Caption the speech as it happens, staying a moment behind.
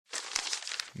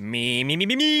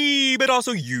Me, but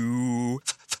also you.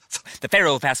 The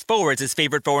Pharaoh fast forwards his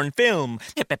favorite foreign film,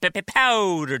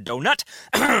 Powder Donut.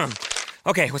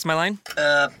 Okay, what's my line?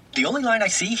 The only line I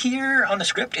see here on the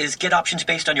script is get options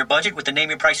based on your budget with the Name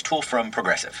Your Price tool from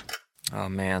Progressive. Oh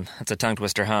man, that's a tongue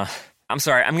twister, huh? I'm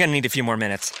sorry, I'm gonna need a few more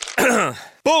minutes.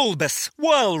 Bulbous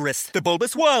Walrus, the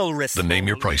Bulbous Walrus. The Name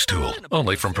Your Price tool,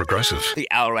 only from Progressive. The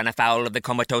owl ran afoul of the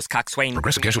comatose coxswain.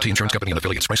 Progressive Casualty Insurance Company and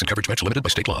affiliates. Price and coverage match limited by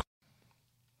state law.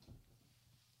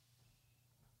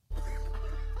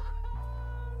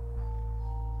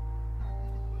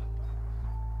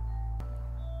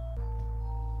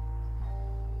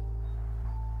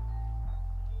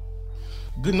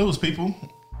 Good news, people.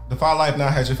 Defy Life now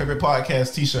has your favorite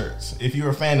podcast t-shirts. If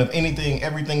you're a fan of anything,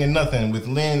 everything, and nothing with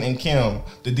Lynn and Kim,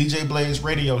 the DJ Blaze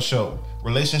radio show,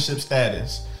 Relationship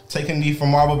Status, Take a Knee for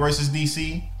Marvel vs.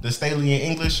 DC, the Staley and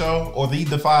English show, or the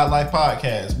Defy Life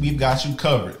podcast, we've got you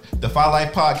covered. Defy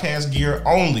Life podcast gear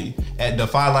only at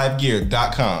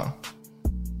defylifegear.com.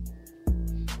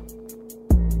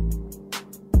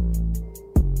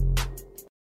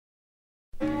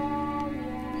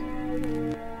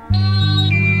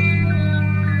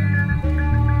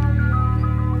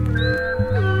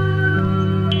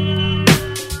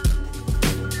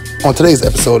 On today's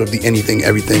episode of the Anything,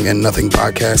 Everything, and Nothing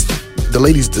podcast, the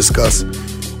ladies discuss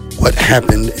what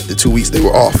happened in the 2 weeks they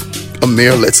were off.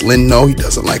 Amir lets Lynn know he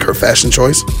doesn't like her fashion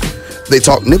choice. They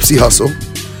talk Nipsey Hussle,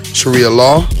 Sharia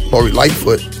law, Lori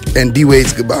Lightfoot, and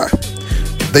D-Wade's goodbye.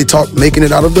 They talk making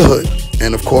it out of the hood,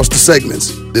 and of course the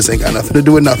segments, This Ain't Got Nothing to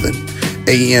Do with Nothing,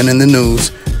 AEN in the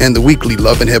News, and the weekly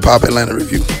Love and Hip Hop Atlanta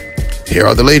review. Here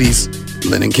are the ladies,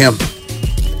 Lynn and Kim.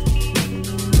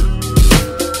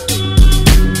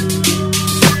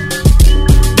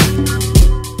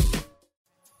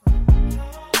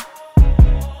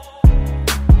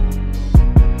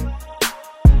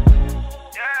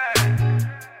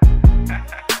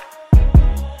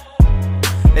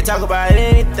 They talk about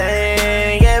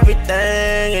anything,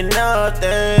 everything, and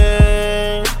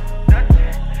nothing.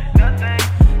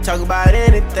 Talk about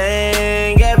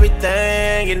anything,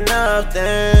 everything, and nothing.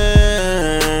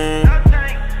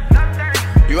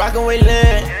 You rockin' with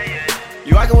Lynn,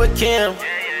 you rockin' with Kim.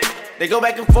 They go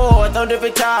back and forth on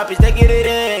different topics, they get it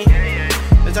in.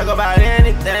 They talk about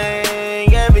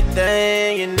anything,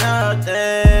 everything, and nothing.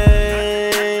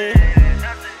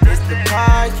 It's the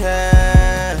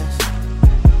podcast.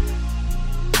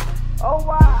 Oh,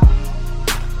 wow.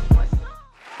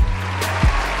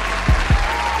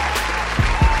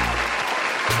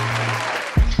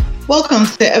 Welcome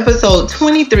to episode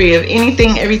 23 of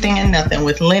Anything, Everything, and Nothing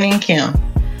with Lynn and Kim.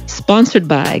 Sponsored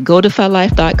by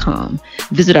GoDefyLife.com.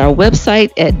 Visit our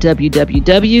website at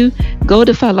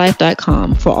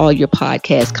www.godefylife.com for all your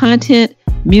podcast content,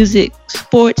 music,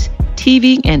 sports,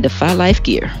 TV, and Defy Life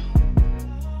gear.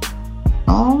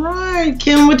 All right,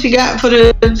 Kim, what you got for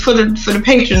the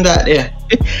patrons out there?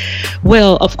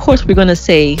 Well, of course, we're going to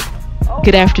say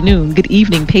good afternoon, good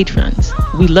evening, patrons.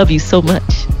 We love you so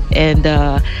much. And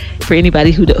for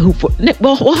anybody hold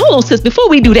on, sis, before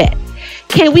we do that,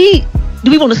 do we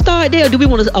want to start there, or do we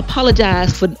want to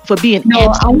apologize for being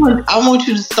absent? I want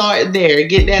you to start there.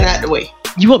 Get that out of the way.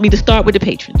 You want me to start with the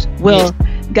patrons? Well, yes.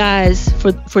 Guys,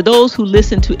 for those who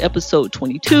listened to episode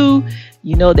 22,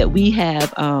 you know that we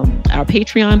have our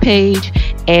Patreon page,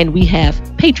 and we have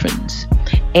patrons.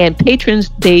 And patrons,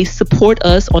 they support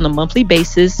us on a monthly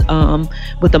basis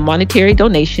with a monetary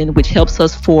donation, which helps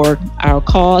us for our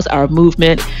cause, our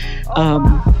movement,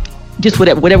 just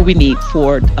whatever we need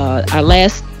for our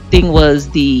last thing was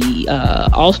the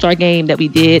All-Star game that we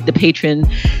did. The patron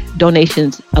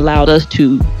donations allowed us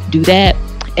to do that.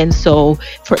 And so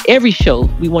for every show,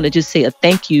 we want to just say a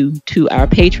thank you to our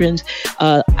patrons.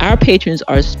 Our patrons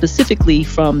are specifically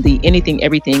from the Anything,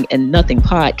 Everything, and Nothing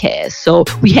podcast. So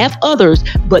we have others,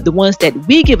 but the ones that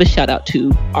we give a shout out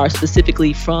to are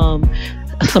specifically from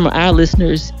some of our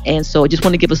listeners. And so I just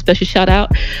want to give a special shout out.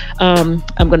 I'm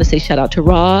going to say shout out to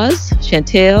Roz,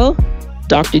 Chantel,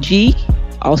 Dr. G,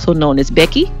 also known as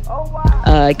Becky,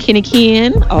 Kenny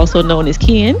Ken, also known as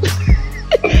Ken.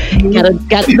 got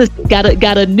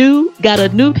a new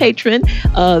patron,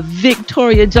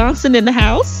 Victoria Johnson in the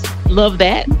house. Love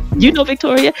that. You know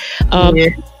Victoria.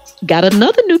 Got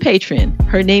another new patron.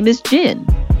 Her name is Jen.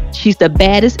 She's the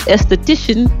baddest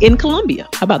esthetician in Columbia.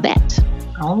 How about that?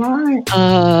 All right.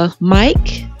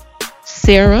 Mike,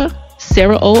 Sarah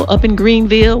O up in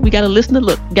Greenville. We got a listener.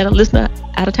 Got a listener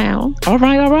out of town. All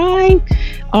right.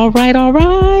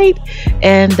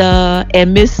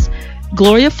 And Miss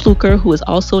Gloria Fluker, who is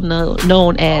also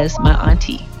known as my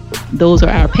auntie. Those are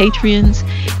our Patreons,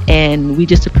 and we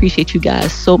just appreciate you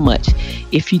guys so much.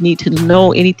 If you need to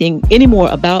know anything any more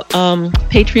about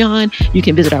Patreon, you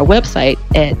can visit our website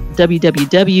at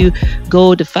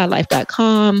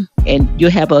www.godefylife.com, and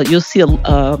you'll see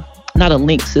not a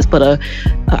link, sis, but a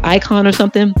icon or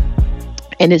something,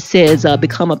 and it says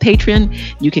become a patron.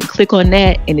 You can click on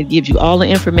that and it gives you all the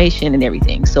information and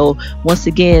everything. So once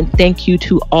again, thank you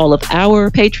to all of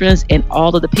our patrons and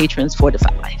all of the patrons for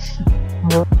Defy Life.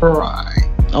 Right.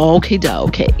 Okay.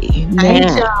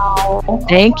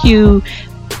 Thank you.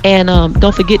 And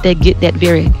don't forget to get that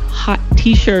very hot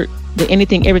t-shirt, the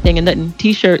Anything, Everything, and Nothing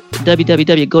t-shirt,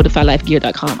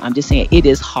 www.godefylifegear.com. I'm just saying, it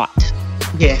is hot.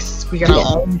 Yes, we got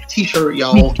our own t-shirt,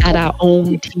 y'all. We got our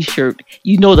own t-shirt.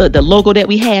 You know, the logo that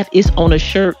we have is on a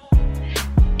shirt.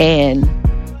 And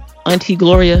Auntie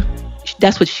Gloria,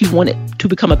 that's what she wanted to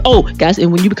become guys,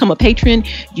 and when you become a patron,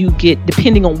 you get,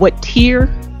 depending on what tier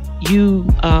you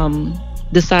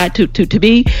decide to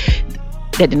be,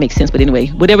 that didn't make sense, but anyway,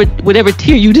 whatever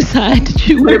tier you decide to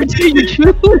choose, whatever tier you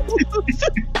choose,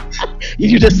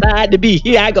 you decide to be.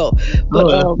 Here I go.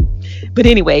 But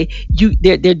anyway,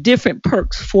 there are different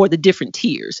perks for the different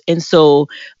tiers, and so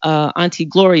Auntie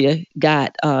Gloria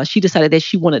she decided that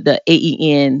she wanted the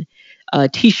AEN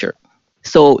t-shirt.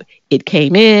 So it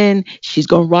came in, she's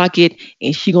gonna rock it,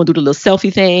 and she's gonna do the little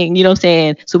selfie thing, you know what I'm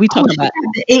saying? So we talking about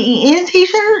the AEN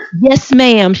t-shirt? Yes,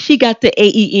 ma'am. She got the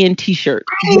AEN t-shirt.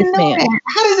 I didn't know that.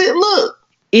 How does it look?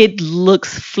 It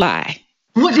looks fly.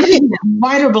 What did she get?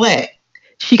 White or black?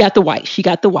 She got the white.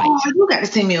 Oh, you got to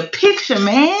send me a picture,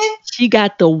 man. She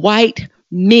got the white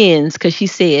men's because she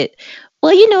said,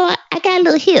 well, you know, I got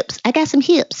little hips. I got some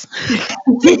hips.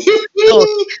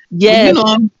 Yeah. You know,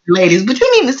 I'm ladies, but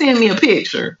you need to send me a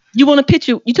picture. You want a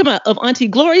picture? You talking about of Auntie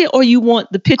Gloria, or you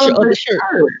want the picture of the shirt?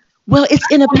 Well,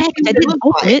 it's in a package. I didn't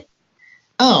open it.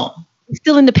 Oh, it's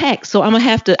still in the pack. So I'm gonna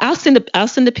have to. I'll send a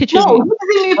picture. No, you can send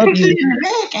me a picture in the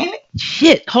pack, ain't it?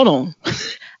 Shit, hold on.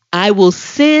 I will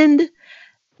send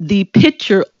the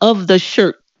picture of the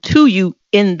shirt to you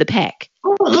in the pack.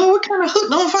 Oh Lord, what kind of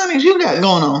hooked on finance you got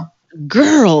going on?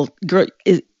 Girl,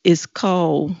 it's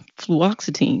called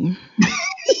fluoxetine.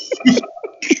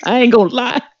 I ain't gonna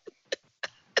lie.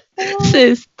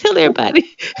 Sis, tell everybody.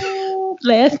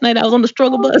 Last night I was on the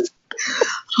struggle bus.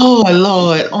 Oh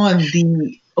Lord, on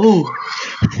the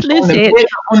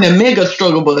mega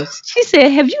struggle bus. She said,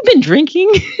 "Have you been drinking?"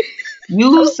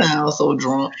 You sound so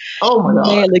drunk. Oh my God.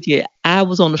 Man, look here. I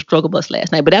was on the struggle bus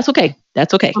last night, but that's okay.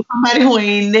 That's okay. For somebody who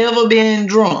ain't never been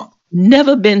drunk.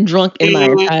 Never been drunk in my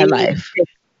entire life.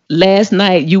 Last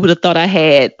night, you would have thought I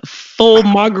had 4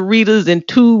 margaritas and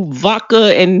 2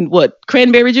 vodka and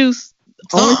cranberry juice,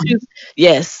 orange juice.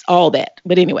 Yes, all that.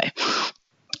 But anyway,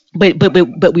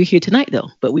 but we're here tonight though.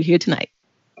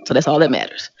 So that's all that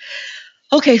matters.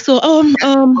 Okay, so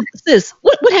sis,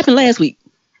 what happened last week?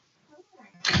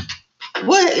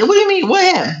 What do you mean? What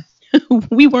happened?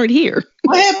 We weren't here.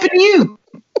 What happened to you?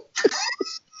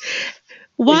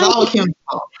 Why?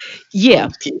 Yeah.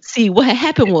 See, what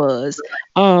happened was,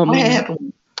 what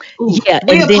happened? Yeah,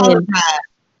 we and apologize,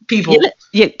 people.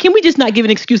 Yeah, can we just not give an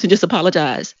excuse and just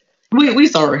apologize? We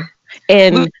sorry.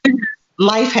 And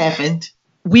life happened.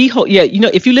 We hope. Yeah, you know,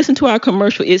 if you listen to our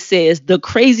commercial, it says the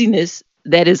craziness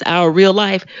that is our real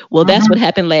life. Well, that's what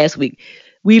happened last week.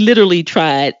 We literally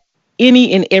tried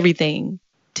any and everything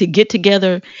to get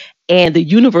together, and the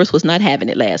universe was not having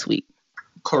it last week.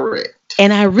 Correct.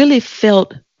 And I really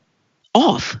felt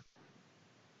off,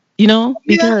 you know,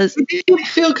 because it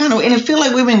feel kind of, and it feel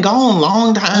like we've been gone a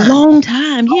long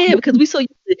time. Yeah, because we so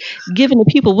used to giving the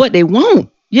people what they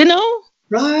want, you know.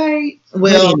 Right.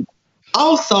 Well,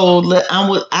 also,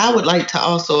 I would like to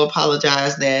also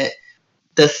apologize that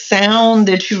the sound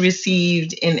that you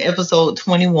received in episode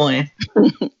 21,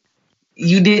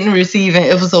 you didn't receive in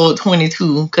episode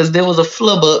 22 because there was a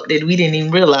flub up that we didn't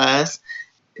even realize.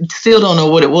 Still don't know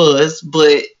what it was,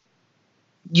 but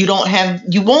you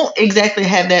won't exactly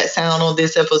have that sound on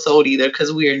this episode either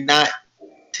because we are not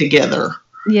together.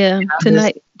 Yeah,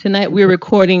 tonight we're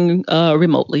recording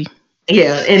remotely.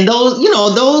 Yeah, and those of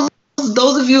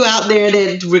you out there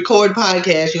that record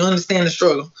podcasts, you understand the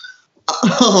struggle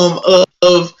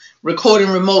of recording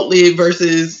remotely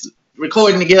versus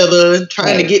recording together,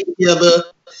 trying to get together,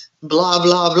 blah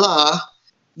blah blah.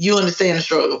 You understand the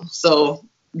struggle, so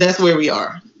that's where we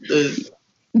are. Yes,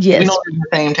 we're not in the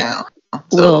same town.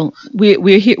 So. Well,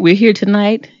 we're here. We're here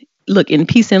tonight. Look, in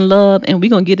peace and love, and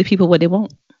we're gonna give the people what they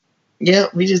want. Yeah,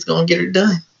 we just gonna get her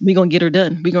done. We're gonna get her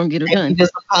done. We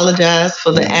just apologize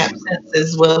for the absence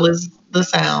as well as the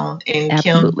sound. And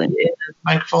absolutely. Kim did the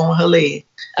microphone with her leg.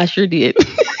 I sure did.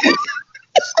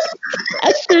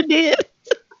 I sure did.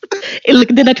 And look,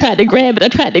 then I tried to grab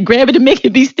it. To make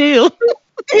it be still.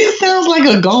 It sounds like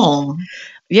a gong.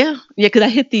 Yeah, because I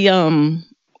hit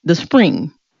the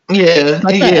spring. Yeah,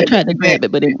 I tried to grab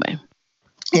it, but anyway.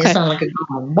 It sounds like a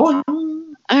gong. Boing.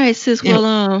 All right, sis.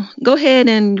 Well, go ahead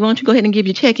and why don't you go ahead and give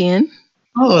your check-in?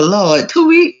 Oh Lord, 2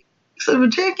 weeks of a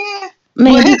check-in.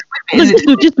 Man,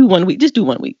 just do 1 week. Just do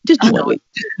 1 week.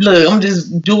 Look, I'm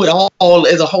just do it all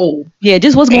as a whole. Yeah,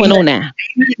 just what's going on now.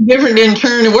 Different than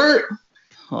turn to work.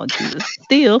 Oh Jesus,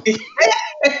 still.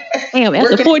 Damn,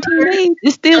 after 14 days,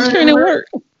 it's still turning work.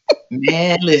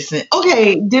 Man, listen.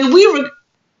 Okay,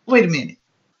 wait a minute.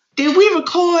 Did we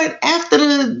record after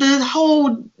the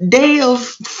whole day of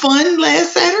fun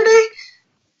last Saturday?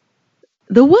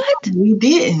 The what? We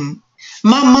didn't.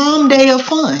 My mom day of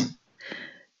fun,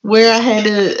 where I had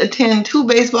to attend 2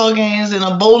 baseball games and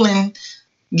a bowling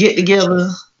get together.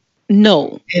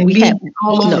 No, and we have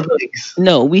all over the place.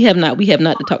 No, we have not. We have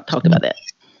not talked about that.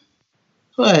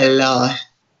 Well,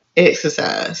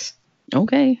 exercise.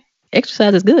 Okay,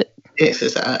 exercise is good.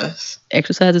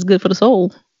 Exercise is good for the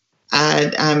soul.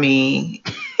 I mean,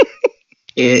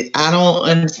 I don't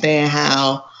understand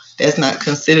how that's not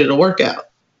considered a workout.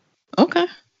 Okay.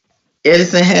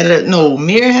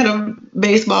 Mir had a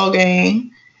baseball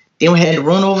game. Then we had to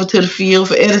run over to the field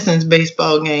for Edison's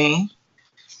baseball game.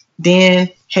 Then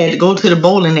had to go to the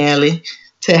bowling alley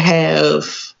to have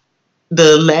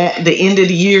the end of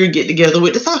the year get together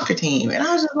with the soccer team. And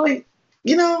I was just like,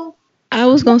 I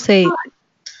was going to say,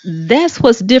 that's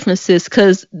what's different, sis,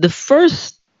 because the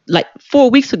first, 4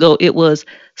 weeks ago, it was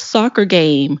soccer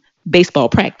game, baseball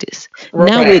practice. Right.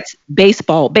 Now it's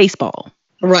baseball.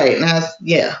 Right. Now,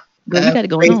 yeah. Well, you got it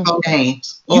going on.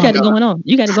 Games. You got it going on.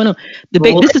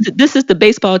 This is the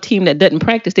baseball team that doesn't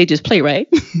practice; they just play, right?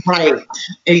 Right.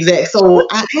 Exactly. So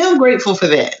I am grateful for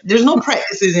that. There's no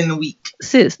practices in the week.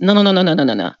 Sis, no.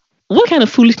 What kind of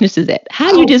foolishness is that?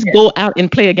 How do you just go out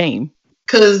and play a game?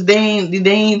 Because they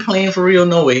ain't playing for real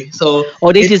no way. So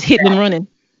they just hitting and running.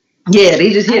 Yeah,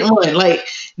 they just hit and run. Like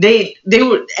they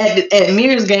were at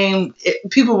Mir's game.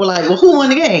 People were like, "Well, who won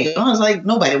the game?" I was like,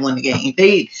 "Nobody won the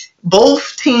game. Both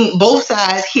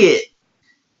sides hit,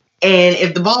 and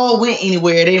if the ball went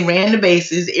anywhere, they ran the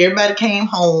bases. Everybody came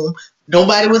home.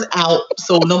 Nobody was out,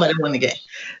 so nobody won the game."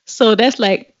 So that's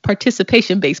like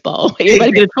participation baseball.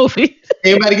 Everybody get a trophy.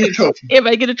 Everybody get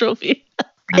a trophy.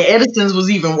 And Edison's was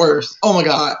even worse. Oh my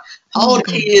God! All the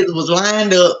kids was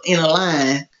lined up in a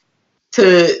line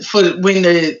for when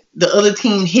the other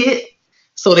team hit,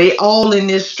 so they all in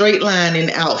this straight line in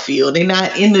the outfield. They're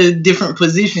not in the different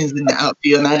positions in the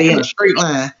outfield. Now they in a straight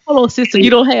line. Hold on, sister. You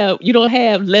don't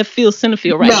have left field, center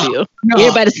field, right field. No.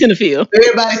 Everybody's center field.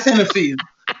 Okay.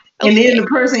 And then the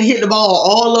person hit the ball.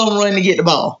 All of them run to get the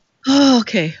ball. Oh,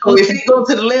 okay. So if you go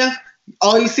to the left,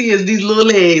 all you see is these little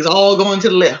legs all going to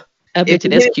the left. I bet you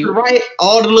that's cute. To the right,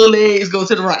 all the little legs go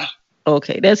to the right.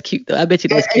 Okay, that's cute though. I bet you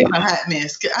that's cute. A hot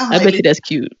mess. I bet you that's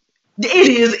cute.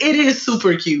 It is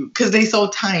super cute because they so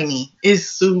tiny. It's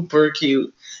super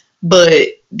cute, but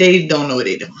they don't know what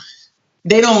they're doing.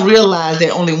 They don't realize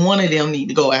that only one of them need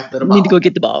to go after the ball. Need to go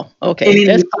get the ball. Okay, they need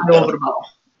to fight over the ball.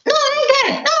 No,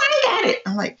 I got it.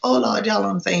 I'm like, oh Lord, y'all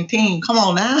on the same team. Come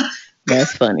on now.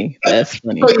 That's funny. So that's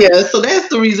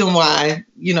the reason why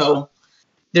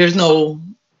there's no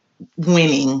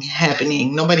winning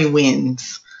happening. Nobody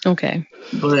wins. Okay.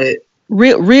 But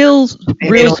real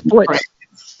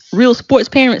sports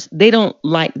parents, they don't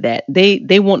like that.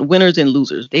 They want winners and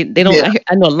losers. They don't. Yeah.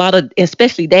 I know a lot of,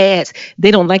 especially dads,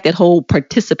 they don't like that whole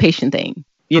participation thing.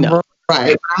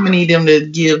 Right. I'm gonna need them to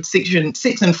give 6 and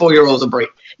 4-year-olds a break.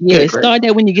 Yeah, start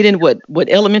that when you get in what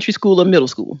elementary school or middle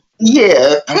school.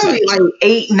 Yeah, probably like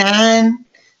 8, 9.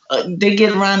 They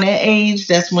get around that age.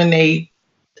 That's when they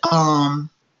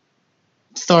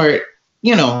start,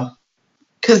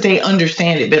 because they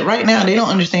understand it. But right now, they don't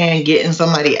understand getting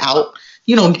somebody out,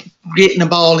 getting the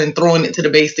ball and throwing it to the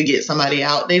base to get somebody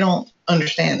out. They don't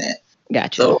understand that.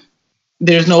 Gotcha. So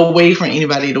there's no way for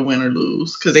anybody to win or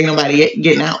lose because ain't nobody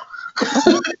getting out.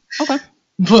 Okay.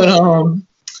 But,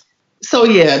 so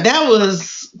yeah, that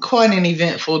was quite an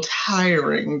eventful,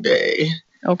 tiring day.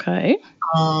 Okay.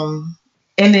 And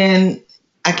then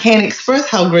I can't express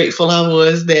how grateful I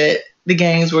was that the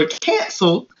games were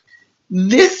canceled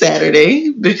this Saturday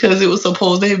because it was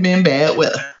supposed to have been bad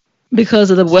weather. Because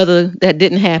of the weather that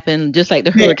didn't happen, just like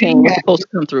the hurricane was supposed to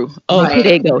come through. Oh, right.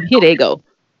 Here they go.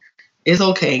 It's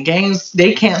okay.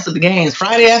 They canceled the games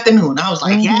Friday afternoon. I was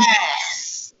like,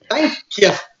 yes, thank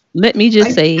you. Let me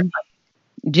just say,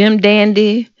 Jim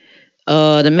Dandy,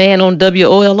 the man on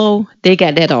WOLO, they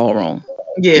got that all wrong.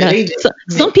 Yeah, now,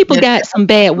 some people got some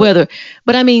bad weather,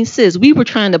 but I mean, sis, we were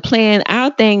trying to plan our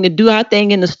thing to do our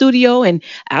thing in the studio, and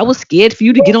I was scared for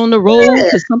you to get on the road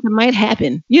because something might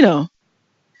happen, you know.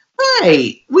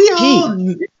 Right. We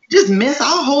all just mess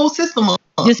our whole system up.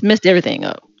 Just messed everything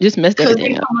up. Just messed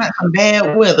everything up. Because some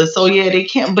bad weather, so yeah, they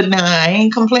can't. But nah, I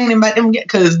ain't complaining about them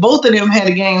because both of them had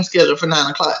a game scheduled for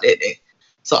 9 o'clock that day.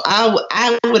 So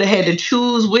I would have had to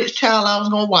choose which child I was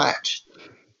gonna watch,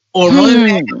 or run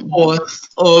back and forth,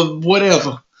 or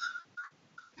whatever.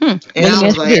 And I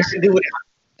was like, I can do it.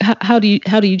 How do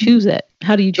you choose that?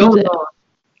 How do you choose that?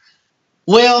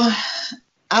 Well,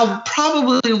 I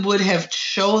probably would have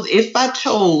if I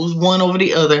chose one over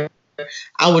the other,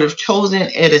 I would have chosen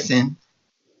Edison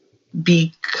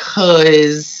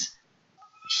because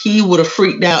he would have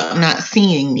freaked out not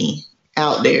seeing me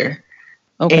out there.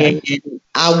 Okay. And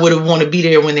I would have wanted to be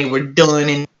there when they were done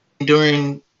and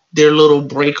during their little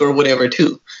break or whatever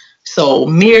too. So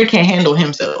Mir can handle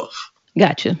himself.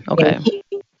 Gotcha. Okay. And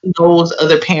he knows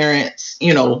other parents,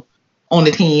 you know, on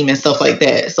the team and stuff like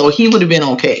that. So he would have been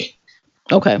okay.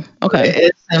 Okay.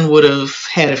 Edison would have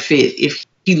had a fit if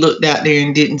he looked out there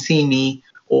and didn't see me,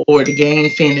 or the game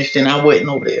finished and I wasn't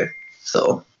over there.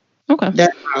 So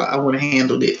that's how I would have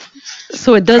handled it.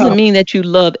 So it doesn't mean that you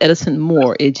love Edison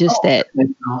more. It's just that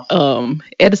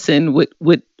Edison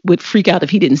would freak out if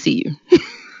he didn't see you.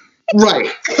 Right.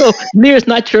 So Mir's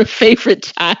not your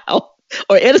favorite child,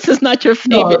 or Edison's not your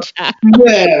favorite child.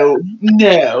 No.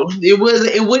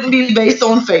 It wouldn't be based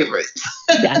on favorites.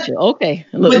 Gotcha. Okay.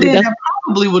 Look, but then I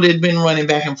probably would have been running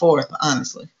back and forth,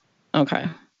 honestly. Okay.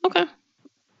 But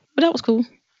that was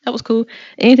cool.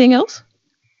 Anything else?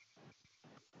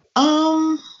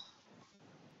 Nah.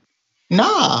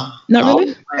 Not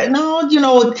really? No,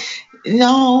 no.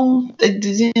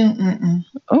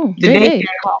 Oh, the daycare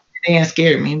call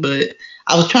scared me, but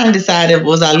I was trying to decide if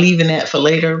was I leaving that for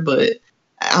later, but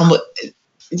I'm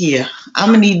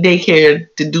gonna need daycare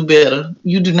to do better.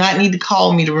 You do not need to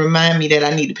call me to remind me that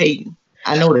I need to pay you.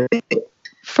 I know that.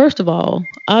 First of all,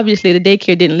 obviously the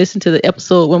daycare didn't listen to the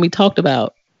episode when we talked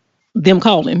about them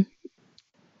calling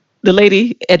the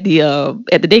lady at the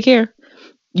daycare.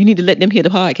 You need to let them hear the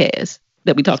podcast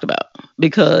that we talked about,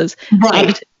 because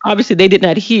obviously they did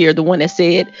not hear the one that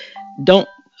said, "Don't."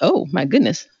 Oh my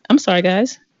goodness! I'm sorry,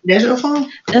 guys. That's your phone?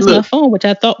 That's my phone, which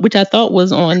I thought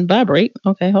was on vibrate.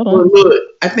 Okay, hold on. Look,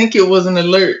 I think it was an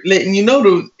alert letting you know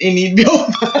it need to be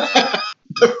on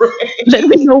vibrate. Let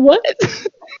me know what?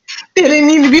 Did it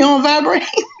need to be on vibrate?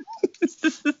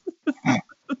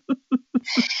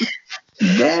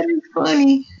 That is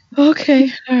funny.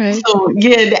 Okay, all right. So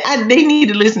yeah, they need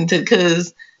to listen to,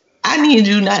 because I need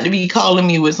you not to be calling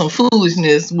me with some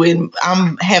foolishness when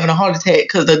I'm having a heart attack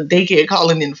because of daycare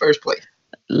calling in the first place.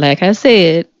 Like I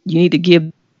said, you need to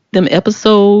give them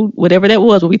episode, whatever that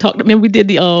was, when we talked. Remember we did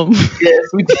the Yes,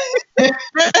 we did.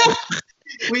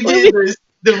 We did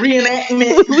the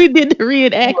reenactment. We did the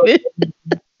reenactment.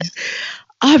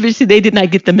 Obviously, they did not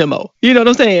get the memo. You know what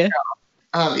I'm saying?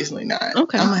 No, obviously not.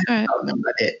 Okay. I'm gonna have to call them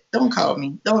about that. Don't call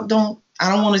me. Don't. I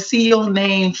don't want to see your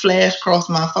name flash across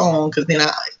my phone, because then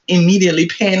I immediately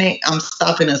panic. I'm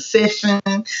stopping a session.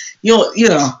 You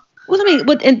know. Well, I mean,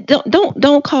 but and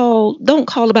don't call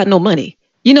about no money.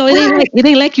 You know, it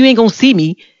ain't like you ain't gonna see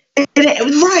me. Right.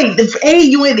 It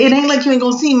ain't like you ain't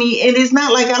gonna see me, and it's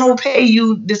not like I don't pay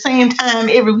you the same time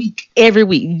every week. Every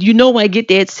week, you know, when I get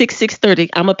there at 6:30,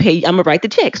 I'm gonna write the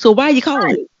check. So why are you calling?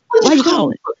 Right. Why are you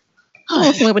calling?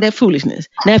 What's going with that foolishness?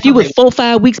 Now, if you were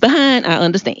 4-5 weeks behind, I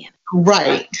understand.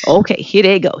 Right. Okay, here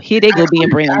they go. Being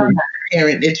brand new.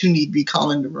 Parent that you need to be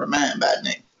calling to remind about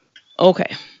name.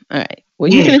 Okay. All right.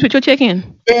 Well, you finished with your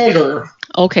check-in? Better.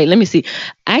 Okay, let me see.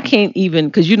 I can't even,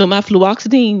 because you know my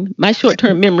fluoxetine, my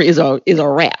short-term memory is a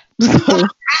wrap. So,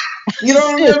 you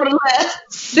don't remember the last?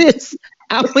 Sis,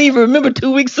 I don't even remember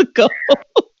 2 weeks ago.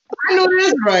 I know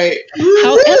that's right.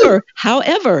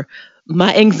 However,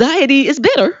 my anxiety is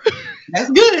better.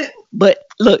 That's good. But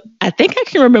look, I think I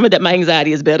can remember that my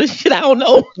anxiety is better. Shit, I don't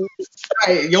know.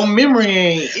 Right, your memory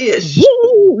ain't ish.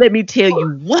 Woo, let me tell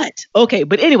you what. Okay,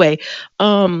 but anyway,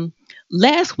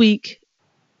 last week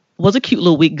was a cute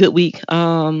little week, good week.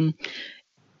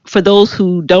 For those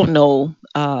who don't know,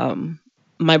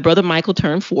 my brother Michael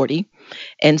turned 40,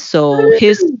 and so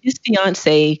his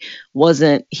fiance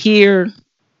wasn't here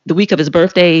the week of his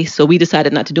birthday, so we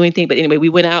decided not to do anything. But anyway, we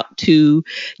went out to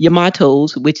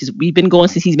Yamato's, we've been going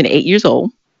since he's been 8 years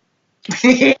old.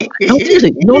 No,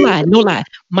 seriously, no lie.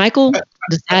 Michael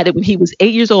decided when he was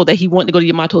 8 years old that he wanted to go to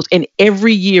Yamato's, and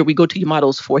every year we go to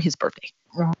Yamato's for his birthday.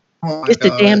 Oh my It's the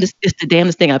God.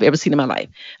 damnedest thing I've ever seen in my life.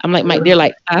 I'm like, Mike, there are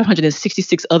like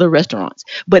 566 other restaurants,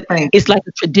 but it's like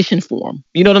a tradition for them.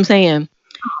 You know what I'm saying?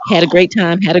 Had a great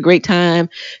time.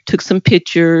 Took some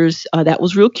pictures. That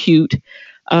was real cute.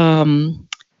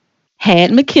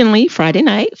 Had McKinley Friday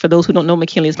night. For those who don't know,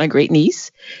 McKinley is my great niece.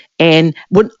 And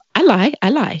I lie.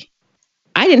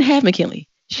 I didn't have McKinley.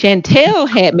 Chantel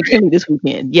had McKinley this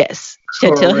weekend. Yes,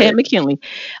 Chantel had McKinley.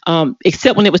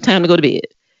 Except when it was time to go to bed.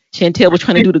 Chantel was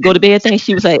trying to do the go to bed thing.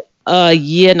 She was like,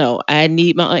 no, I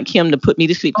need my Aunt Kim to put me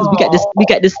to sleep because we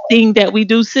got this thing that we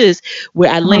do, sis,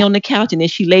 where I lay on the couch and then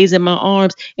she lays in my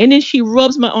arms and then she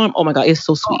rubs my arm. Oh my God, it's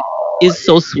so sweet. It's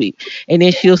so sweet. And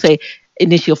then she'll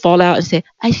fall out and say,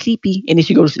 "I sleepy," and then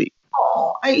she go to sleep.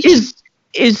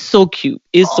 It's so cute.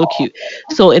 It's so cute.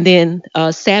 So and then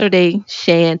Saturday,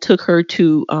 Shan took her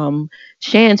to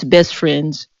Shan's best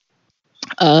friend's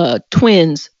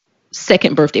twins'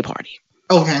 second birthday party.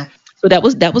 Okay. So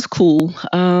that was cool.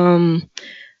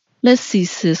 Let's see,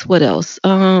 sis. What else?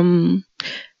 Got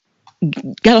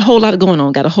a whole lot going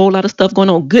on. Got a whole lot of stuff going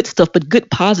on. Good stuff, but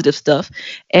good positive stuff.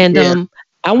 And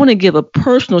I want to give a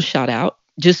personal shout out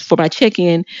just for my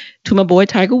check-in to my boy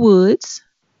Tiger Woods.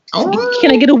 Oh.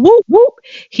 Can I get a whoop whoop?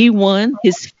 He won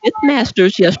his 5th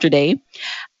Masters yesterday.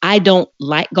 I don't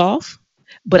like golf,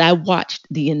 but I watched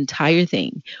the entire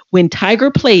thing. When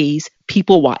Tiger plays,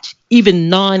 people watch. Even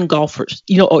non-golfers,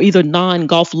 or either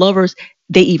non-golf lovers,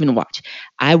 they even watch.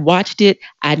 I watched it.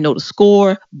 I know the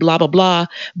score, blah, blah, blah.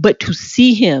 But to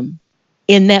see him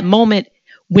in that moment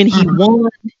when he won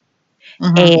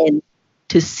and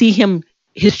to see him,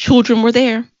 his children were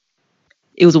there.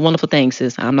 It was a wonderful thing,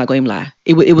 sis. I'm not going to lie.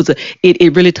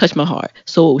 It really touched my heart.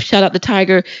 So shout out to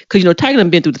Tiger, because Tiger done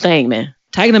been through the thing, man.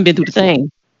 Tiger done been through the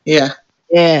thing. Yeah.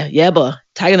 Yeah, but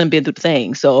Tiger done been through the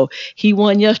thing. So he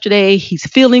won yesterday. He's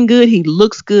feeling good. He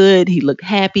looks good. He looked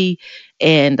happy.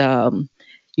 And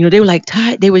they were like,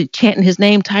 they were chanting his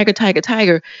name, Tiger, Tiger,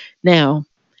 Tiger. Now,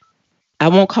 I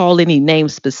won't call any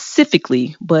names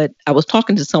specifically, but I was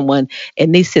talking to someone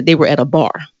and they said they were at a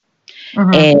bar.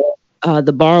 And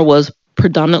the bar was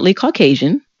predominantly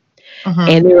Caucasian,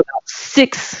 and there were about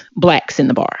 6 blacks in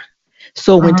the bar.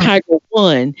 So when Tiger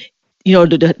won,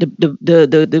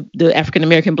 the African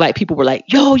American black people were like,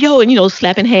 yo, and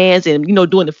slapping hands and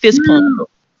doing the fist pump.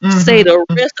 Say the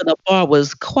rest of the bar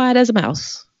was quiet as a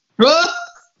mouse.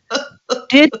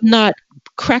 Did not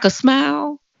crack a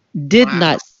smile. Did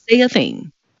not say a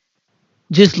thing.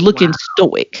 Just looking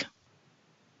stoic.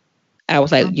 I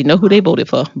was like, who they voted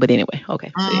for? But anyway,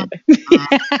 okay. So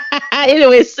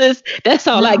anyway, sis, that's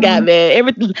all I got,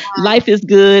 man. Life is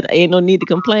good. Ain't no need to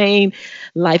complain.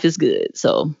 Life is good.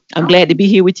 So I'm glad to be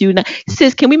here with you now.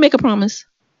 Sis, can we make a promise?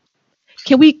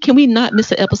 Can we not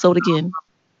miss an episode again?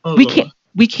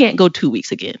 We can't go 2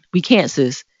 weeks again. We can't,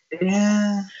 sis.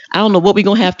 Yeah. I don't know what we're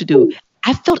gonna have to do.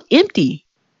 I felt empty.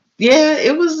 Yeah,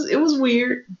 it was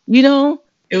weird.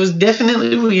 It was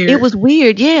definitely weird. It was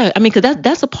weird, yeah. I mean, because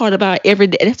that's a part of our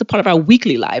everyday. That's a part of our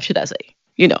weekly life, should I say?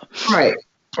 Right.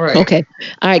 Okay.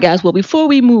 All right, guys. Well, before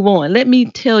we move on, let me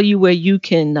tell you where you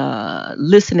can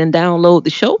listen and download the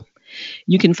show.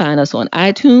 You can find us on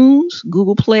iTunes,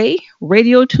 Google Play,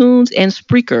 Radio Tunes, and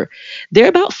Spreaker. There are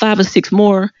about 5 or 6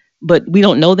 more, but we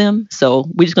don't know them, so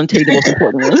we're just going to tell you the most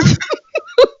important ones.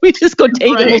 We're just going to tell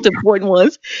you the most important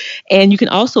ones. And you can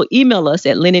also email us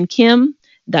at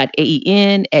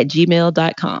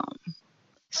linandkim.aen@gmail.com.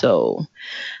 So,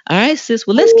 all right, sis.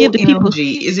 Well, let's give the people.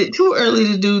 Is it too early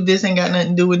to do this? Ain't got nothing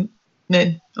to do with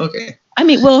nothing. Okay. I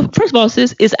mean, well, first of all,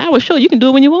 sis, it's our show. You can do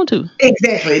it when you want to.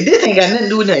 Exactly. This ain't got nothing to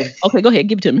do with nothing. Okay, go ahead.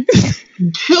 Give it to me.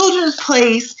 Children's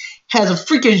Place has a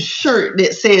freaking shirt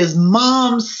that says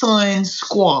Mom Son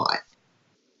Squad.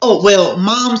 Oh, well,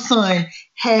 Mom Son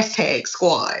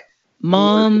 #squad.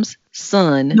 Mom's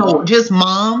son. No, just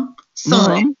Mom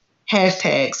Son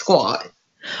 #squad.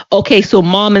 Okay, so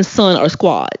mom and son are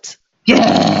squads.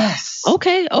 Yes.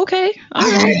 Okay. All right.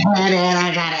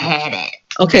 I gotta have it.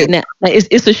 Okay, now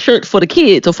it's a shirt for the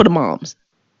kids or for the moms?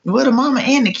 Well, the mama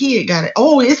and the kid got it.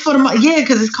 Oh, it's for the mom. Yeah,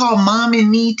 because it's called Mom and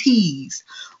Me Tees.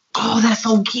 Oh, that's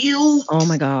so cute. Oh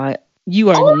my God. You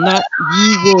will not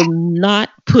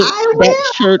put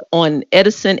that shirt on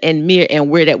Edison and Mir and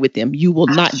wear that with them. You will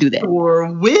not do that.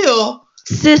 Sure will.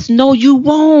 Sis, no, you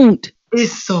won't.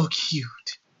 It's so cute.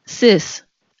 Sis,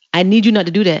 I need you not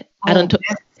to do that.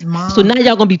 So now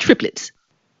y'all gonna be triplets.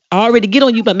 I already get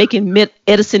on you by making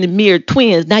Edison and Mir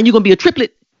twins. Now you're gonna be a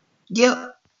triplet.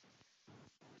 Yep.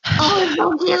 Oh, it's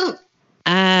so cute.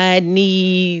 I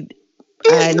need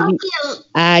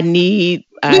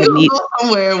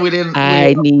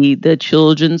the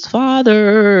children's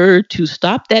father to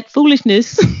stop that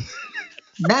foolishness.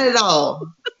 Not at all.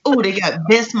 Oh, they got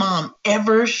best mom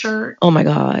ever shirt. Oh my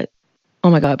God.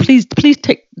 Please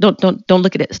take. Don't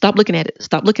look at it. Stop looking at it.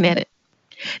 Stop looking at it.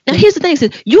 Now here's the thing: is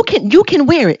you can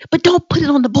wear it, but don't put it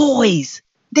on the boys.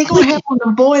 They gonna have on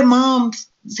the boy moms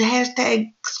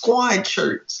hashtag squad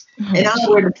shirts, and I'll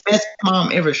wear the best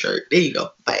mom ever shirt. There you go,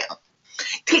 bam.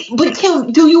 But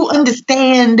Kim, do you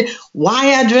understand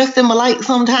why I dress them alike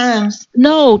sometimes?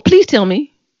 No, please tell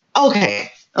me.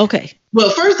 Okay. Well,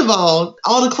 first of all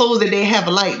the clothes that they have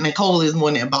alike, Nicole is the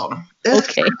one that bought them.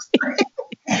 Okay.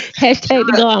 Hashtag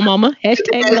the godmama.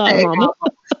 Hashtag the godmama.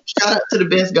 Shout out to the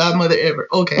best godmother ever.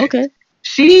 Okay.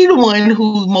 She the one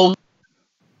who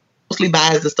mostly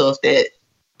buys the stuff that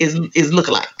is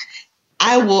lookalike.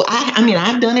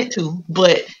 I've done it too,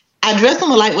 but I dress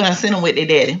them alike when I send them with their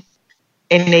daddy.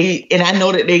 And I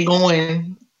know that they're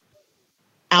going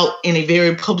out in a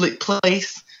very public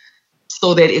place,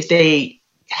 so that if they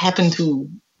happen to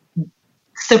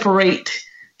separate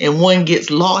and one gets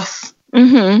lost,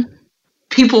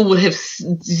 people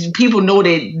know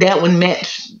that one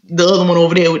matched the other one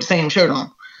over there with the same shirt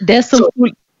on. That's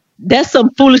some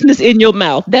foolishness in your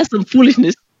mouth. That's some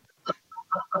foolishness.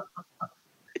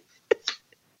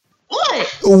 What?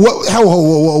 Whoa.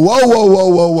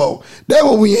 That's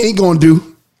what we ain't gonna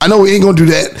do. I know we ain't gonna do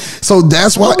that. So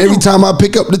that's why every time I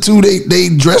pick up the two, they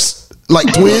dress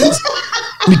like twins.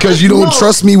 Because you don't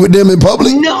trust me with them in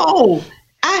public? No.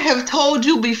 I have told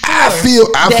you before.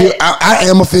 I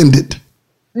am offended.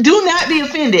 Do not be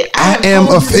offended. I am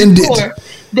offended.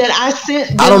 That I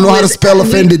sent. I don't know how to spell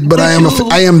offended, but I am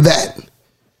that.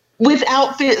 With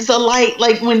outfits alike,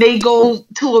 like when they go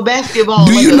to a basketball.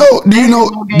 Do you know? Game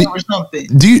or something.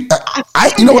 You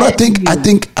know what I think? I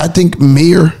think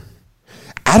Mir.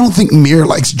 I don't think Mir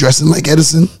likes dressing like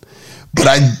Edison, but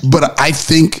I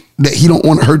think that he don't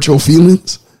want to hurt your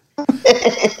feelings.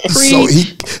 So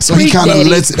he kind of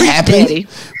lets it happen. Daddy.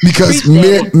 Because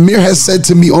Mir has said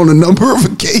to me on a number of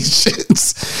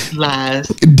occasions, lies.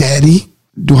 Daddy,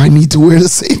 do I need to wear the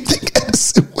same thing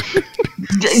Edison wears?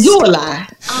 You're a lie.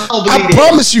 I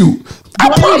promise you.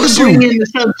 Bring in the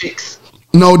subjects.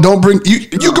 No, don't bring you.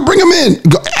 You can bring them in.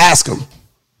 Go, ask them.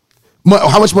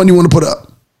 How much money you want to put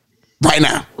up right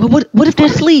now? What if they're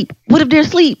asleep? What if they're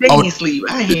asleep? They ain't sleep.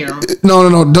 I hear them. No.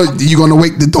 You're gonna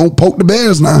wake. Don't poke the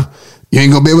bears now. You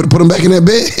ain't gonna be able to put them back in that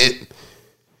bed.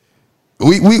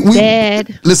 We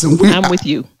Dad. Listen, I'm with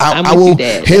you. I will.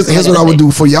 Dad. Here's what I would do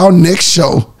for y'all next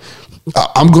show.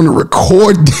 I'm gonna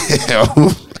record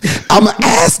them. I'm gonna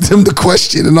ask them the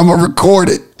question and I'm gonna record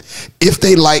it. If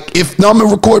they like, I'm gonna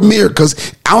record Mir because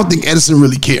I don't think Edison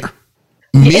really care.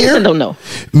 Edison don't know.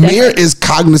 Mir is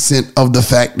cognizant of the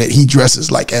fact that he dresses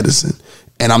like Edison,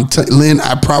 and Lynn,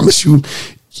 I promise you,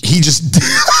 he just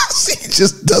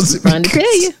doesn't.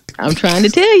 I'm trying to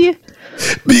tell you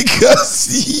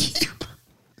because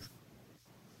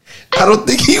I don't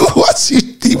think he wants you.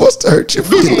 He wants to hurt your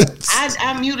feelings.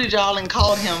 I muted y'all and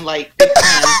called him like.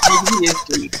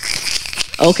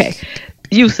 Okay,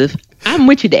 Yusuf, I'm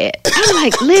with you, Dad. I'm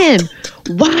like, Lynn,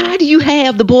 why do you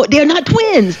have the boy? They're not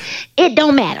twins. It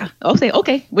don't matter. I'll say,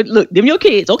 okay, but look, them your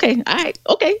kids. Okay, all right,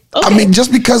 okay. I mean,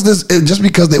 just because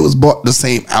they was bought the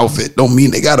same outfit, don't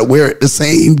mean they gotta wear it the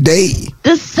same day.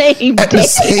 The same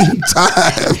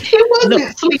time. He wasn't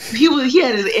asleep. He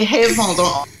had his headphones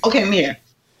on. Okay, Mir,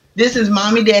 this is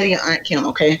Mommy, Daddy, and Aunt Kim.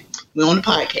 Okay, we're on the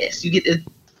podcast. You get to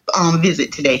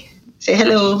visit today. Say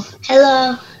hello.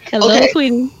 Hello, okay.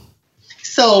 Sweetie.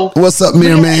 So, what's up,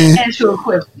 Mir, man? Ask you a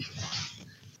question.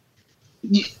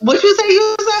 What you say,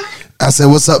 Yusuf? I said,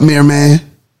 what's up, Mir, man?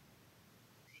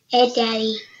 Hey,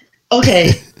 Daddy.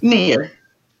 Okay, Mir.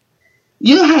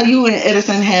 You know how you and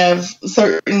Edison have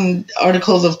certain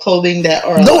articles of clothing that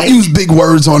are Don't use big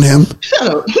words on him. Shut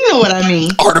up. You know what I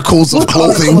mean. Articles of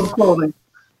clothing.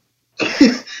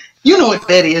 You know what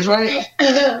that is, right?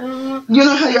 You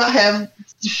know how y'all have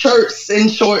shirts and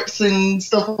shorts and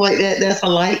stuff like that that's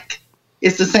alike?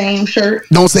 It's the same shirt.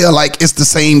 Don't say alike. It's the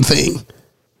same thing.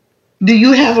 Do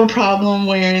you have a problem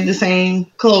wearing the same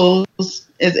clothes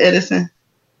as Edison?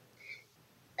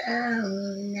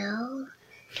 No.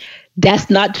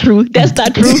 That's not true. That's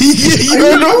not true. Did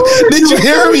you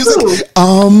hear him? He's like,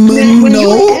 when no.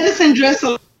 you and Edison dress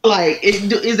alike,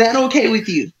 is that okay with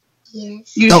you?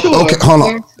 Yes. You sure? Okay, hold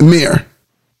on. Mir.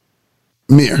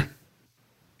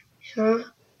 Sure.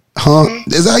 Huh?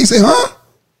 Is that how you say huh?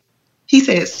 He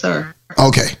said, sir.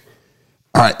 Okay.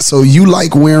 All right. So you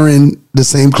like wearing the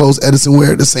same clothes Edison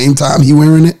wear at the same time he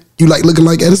wearing it? You like looking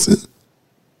like Edison?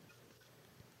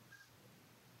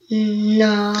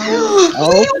 No.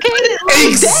 Okay.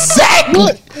 Exactly.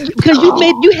 Well, because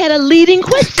you had a leading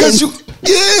question.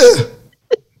 Yeah.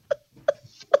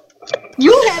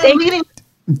 You had a leading.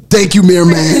 Thank you, Mir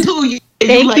Man.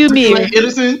 Thank you, Mir. Like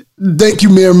Edison? Thank you,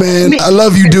 Mir Man. I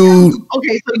love you, dude.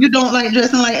 Okay, so you don't like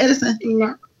dressing like Edison?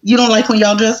 No. You don't like when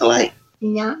y'all dress alike?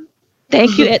 No.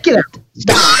 Thank you. Get out.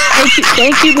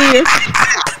 Thank you, Mir.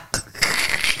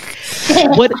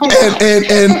 What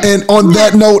And on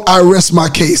that note, I rest my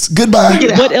case. Goodbye.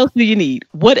 what else do you need?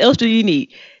 What else do you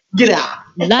need? Get out.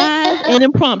 Live and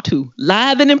impromptu.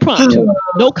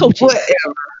 No coaching.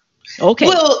 Whatever. Okay.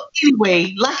 Well,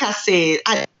 anyway, like I said,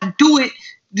 I do it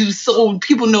so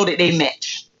people know that they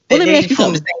match. Well, let me ask you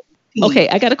something. Okay,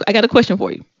 I got a question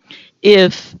for you.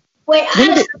 If Wait,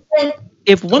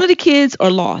 if one of the kids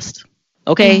are lost,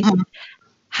 okay,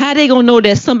 how they gonna know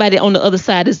that somebody on the other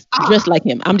side is dressed like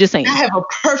him? I'm just saying. I have a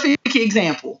perfect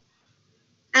example.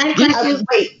 I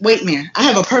Wait, Mir. I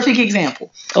have a perfect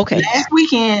example. Okay. Last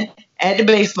weekend at the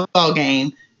baseball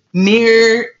game,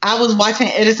 I was watching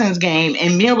Edison's game,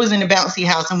 and Mir was in the bouncy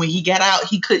house, and when he got out,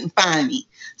 he couldn't find me.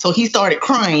 So he started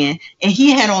crying, and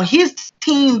he had on his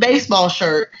team baseball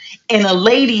shirt, and a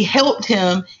lady helped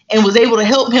him and was able to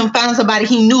help him find somebody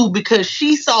he knew because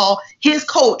she saw his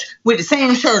coach with the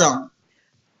same shirt on.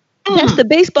 That's the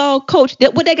baseball coach.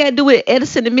 What they got to do with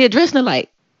Edison and Mir dressing alike?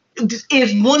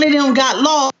 If one of them got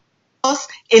lost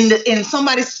and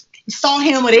somebody saw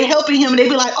him or they helping him, they'd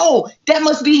be like, "Oh, that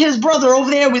must be his brother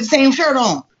over there with the same shirt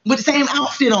on, with the same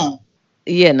outfit on."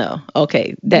 Yeah, no.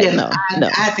 Okay.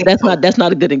 I think that's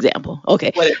not a good example.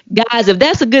 Okay. Whatever. Guys, if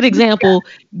that's a good example,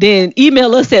 then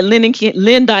email us at Lynn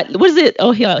dot, what is it?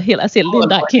 Oh, here I said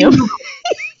Lynn.Kim.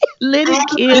 Lynn and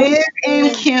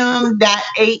Kim.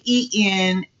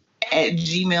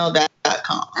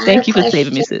 LynndAen@gmail.com. Thank you for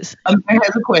saving me, sis. Amir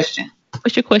has a question.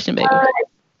 What's your question, baby?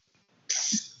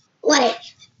 like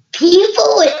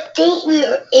people would think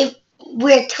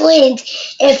we're twins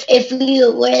if we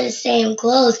wear the same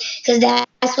clothes, because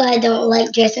that's why I don't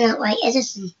like dressing up like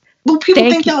Edison. Well, people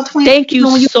think y'all twins. Thank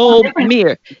you so,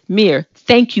 Mir.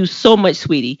 Thank you so much,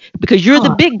 sweetie, because you're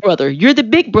the big brother. You're the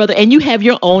big brother, and you have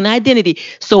your own identity.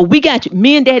 So we got you.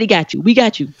 Me and Daddy got you. We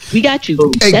got you.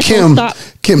 Hey, That's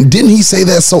Kim, didn't he say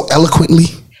that so eloquently?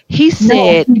 He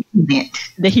said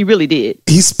that he really did.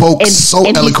 He spoke so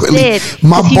eloquently.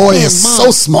 My boy is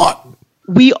so smart.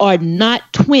 We are not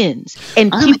twins,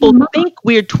 and people think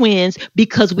we're twins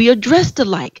because we are dressed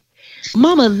alike.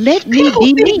 Mama, let me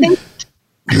be me.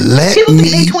 People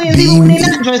think they twins even when they're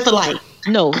not dressed alike.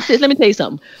 No, sis, let me tell you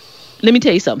something.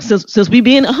 Since we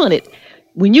being 100,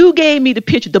 when you gave me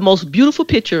the most beautiful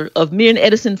picture of Mir and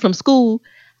Edison from school,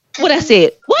 what I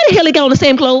said, why the hell they got on the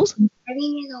same clothes? I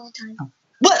mean it all the time.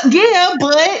 But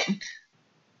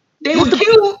they were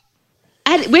cute.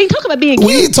 We ain't talking about being cute.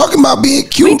 We ain't talking about being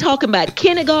cute. We talking about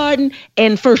kindergarten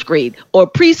and first grade, or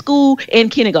preschool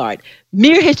and kindergarten.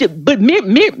 Mir took care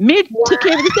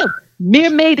of himself.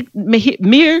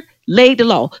 Mir laid the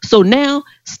law. So now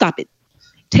stop it.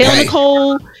 Tell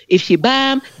Nicole if she buy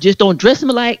them, just don't dress them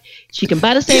alike. She can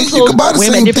buy the same clothes. You can buy the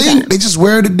wear same them at different thing. times. They just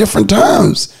wear it at different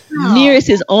times. Mir is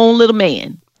his own little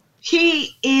man.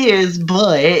 He is,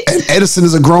 but And Edison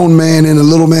is a grown man in a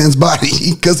little man's body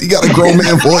because he got a grown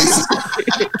man voice.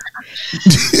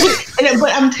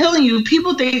 but I'm telling you,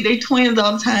 people think they twins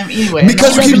all the time anyway.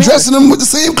 Because you keep dressing them with the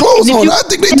same clothes on. I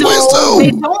think they twins too. They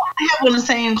don't have on the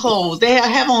same clothes. They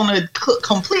have on a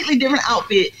completely different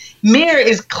outfit. Mir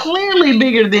is clearly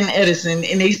bigger than Edison,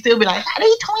 and they still be like, "Are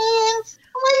they twins?"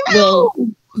 I'm like, no. Well,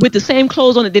 with the same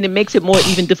clothes on it, then it makes it more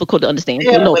even difficult to understand.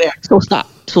 Yeah, No, whatever. so stop.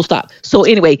 So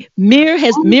anyway, Mir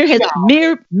has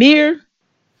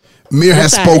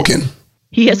spoken.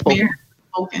 He has spoken.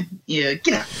 Spoken. Yeah,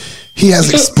 get out. He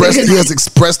has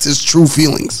expressed his true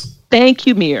feelings. Thank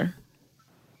you, Mir.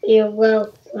 You're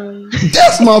welcome.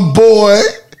 That's my boy.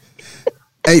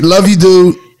 Hey, love you,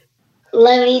 dude.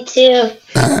 Love you too.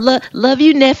 Love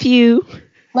you, nephew.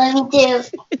 Love you too.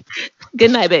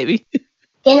 Good night, baby.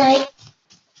 Good night.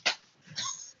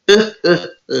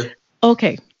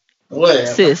 Okay. Whatever.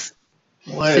 Sis.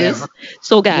 Whatever.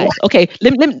 So guys, okay,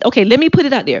 let me put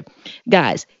it out there.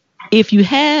 Guys, if you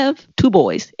have two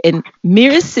boys and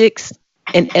Mir is 6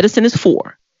 and Edison is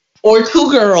 4. Or two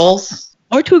girls.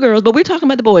 But we're talking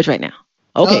about the boys right now.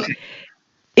 Okay.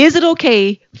 Is it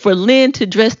okay for Lynn to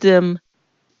dress them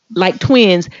like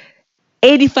twins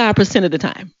 85% of the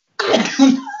time?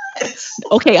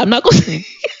 Okay, I'm not gonna say.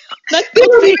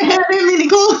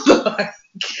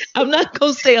 I'm not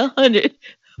gonna say 100,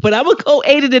 but I'm gonna go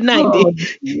 80 to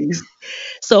 90.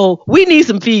 So we need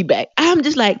some feedback. I'm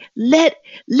just like, let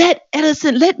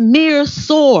Mir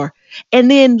soar, and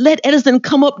then let Edison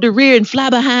come up the rear and fly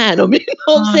behind him. You know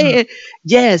what I'm saying?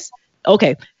 Yes.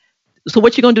 Okay. So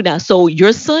what you gonna do now? So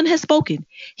your son has spoken.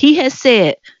 He has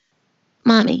said,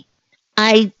 "Mommy,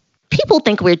 I people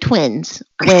think we're twins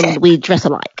when we dress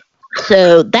alike.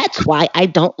 So that's why I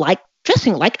don't like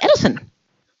dressing like Edison.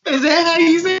 Is that how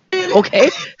you say it? Okay.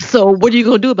 So what are you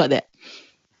gonna do about that?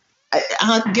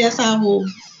 I guess I will.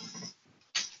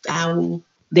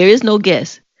 There is no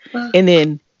guess. And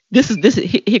then this is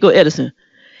here go Edison.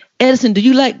 Edison, do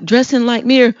you like dressing like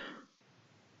me? I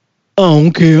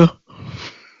don't care.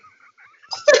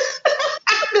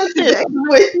 That's exactly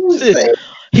what you say.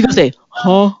 He gonna say,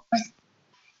 huh?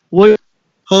 What?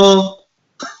 Huh?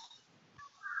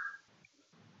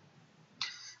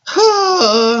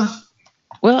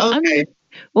 Well, okay. I mean,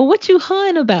 well, what you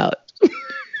hun about?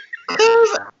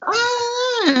 Because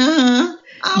I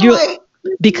like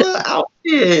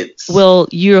outfits. Well,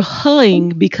 you're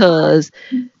huning because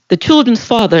the children's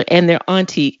father and their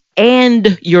auntie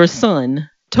and your son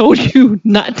told you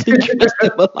not to dress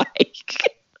them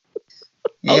alike.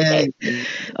 Okay. Yeah.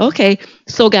 Okay.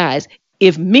 So, guys,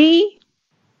 if me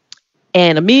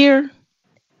and Amir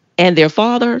and their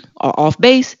father are off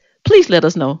base, please let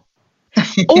us know.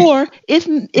 Or if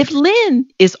Lynn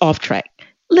is off track,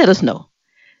 let us know.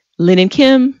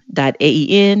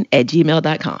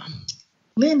 lynnandkim.aen@gmail.com.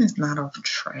 Lynn is not off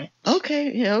track.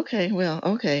 Okay. Yeah. Okay. Well.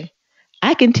 Okay.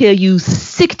 I can tell you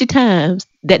 60 times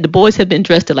that the boys have been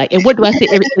dressed alike. And what do I say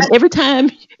every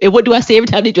time? And what do I say every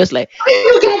time they dress alike?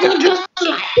 You got them dressed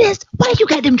like Yes. Why you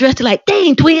got them dressed alike? They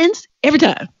ain't twins. Every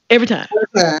time. Every time.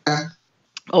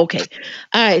 Okay.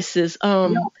 All right, sis.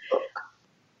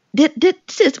 Did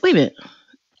sis? Wait a minute.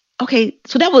 Okay.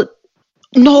 So that was.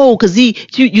 No, because you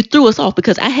threw us off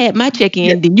because I had my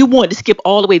check-in, then you wanted to skip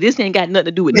all the way. This ain't got nothing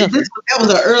to do with nothing. That was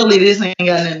an early, this ain't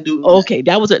got nothing to do with Okay,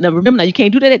 that was it. Now remember, now you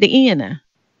can't do that at the end now.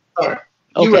 Sorry.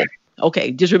 Okay. You're right.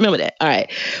 Okay, just remember that. All right.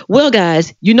 Well,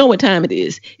 guys, you know what time it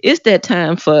is. It's that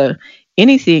time for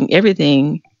anything,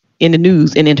 everything in the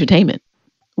news and entertainment.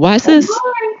 Why, sis?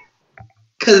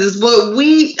 Because it's what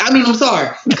I'm sorry.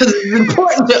 Because it's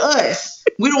important to us.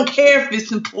 We don't care if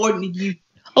it's important to you.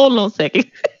 Hold on a second.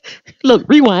 Look,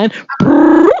 rewind.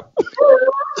 I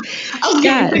was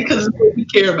guys, because it's what we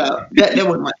care about. That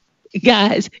wasn't right.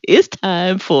 Guys, it's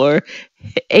time for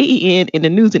AEN in the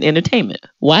news and entertainment.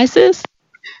 Why, sis?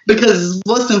 Because it's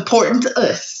what's important to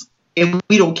us. And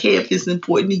we don't care if it's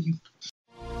important to you.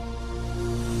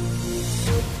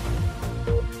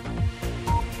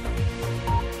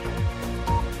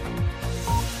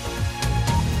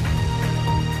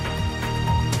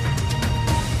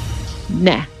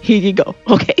 Nah, here you go.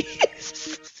 Okay.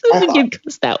 We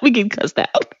get cussed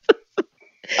out.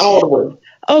 All the way.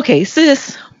 Okay,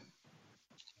 sis.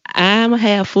 I'm going to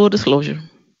have full disclosure.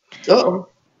 Uh-oh.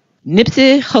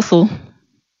 Nipsey Hussle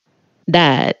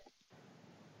died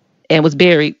and was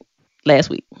buried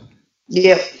last week.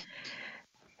 Yep.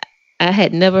 I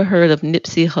had never heard of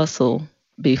Nipsey Hussle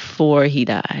before he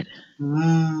died.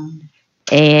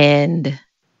 And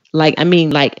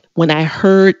when I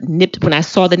heard when I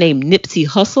saw the name Nipsey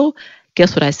Hussle,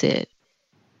 guess what I said?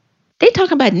 They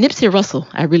talking about Nipsey Russell.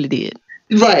 I really did.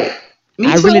 Right.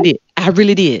 I really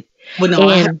did. Well, no,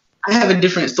 I have a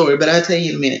different story, but I'll tell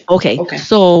you in a minute. Okay.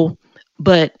 So,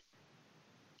 but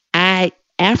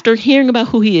after hearing about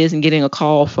who he is and getting a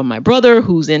call from my brother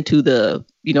who's into the,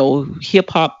 hip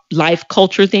hop life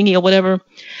culture thingy or whatever,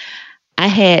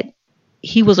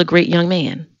 he was a great young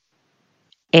man.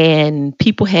 And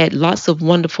people had lots of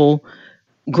wonderful,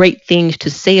 great things to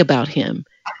say about him.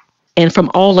 And from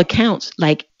all accounts,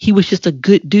 he was just a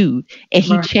good dude, and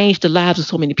he changed the lives of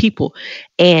so many people.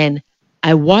 And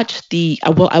I watched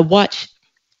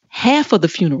half of the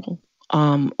funeral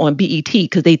on BET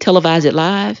because they televised it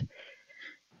live.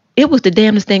 It was the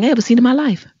damnedest thing I ever seen in my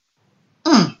life.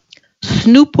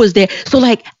 Snoop was there. So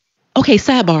okay,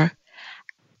 sidebar.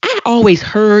 I always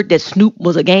heard that Snoop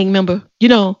was a gang member,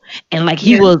 and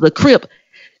he was a Crip.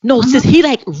 No, sis, he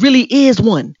really is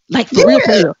one. For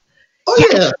real. Oh,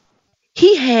 yeah.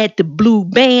 He had the blue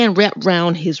band wrapped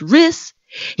around his wrist.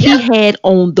 He had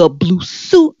on the blue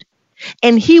suit.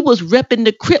 And he was repping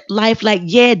the Crip life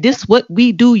this what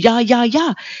we do, yah.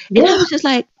 And I was just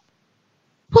like,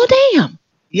 well, damn.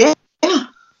 Yeah.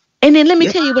 And then let me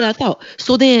tell you what I thought.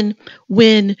 So then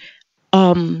when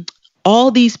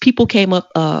all these people came up,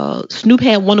 Snoop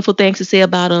had wonderful things to say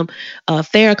about him.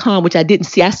 Farrakhan, which I didn't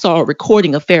see. I saw a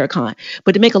recording of Farrakhan.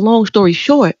 But to make a long story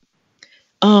short,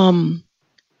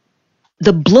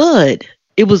 the Blood,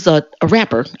 it was a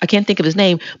rapper. I can't think of his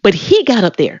name, but he got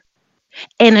up there.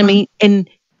 And I mean, and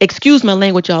excuse my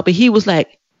language, y'all, but he was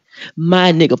like,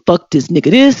 my nigga fucked this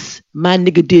nigga this, my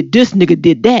nigga did this, nigga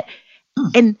did that.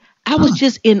 And I was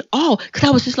just in awe because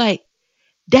I was just like,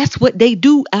 that's what they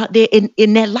do out there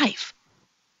in that life.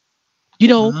 You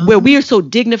know, where we are so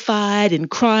dignified and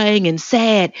crying and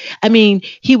sad. I mean,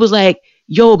 he was like,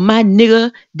 yo, my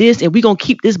nigga, this, and we gonna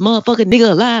keep this motherfucking nigga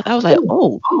alive. I was like,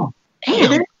 oh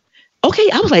damn. Okay,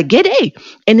 I was like, g'day.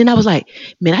 And then I was like,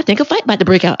 man, I think a fight about to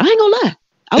break out. I ain't gonna lie.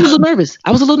 I was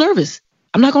a little nervous.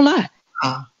 I'm not gonna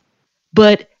lie.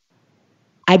 But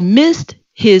I missed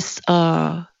his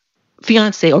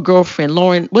fiance or girlfriend,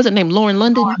 Lauren. What's her name? Lauren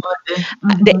London.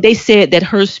 They said that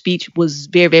her speech was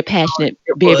very, very passionate.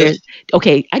 Very.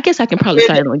 Okay, I guess I can probably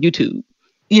find it on YouTube.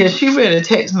 Yeah, she read a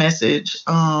text message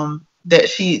that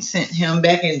she sent him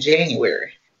back in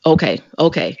January. Okay.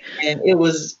 And it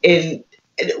was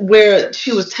where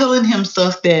she was telling him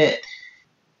stuff that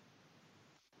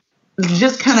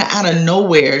just kind of out of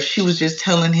nowhere, she was just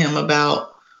telling him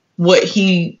about what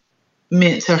he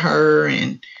meant to her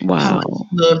and how much she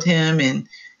loved him. And,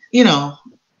 you know,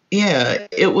 yeah,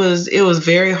 it was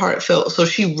very heartfelt. So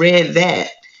she read that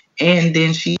and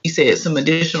then she said some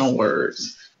additional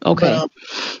words. Okay.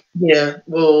 Yeah,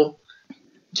 well,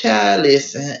 child,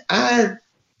 listen, I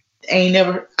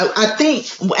think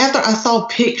after I saw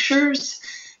pictures,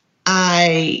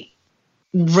 I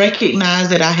recognized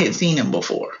that I had seen him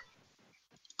before.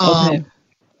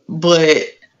 But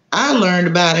I learned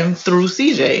about him through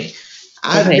CJ.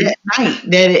 That night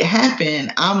that it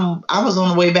happened, I was on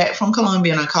the way back from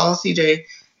Columbia and I called CJ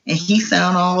and he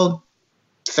sounded all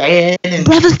sad and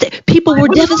people were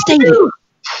devastated.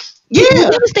 Yeah.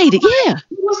 Devastated, yeah.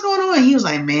 What's going on? He was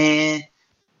like, man,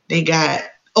 they got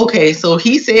so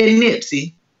he said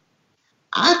Nipsey.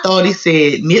 I thought he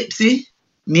said Nipsey,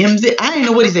 Mimsy. I didn't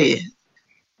know what he said.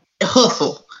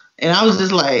 Hustle. And I was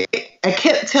just like, I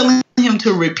kept telling him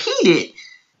to repeat it,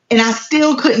 and I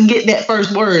still couldn't get that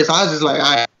first word. So I was just like,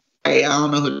 I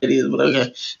don't know who it is, but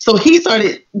okay. So he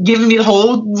started giving me the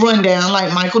whole rundown,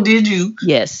 like Michael did you.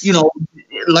 Yes. You know,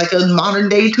 like a modern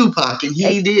day Tupac, and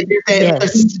he did this, that,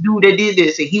 yes. He's the dude that did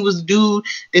this, and he was the dude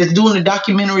that's doing a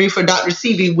documentary for Dr.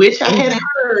 Sebi, which I had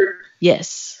heard.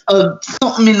 Yes.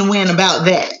 Something in the wind about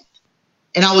that,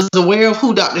 and I was aware of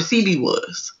who Dr. Sebi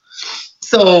was.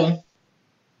 So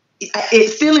it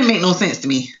still didn't make no sense to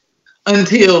me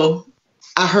until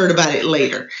I heard about it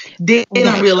later. Then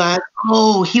I realized,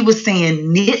 he was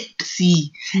saying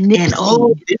Nipsey. And this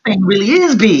thing really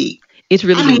is big. It's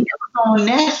really big. It was on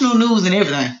national news and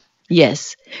everything.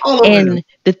 Yes. And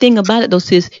the thing about it though,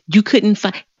 sis, you couldn't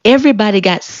find, everybody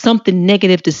got something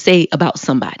negative to say about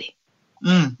somebody.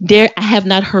 I have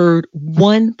not heard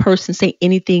one person say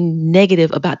anything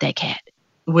negative about that cat.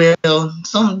 Well,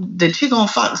 the chick on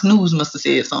Fox News must have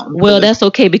said something. Well, that's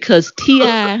okay because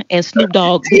T.I. and Snoop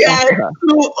Dogg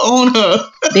own her.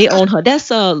 They own her. That's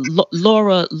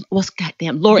Laura.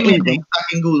 Laura Ingram. I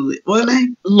can Google it. What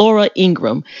name? Laura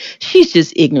Ingram. She's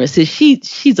just ignorant.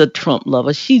 She's a Trump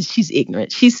lover. She's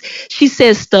ignorant. She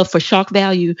says stuff for shock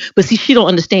value, but she don't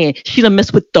understand. She done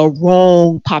mess with the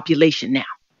wrong population now.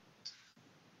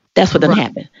 That's what done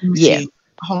happened. Yeah.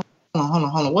 Hold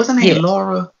on. What's her name? Yeah.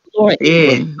 Laura.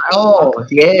 Yeah. Oh,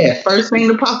 yeah. First thing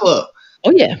to pop up.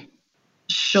 Oh, yeah.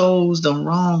 Shows the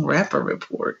wrong rapper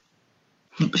report.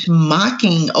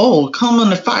 Mocking. Come on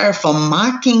the fire for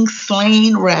mocking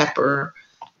slain rapper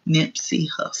Nipsey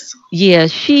Hussle. Yeah,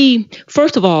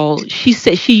 first of all, she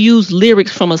said she used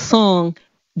lyrics from a song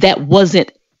that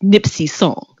wasn't Nipsey's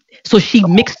song. So she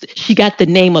got the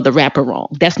name of the rapper wrong.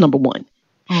 That's number one.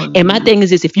 And my thing is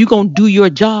this, if you're going to do your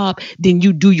job, then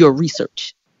you do your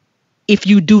research. If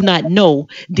you do not know,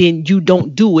 then you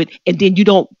don't do it, and then you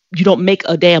don't make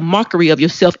a damn mockery of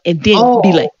yourself, and then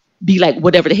be like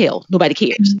whatever the hell, nobody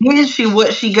cares. Then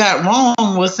what she got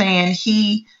wrong was saying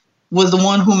he was the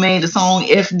one who made the song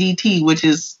FDT, which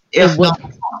is F. Right.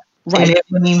 And it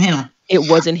wasn't even him. It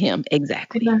wasn't him,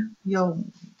 exactly. Yo,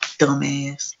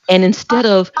 dumbass. And instead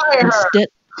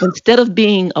of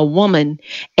being a woman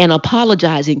and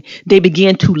apologizing, they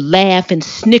began to laugh and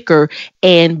snicker,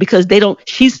 and because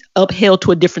she's upheld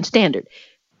to a different standard.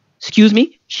 Excuse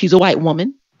me, she's a white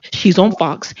woman, she's on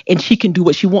Fox, and she can do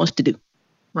what she wants to do.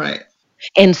 Right.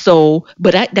 And so,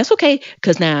 that's okay,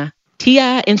 because now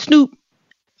T.I. and Snoop,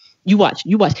 you watch.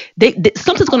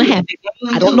 Something's gonna happen.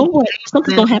 I don't know what.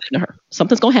 Something's gonna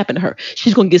happen to her.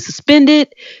 She's gonna get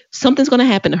suspended. Something's gonna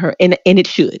happen to her, and it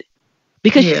should.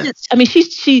 Because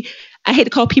she I hate to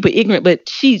call people ignorant, but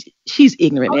she's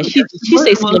ignorant, man. She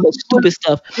says some of the stupid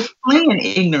stuff. It's plain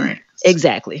ignorant.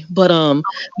 Exactly. But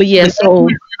yeah, so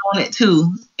on it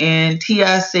too. And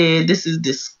T.I. said, "This is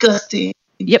disgusting."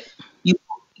 Yep.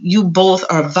 You both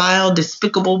are vile,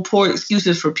 despicable, poor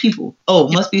excuses for people.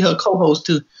 Must be her co-host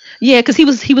too. Yeah, because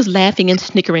he was laughing and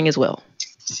snickering as well.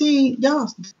 See, y'all,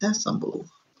 that's some bull.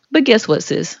 But guess what,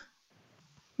 sis?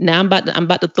 Now I'm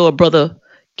about to throw a brother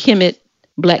Kemet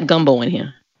black gumbo in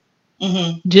here.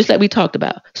 Just like we talked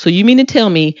about. So you mean to tell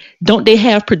me, don't they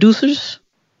have producers?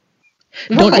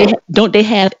 Don't they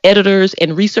have editors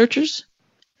and researchers?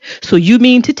 So you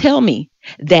mean to tell me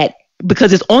that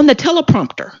because it's on the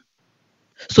teleprompter.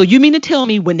 So you mean to tell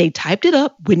me when they typed it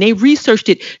up, when they researched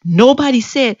it, nobody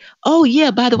said, oh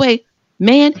yeah, by the way,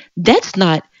 man, that's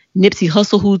not Nipsey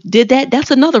Hussle who did that.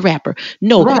 That's another rapper.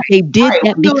 No, they did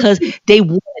that because they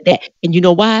wanted that. And you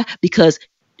know why? Because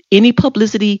any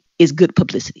publicity is good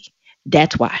publicity.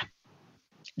 That's why.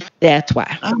 That's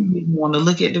why. I don't even want to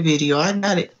look at the video. I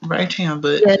got it right here,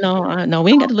 but yeah, no,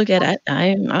 we ain't got to look at it.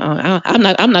 I'm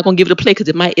not gonna give it a play because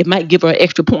it might give her an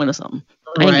extra point or something.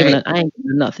 I ain't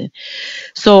giving her nothing.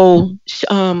 So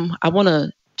I want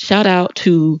to shout out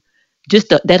to just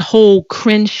that whole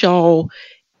Crenshaw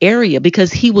area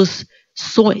because he was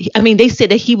so. I mean, they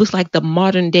said that he was like the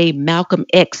modern day Malcolm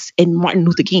X and Martin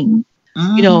Luther King.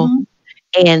 You know,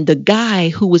 and the guy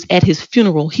who was at his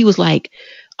funeral, he was like,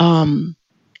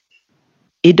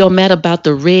 it don't matter about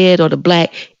the red or the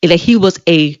black. Like he was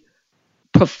a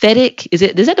prophetic. Is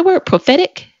that the word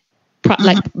prophetic?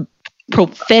 Like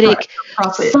prophetic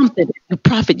prophet. Something. A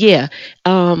prophet, yeah.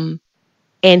 And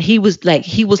he was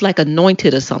like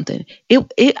anointed or something. I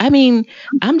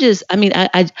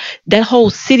that whole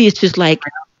city is just like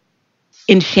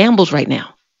in shambles right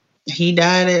now. He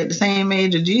died at the same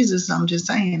age of Jesus. I'm just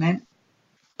saying that.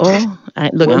 Oh, I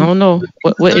don't know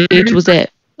what age was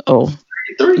that. Oh,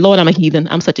 Lord, I'm a heathen.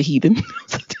 I'm such a heathen.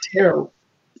 Terrible.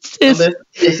 Listen,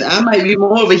 I might be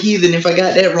more of a heathen if I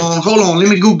got that wrong. Hold on, let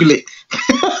me Google it.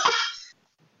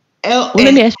 Let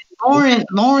me ask you.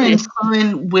 Lauren's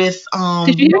son with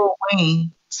Lil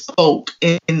Wayne spoke,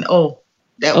 and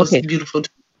that was beautiful.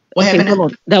 What happened?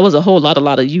 Hold on. That was a whole lot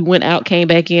of. You went out, came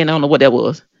back in. I don't know what that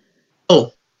was.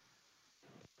 Oh,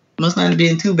 must not have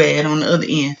been too bad on the other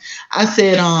end. I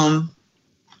said,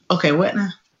 okay, what now?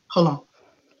 Hold on.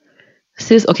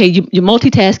 Sis, okay, you're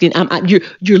multitasking.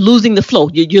 You're losing the flow.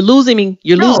 You're losing me.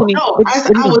 Losing me. No,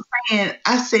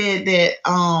 I said that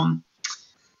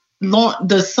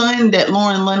the son that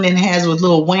Lauren London has with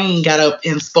Lil Wayne got up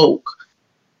and spoke,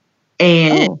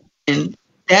 and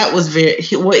that was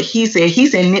what he said. He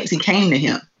said Nipsey came to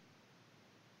him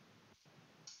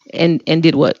and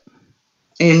did what?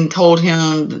 And told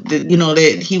him that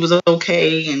that he was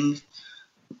okay and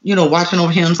watching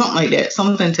over him, something like that,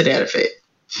 something to that effect.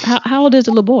 How old is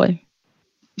the little boy?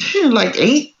 Like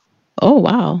 8. Oh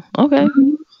wow. Okay.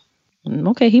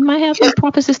 Okay, he might have some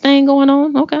prophecy thing going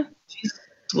on. Okay. He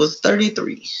was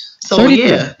 33. So 33.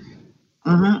 Yeah.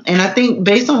 And I think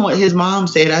based on what his mom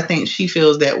said, I think she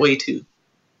feels that way too.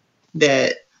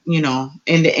 That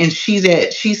and she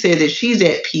said that she's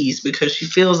at peace because she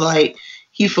feels like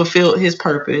he fulfilled his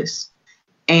purpose,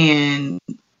 and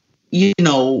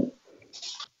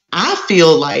I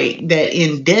feel like that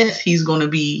in death he's going to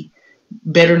be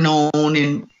better known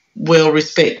and well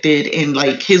respected, and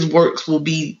like his works will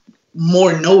be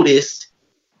more noticed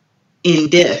in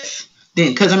death than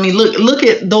because look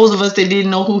at those of us that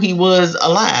didn't know who he was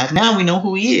alive. Now we know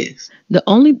who he is. The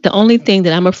only thing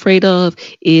that I'm afraid of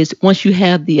is once you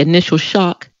have the initial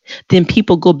shock, then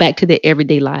people go back to their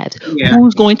everyday lives. Yeah.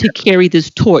 Who's going to carry this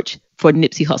torch for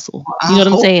Nipsey Hussle? You know what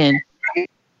I'm saying?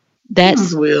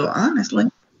 That's honestly.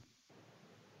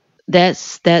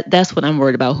 That's what I'm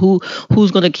worried about.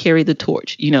 Who's going to carry the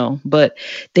torch? But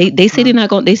they say they're not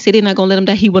going. They say they're not going to let him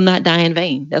die. He will not die in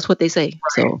vain. That's what they say.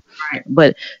 So,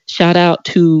 but shout out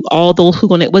to all those who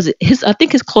going to. Was it his? I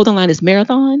think his clothing line is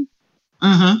Marathon.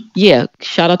 Yeah.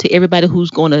 Shout out to everybody who's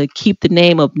going to keep the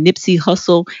name of Nipsey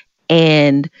Hussle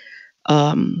and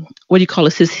what do you call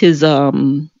it? His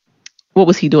what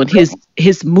was he doing?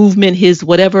 His movement, his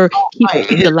whatever. Keep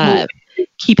it alive.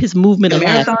 Keep his movement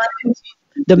alive.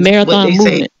 The marathon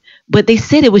movement. But they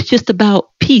said it was just about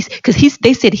peace because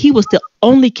they said he was the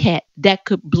only cat that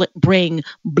could bring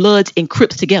Bloods and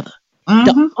Crips together.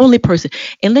 The only person.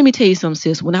 And let me tell you something,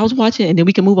 sis. When I was watching, and then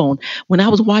we can move on. When I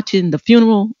was watching the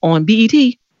funeral on BET,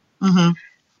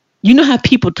 you know how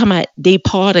people talking about they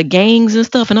part of gangs and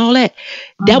stuff and all that?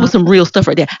 That was some real stuff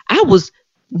right there. I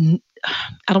don't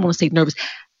want to say nervous.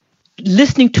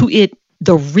 Listening to it,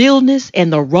 the realness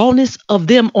and the rawness of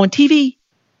them on TV,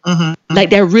 like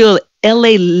that real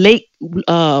LA Lake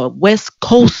West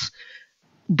Coast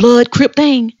blood Crip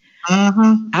thing.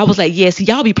 I was like, yes,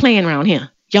 y'all be playing around here.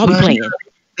 Y'all be playing.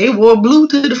 They wore blue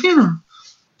to the funeral.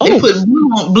 They put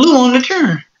blue on the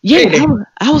turn. Yeah,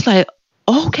 I was like,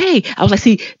 okay. I was like,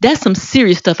 see, that's some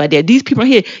serious stuff out there. These people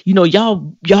right here,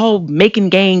 y'all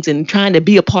making gangs and trying to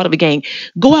be a part of a gang.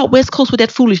 Go out West Coast with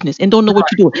that foolishness and don't know what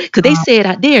you're doing. Because they said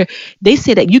out there, they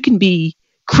said that you can be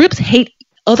Crips hate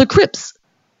other Crips.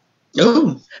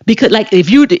 Oh, Because like if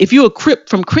you're a Crip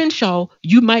from Crenshaw,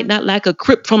 you might not like a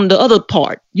Crip from the other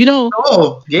part, you know?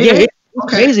 oh, yeah. It's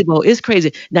Okay. crazy, bro. It's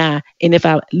crazy. Nah, and if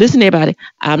I listen to everybody,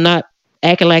 I'm not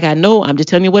acting like I know. I'm just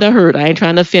telling you what I heard. I ain't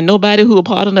trying to offend nobody who a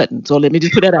part of nothing. So let me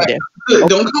just put that out there. Good.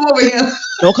 Don't come over here.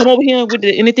 Don't come over here with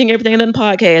the anything, everything, and nothing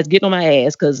podcast getting on my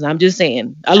ass, because I'm just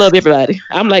saying, I love everybody.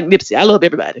 I'm like Nipsey. I love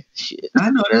everybody. Shit.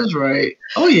 I know that's right.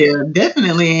 Oh yeah,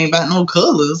 definitely ain't about no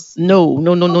colors. No.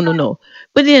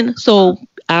 But then, so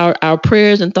our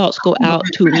prayers and thoughts go out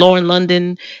to Lauren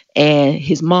London and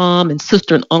his mom and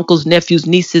sister and uncles, nephews,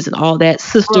 nieces, and all that.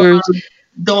 Sisters,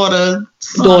 Daughter,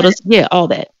 son. daughters, yeah, all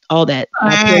that. Our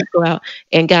prayers go out.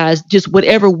 And guys, just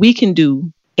whatever we can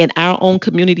do in our own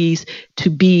communities to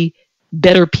be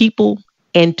better people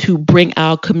and to bring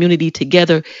our community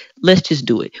together, let's just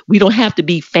do it. We don't have to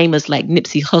be famous like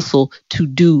Nipsey Hussle to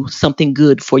do something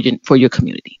good for your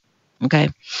community. Okay?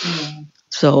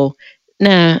 So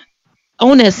now,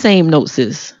 on that same note,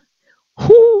 sis,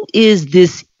 who is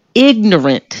this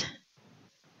ignorant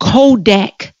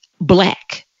Kodak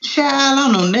Black? Child, I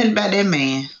don't know nothing about that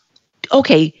man.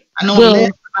 Okay. I know well,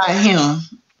 nothing about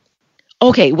him.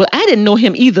 Okay, well, I didn't know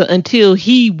him either until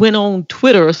he went on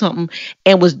Twitter or something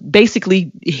and was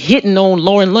basically hitting on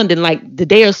Lauren London like the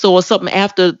day or so or something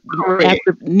after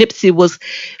Nipsey was.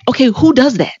 Okay, who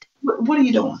does that? What are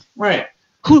you doing? Right.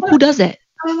 Who does that?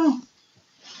 I don't know.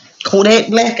 Kodak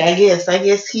Black, I guess. I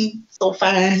guess he's so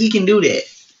fine he can do that.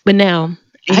 But now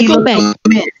I go back.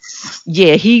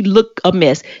 Yeah, he looked a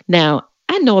mess. Now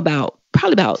I know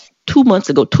probably about 2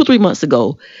 3 months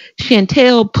ago,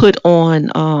 Chantel put on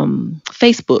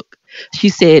Facebook. She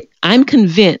said, "I'm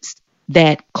convinced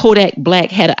that Kodak Black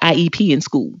had an IEP in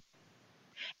school."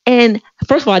 And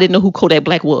first of all, I didn't know who Kodak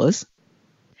Black was,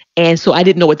 and so I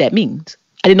didn't know what that means.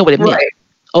 I didn't know what it meant.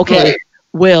 Okay, right.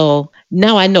 Well,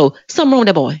 now I know something wrong with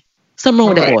that boy. Something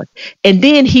wrong with that boy. And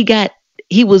then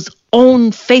he was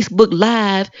on Facebook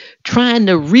Live trying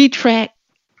to retract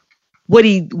what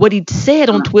he said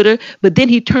on Twitter, but then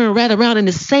he turned right around in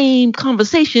the same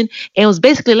conversation and was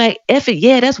basically like, "F it,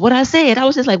 yeah, that's what I said." I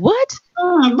was just like, "What?"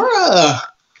 Bruh.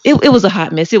 It was a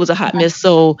hot mess. It was a hot mess.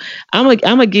 So I'm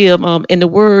gonna give in the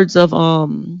words of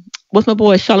what's my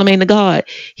boy Charlamagne the God,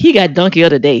 he got donkey of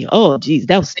the day. Oh geez,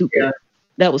 that was stupid. Yeah.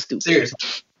 That was stupid. Seriously.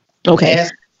 Okay.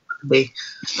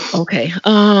 Okay.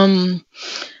 I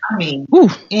mean,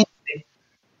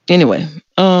 anyway,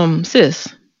 sis.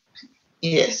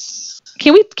 Yes.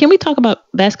 Can we talk about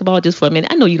basketball just for a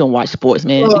minute? I know you don't watch sports,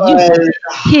 man.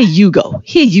 Here you go.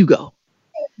 You go.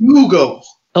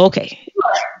 Okay.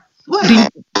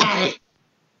 What?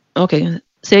 Okay.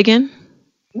 Say again.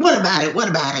 What about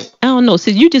it? I don't know. So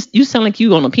you sound like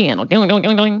you on a piano. What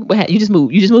happened? You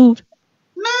just moved?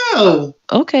 No.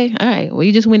 Okay. All right. Well,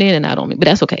 you just went in and out on me, but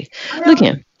that's okay. Look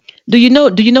here. Do you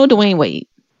know Dwayne Wade?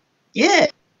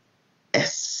 Yes.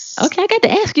 Okay, I got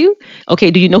to ask you. Okay,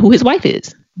 do you know who his wife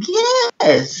is?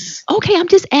 Yes. Okay, I'm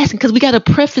just asking because we got to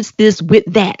preface this with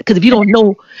that. Because if you don't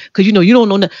know, you don't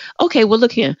know. Okay, well,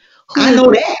 look here. I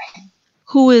know that.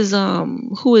 Who is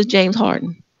James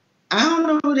Harden? I don't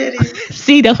know who that is.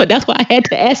 See, that's why I had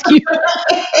to ask you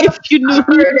if you knew. I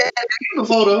heard that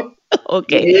before, though.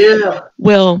 Okay. Yeah.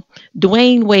 Well,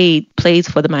 Dwayne Wade plays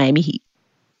for the Miami Heat.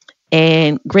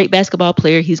 And great basketball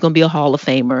player. He's going to be a Hall of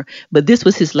Famer. But this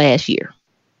was his last year.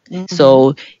 Mm-hmm.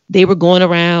 So they were going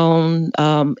around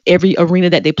every arena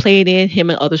that they played in. Him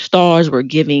and other stars were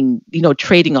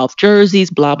trading off jerseys,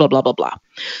 blah, blah, blah, blah, blah.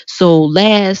 So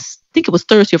I think it was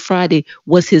Thursday or Friday,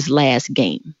 was his last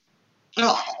game.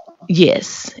 Oh.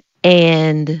 Yes.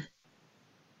 And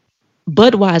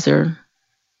Budweiser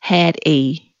had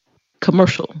a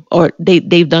commercial, or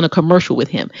they've done a commercial with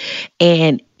him.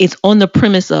 And it's on the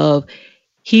premise of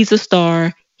he's a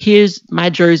star, here's my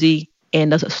jersey,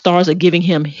 and the stars are giving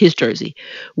him his jersey.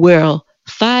 Well,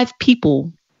 5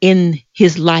 people in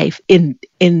his life, in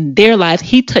their lives,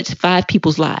 he touched 5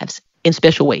 people's lives in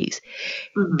special ways.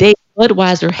 Mm-hmm.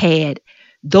 Budweiser had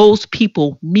those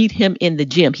people meet him in the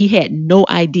gym. He had no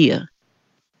idea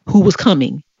who was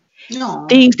coming. No.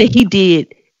 Things that he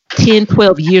did 10,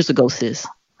 12 years ago, sis.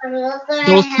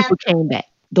 Those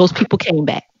people came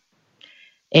back.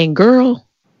 And girl,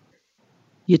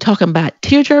 you're talking about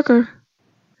tearjerker?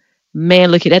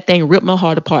 Man, look at that thing, ripped my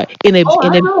heart apart in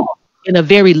a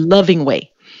very loving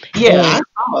way. Yeah,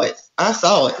 I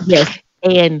saw it. Yes.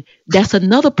 And that's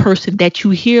another person that you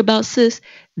hear about, sis,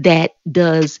 that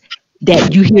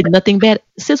you hear nothing bad.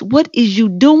 Sis, what is you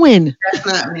doing? That's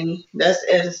not me. That's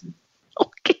Edison.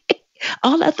 Okay.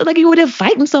 I feel like you were there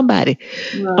fighting somebody.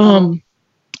 No.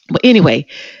 But anyway,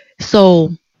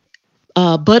 so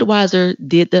Budweiser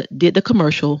did the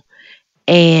commercial,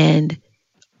 and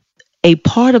a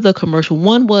part of the commercial.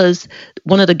 One was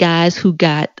one of the guys who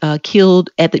got killed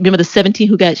remember the 17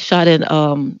 who got shot at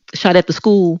the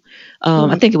school.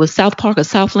 I think it was South Park or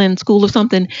Southland School or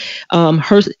something.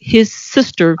 His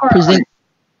sister presented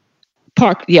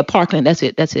Parkland. That's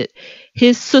it.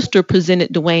 His sister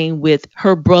presented Dwayne with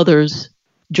her brother's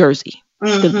jersey,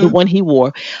 the one he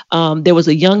wore. There was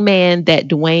a young man that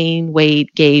Dwayne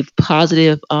Wade gave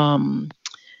positive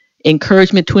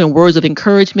encouragement to him, words of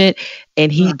encouragement,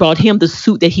 and he brought him the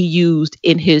suit that he used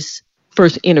in his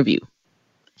first interview.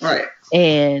 Right.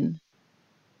 And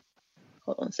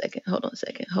hold on a second.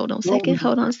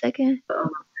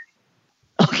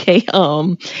 Okay.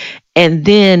 And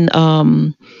then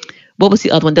what was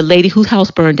the other one? The lady whose house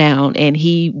burned down, and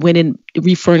he went and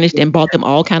refurnished and bought them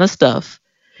all kind of stuff.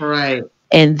 Right.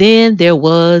 And then there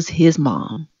was his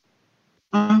mom.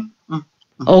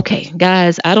 Okay,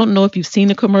 guys, I don't know if you've seen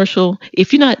the commercial.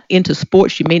 If you're not into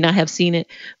sports, you may not have seen it,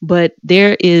 but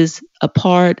there is a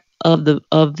part of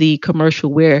the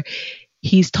commercial where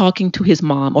he's talking to his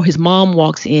mom, or his mom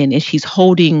walks in and she's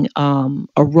holding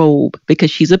a robe, because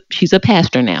she's a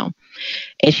pastor now,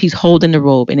 and she's holding the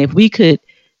robe. And if we could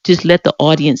just let the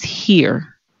audience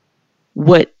hear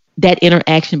what that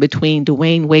interaction between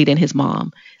Dwayne Wade and his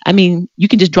mom. I mean, you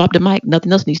can just drop the mic.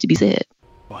 Nothing else needs to be said.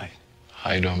 Why?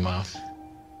 How you doing, Mom?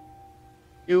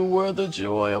 You were the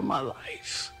joy of my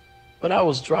life, but I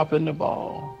was dropping the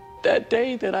ball. That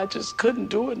day that I just couldn't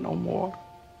do it no more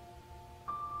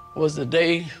was the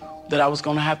day that I was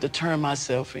gonna have to turn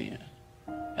myself in.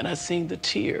 And I seen the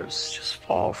tears just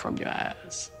fall from your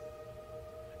eyes.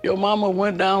 Your mama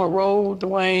went down a road,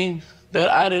 Dwayne,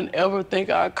 that I didn't ever think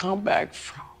I'd come back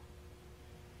from.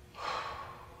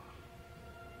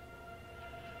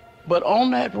 But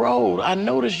on that road, I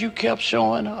noticed you kept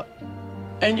showing up.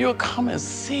 And you'll come and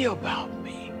see about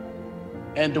me.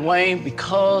 And Dwayne,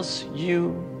 because you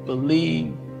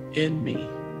believe in me.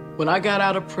 When I got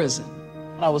out of prison,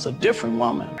 I was a different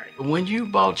woman. But when you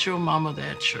bought your mama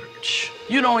that church,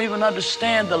 you don't even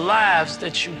understand the lives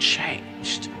that you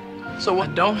changed. So I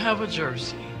don't have a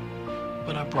jersey,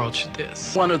 but I brought you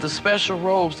this. One of the special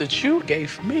robes that you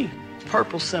gave me,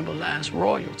 purple symbolized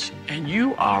royalty. And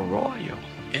you are royal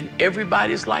in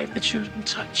everybody's life that you've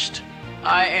touched.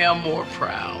 I am more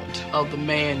proud of the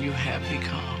man you have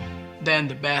become than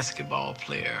the basketball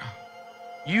player.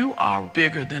 You are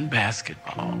bigger than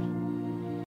basketball.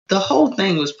 The whole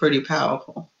thing was pretty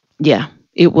powerful. Yeah,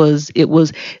 it was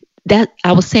that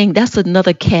I was saying that's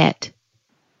another cat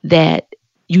that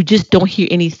you just don't hear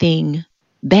anything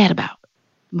bad about.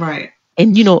 Right.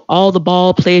 And all the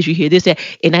ball players, you hear this, that,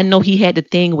 and I know he had the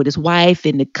thing with his wife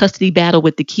and the custody battle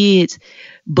with the kids,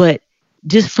 but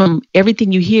just from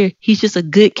everything you hear, he's just a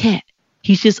good cat.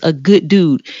 He's just a good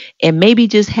dude. And maybe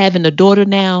just having a daughter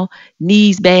now,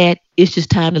 knees bad, it's just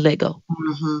time to let go.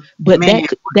 Mm-hmm. But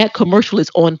that commercial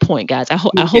is on point, guys. I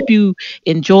hope you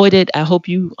enjoyed it. I hope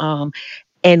you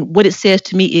and what it says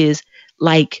to me is,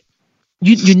 like,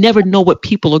 you never know what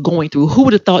people are going through. Who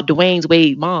would have thought Dwayne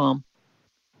Wade's mom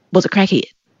was a crackhead?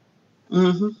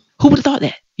 Mm-hmm. Who would have thought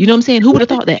that? You know what I'm saying? Who would have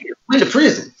thought that? Went to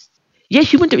prison. Yeah,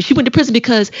 she went to prison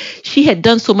because she had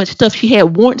done so much stuff. She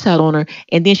had warrants out on her,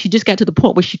 and then she just got to the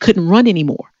point where she couldn't run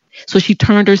anymore. So she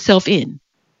turned herself in.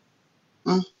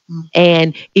 Mm-hmm.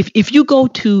 And if you go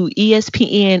to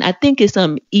ESPN, I think it's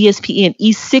ESPN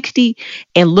E60,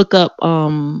 and look up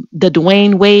the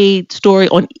Dwayne Wade story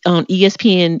on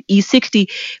ESPN E60,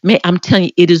 man, I'm telling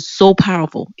you, it is so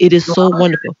powerful. It is so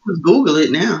wonderful. Google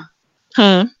it now.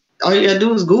 Huh? All you gotta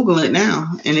do is Google it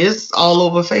now, and it's all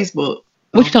over Facebook.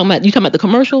 What you talking about? You talking about the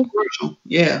commercial?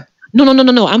 Yeah.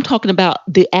 No. I'm talking about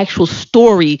the actual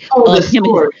story of him.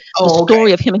 The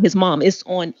story of him and his mom. It's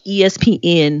on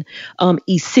ESPN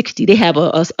E60. They have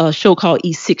a show called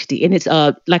E60, and it's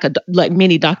like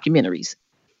mini documentaries.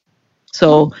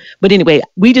 So, but anyway,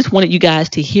 we just wanted you guys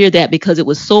to hear that because it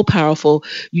was so powerful.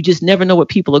 You just never know what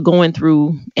people are going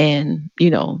through, and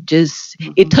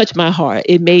it touched my heart.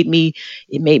 It made me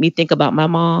think about my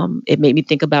mom. It made me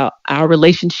think about our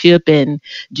relationship, and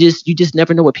you just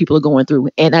never know what people are going through.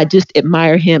 And I just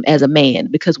admire him as a man,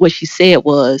 because what she said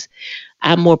was,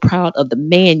 "I'm more proud of the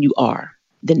man you are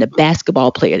than the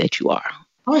basketball player that you are."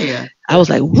 Oh yeah. I was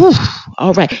like, "Woo,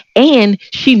 all right." And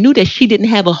she knew that she didn't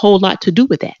have a whole lot to do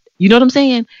with that. You know what I'm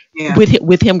saying? Yeah.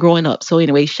 With him growing up. So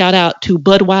anyway, shout out to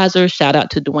Budweiser. Shout out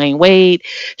to Dwayne Wade.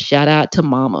 Shout out to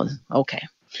Mama. Okay.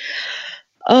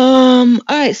 All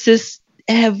right, sis.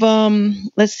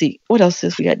 Let's see. What else,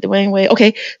 sis? We got Dwayne Wade.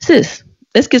 Okay, sis.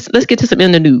 Let's get to something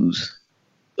in the news.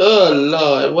 Oh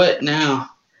Lord, what now?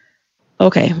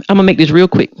 Okay, I'm gonna make this real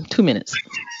quick. 2 minutes.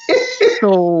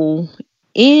 So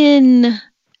in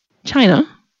China,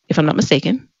 if I'm not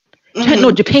mistaken.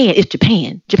 No, Japan. It's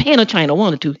Japan. Japan or China,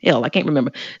 one or two. Hell, I can't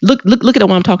remember. Look at the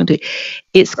one I'm talking to.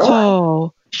 It's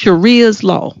called Sharia's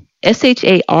Law.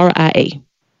 SHARIA.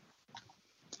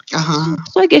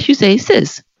 So I guess you say,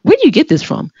 sis, where do you get this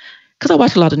from? Because I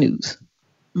watch a lot of news.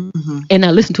 And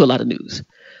I listen to a lot of news.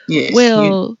 Yes.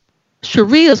 Well,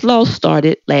 Sharia's Law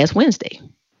started last Wednesday.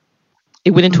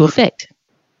 It went into effect.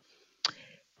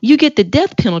 You get the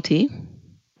death penalty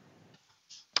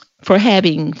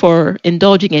for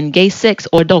indulging in gay sex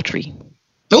or adultery.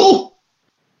 Oh,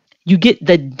 you get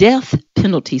the death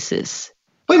penalty, sis.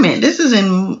 Wait a minute,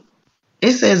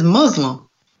 it says Muslim.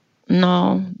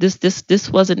 No, this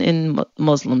wasn't in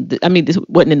Muslim. I mean, this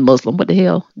wasn't in Muslim. What the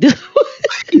hell? It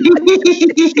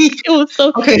was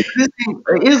so okay. This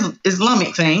is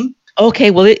Islamic thing.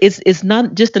 Okay, well, it's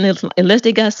not just unless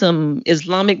they got some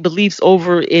Islamic beliefs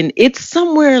over in. It's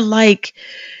somewhere like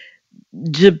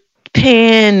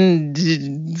Japan,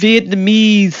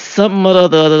 Vietnamese, something or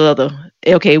other.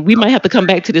 Okay, we might have to come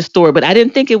back to this story, but I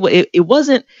didn't think it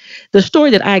wasn't the story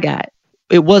that I got.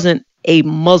 It wasn't a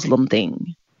Muslim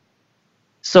thing.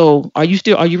 So, are you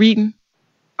reading?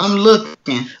 I'm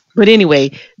looking. But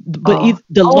anyway,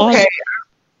 the law. Okay,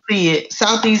 see it.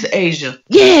 Southeast Asia.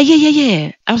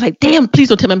 Yeah. I was like, damn! Please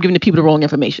don't tell me I'm giving the people the wrong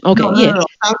information. Okay, no.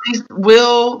 Southeast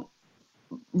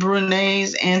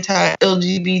Brunei's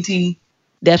anti-LGBT.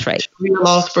 That's right. Sharia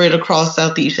law spread across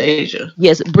Southeast Asia.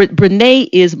 Yes, Brunei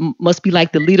must be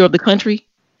like the leader of the country,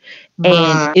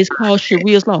 and it's called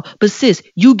Sharia's law. But sis,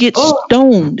 you get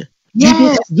stoned.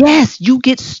 You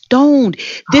get stoned.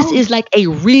 This is like a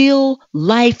real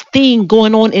life thing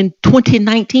going on in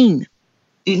 2019.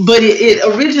 But it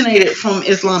originated from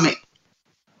Islamic.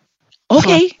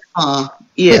 Okay.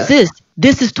 Yeah. But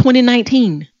this is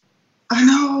 2019. I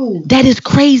know. That is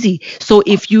crazy. So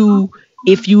if you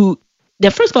now,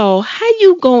 first of all, how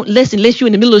you going unless you're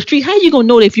in the middle of the street, how you gonna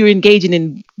know if you're engaging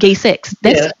in gay sex?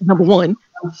 That's number one.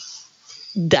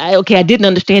 Okay, I didn't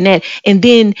understand that. And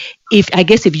then if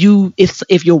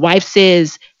your wife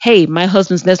says, "Hey, my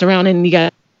husband's messing around and he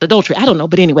got adultery," I don't know,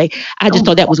 but anyway, I just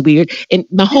thought that was weird. And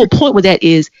my whole point with that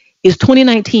is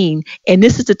 2019, and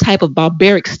this is the type of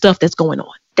barbaric stuff that's going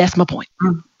on. That's my point.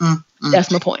 That's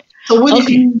my point. So what if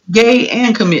you gay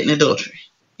and committing adultery?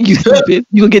 You stupid.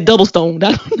 You gonna get double stoned.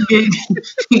 You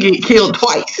get killed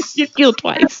twice. Get killed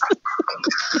twice.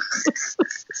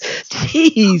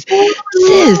 Jeez.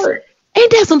 Sis,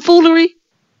 ain't that some foolery?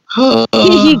 Here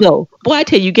you go. Boy, I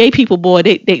tell you, gay people, boy,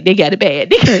 they got it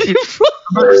bad. They got it.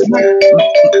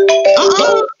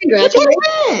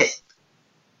 Congratulations.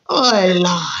 Oh, Lord.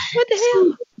 What the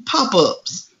hell?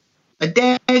 Pop-ups. A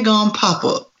daggone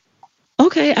pop-up.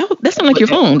 Okay, that sounded like your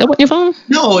phone. That wasn't your phone?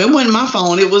 No, it wasn't my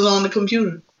phone. It was on the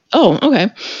computer. Oh, okay.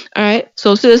 All right.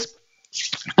 So, sis,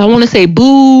 I want to say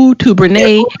boo to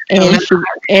Brunei and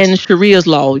Sharia's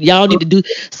law. Y'all need to do.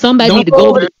 Somebody need to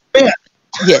go.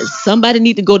 Somebody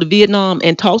need to go to Vietnam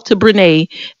and talk to Brunei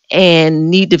and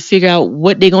need to figure out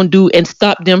what they're gonna do and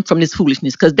stop them from this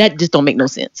foolishness, because that just don't make no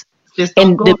sense.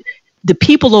 And the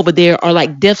people over there are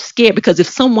like death scared, because if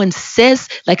someone says,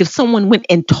 like, if someone went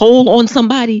and told on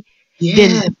somebody,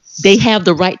 then they have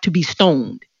the right to be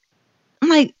stoned. I'm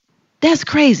like, that's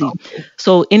crazy.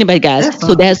 So anybody, guys,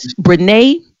 that's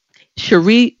Brunei,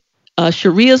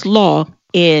 Sharia's law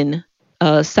in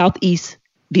Southeast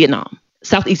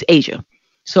Asia.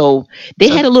 So they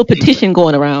had a little petition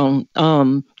going around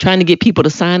trying to get people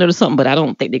to sign it or something, but I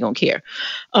don't think they're going to care.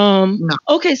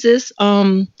 Okay, sis.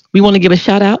 We want to give a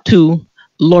shout out to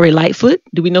Lori Lightfoot.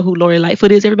 Do we know who Lori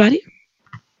Lightfoot is, everybody?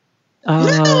 No,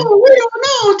 we don't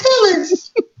know. Tell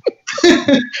us.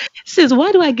 Sis,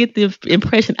 why do I get the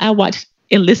impression I watch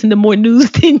and listen to more news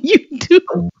than you do?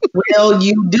 Well,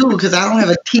 you do, because I don't have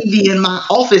a TV in my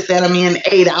office that I'm in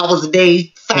 8 hours a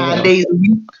day, 5 days a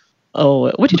week.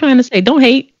 Oh, what you trying to say? Don't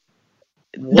hate.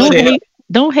 Don't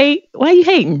hate. Why are you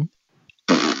hating?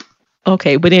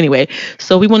 Okay, but anyway,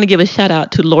 so we want to give a shout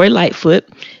out to Lori Lightfoot.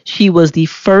 She was the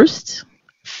first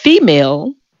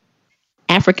female,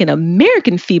 African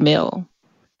American female,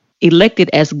 elected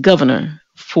as governor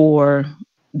for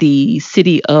the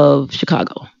city of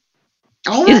Chicago.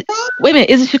 Wait a minute,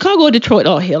 is it Chicago or Detroit?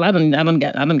 Oh hell, I done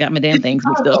got my damn things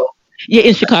mixed up. Yeah,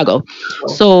 in Chicago.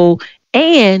 So,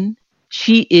 and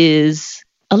she is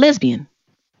a lesbian.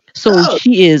 So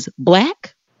she is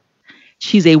Black,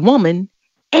 she's a woman,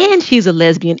 and she's a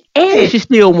lesbian, and she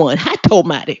still won. Hot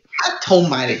almighty.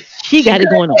 She got it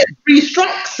going on. 3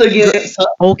 strikes against her.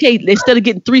 Okay, instead of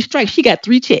getting 3 strikes, she got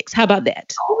 3 checks. How about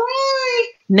that? All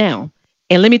right. Now,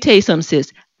 and let me tell you something,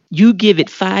 sis. You give it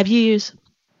 5 years,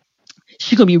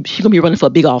 she gonna be running for a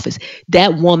big office.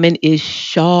 That woman is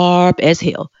sharp as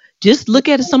hell. Just look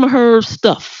at some of her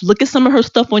stuff. Look at some of her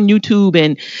stuff on YouTube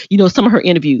and, you know, some of her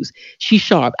interviews. She's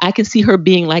sharp. I can see her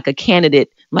being like a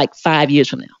candidate like 5 years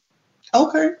from now.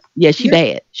 Okay. Yeah, she's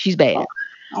bad. She's bad.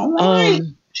 All right.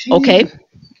 Okay.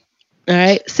 All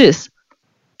right, sis.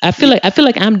 I feel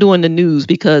like I'm doing the news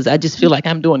because I just feel like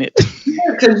I'm doing it.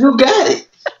 Yeah, because you got it.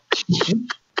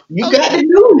 You got the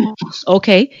news.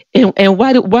 Okay. And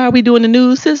why are we doing the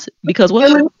news, sis? Because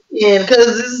what? Yeah,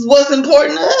 because this is what's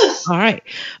important to us. All right.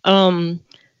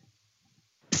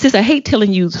 Sis, I hate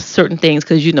telling you certain things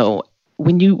because, you know,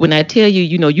 when I tell you,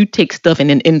 you know, you take stuff and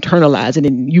then internalize it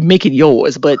and you make it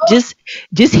yours. But just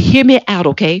hear me out,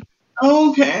 okay?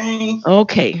 Okay.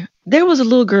 Okay. There was a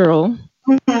little girl.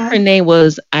 Her name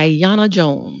was Aiyana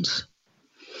Jones.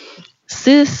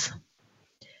 Sis,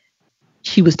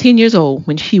 she was 10 years old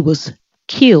when she was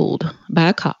killed by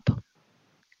a cop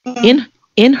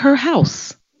in her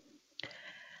house.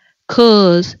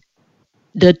 Cause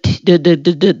the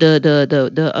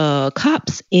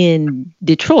cops in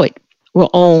Detroit were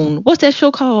on, what's that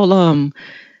show called?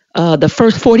 The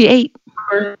First 48.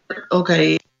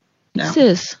 Okay. No.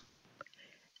 Sis,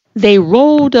 they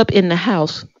rolled up in the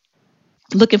house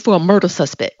looking for a murder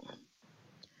suspect.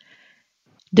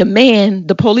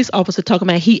 The police officer talking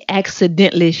about he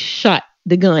accidentally shot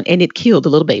the gun and it killed the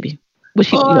little baby.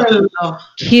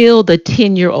 Killed the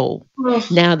 10-year-old.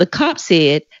 Now the cop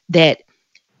said that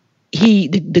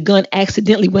the gun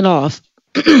accidentally went off,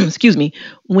 excuse me,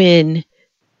 when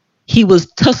he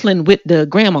was tussling with the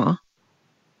grandma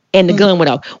and the gun went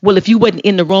off. Well, if you wasn't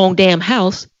in the wrong damn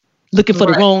house looking for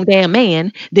the wrong damn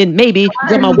man, then maybe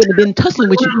grandma wouldn't have been tussling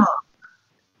with you.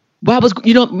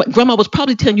 Grandma was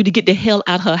probably telling you to get the hell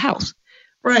out of her house.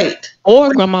 Right.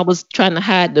 Or grandma was trying to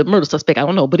hide the murder suspect. I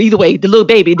don't know. But either way, the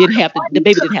baby didn't have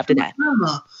to die.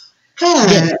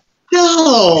 Hey,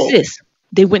 no. Sis,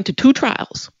 they went to 2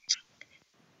 trials.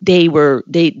 They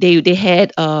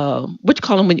had what you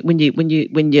call them when you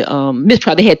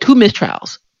mistrial. They had 2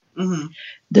 mistrials. Mm-hmm.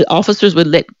 The officers were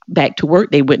let back to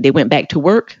work. They went back to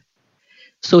work.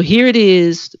 So here it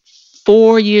is,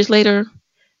 4 years later,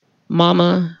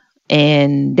 mama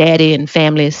and daddy and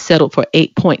family settled for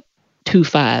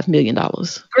 $8.25 million.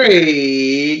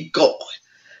 Great God.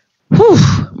 Whew.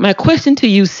 My question to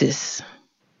you, sis.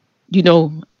 You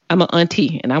know, I'm an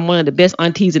auntie and I'm one of the best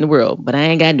aunties in the world, but I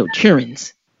ain't got no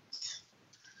childrens.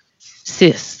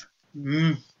 Sis,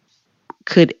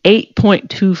 could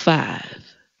 8.25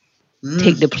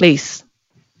 take the place?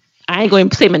 I ain't going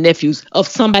to say my nephews, of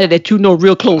somebody that you know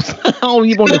real close. I don't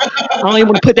even want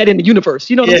to put that in the universe.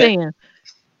 You know what I'm saying?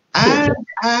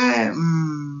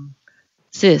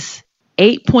 Sis,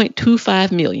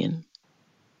 8.25 million.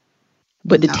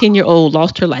 But the 10-year-old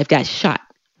lost her life, got shot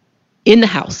in the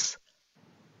house.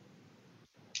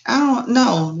 I don't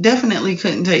know. Definitely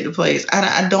couldn't take the place.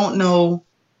 I don't know.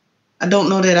 I don't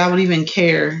know that I would even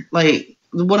care. Like,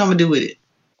 what I'm gonna do with it?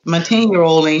 My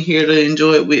 10-year-old ain't here to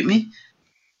enjoy it with me.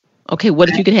 Okay, what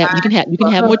if you can have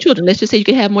more children? Let's just say you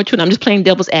can have more children. I'm just playing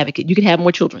devil's advocate. You can have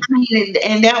more children.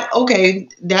 And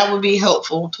that would be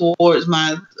helpful towards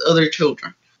my other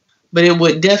children. But it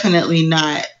would definitely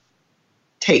not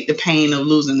take the pain of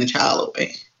losing the child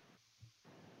away.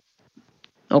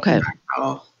 Okay.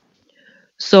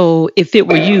 So if it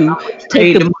were you,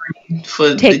 take the money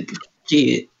for the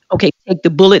kid. Okay, take the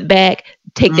bullet back,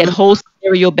 take that whole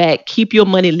scenario back, keep your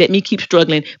money, let me keep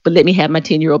struggling, but let me have my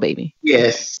 10-year-old baby.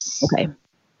 Yes. Okay.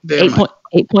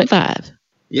 8.5.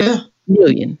 Yeah.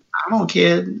 Million. I don't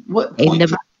care what. Ain't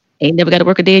never got to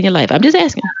work a day in your life. I'm just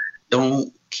asking.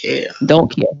 Don't care.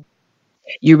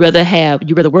 You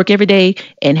rather work every day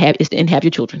and have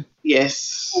your children.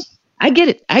 Yes. I get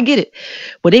it.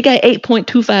 Well, they got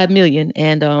 8.25 million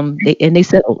and they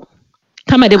settled.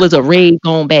 Talking about it was a raid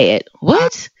gone bad.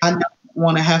 What? I don't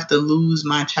want to have to lose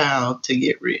my child to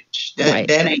get rich. That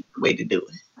ain't the way to do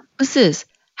it. But sis,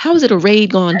 how is it a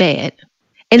raid gone bad?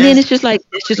 And then it's just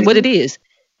what it is.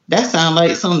 That sounds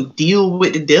like some deal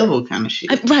with the devil kind of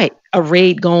shit. Right. A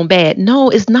raid gone bad.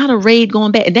 No, it's not a raid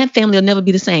gone bad. And that family will never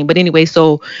be the same. But anyway,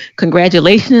 so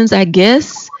congratulations, I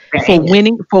guess, for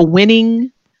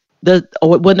winning no,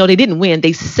 they didn't win.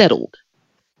 They settled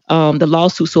the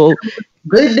lawsuit. So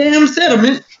good damn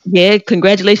settlement. Yeah,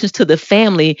 congratulations to the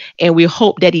family, and we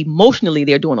hope that emotionally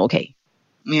they're doing okay.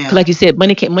 Yeah, like you said,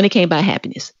 money can't buy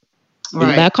happiness.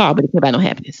 Right. You buy a car, but it can't buy no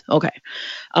happiness. Okay,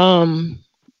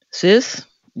 sis,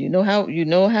 you know how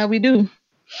we do.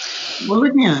 Well,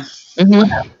 again,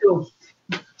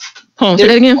 Hold on, say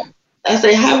that again. I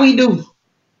say how we do.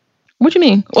 What you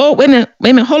mean? Oh, wait a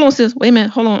minute. Hold on, sis. Wait a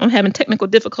minute. Hold on. I'm having technical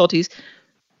difficulties.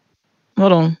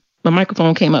 Hold on. My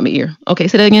microphone came out my ear. Okay,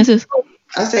 say that again, sis.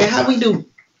 I say how we do.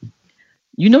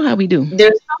 You know how we do.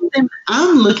 There's something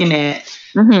I'm looking at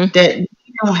that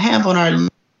we don't have on our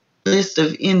list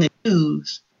of in the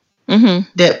news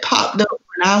that popped up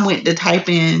when I went to type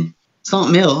in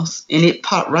something else, and it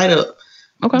popped right up.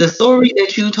 Okay. The story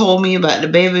that you told me about the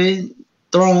baby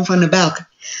thrown from the balcony.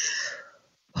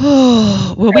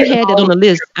 Oh, well, we had that on the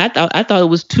list. I thought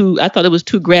it was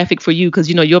too graphic for you because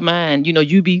your mind,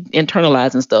 you be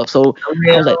internalizing stuff. So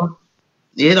I was like,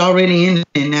 it already ended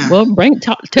now. Well,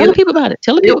 tell the people about it.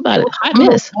 Tell the people about it. Hot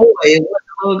mess. Boy, it was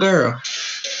a little girl.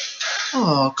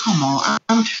 Oh, come on!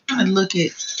 I'm trying to look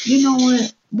at. You know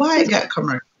what? Why it got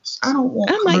commercials? I don't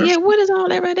want. I'm like, yeah. What is all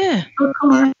that right there?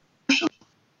 Commercial.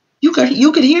 You could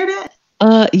hear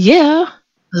that? Yeah.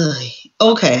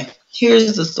 Okay.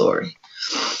 Here's the story.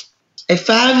 A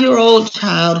 5-year-old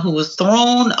child who was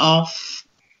thrown off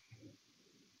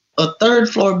a 3rd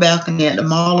floor balcony at the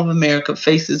Mall of America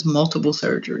faces multiple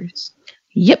surgeries.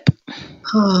 Yep.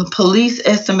 Police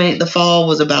estimate the fall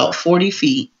was about 40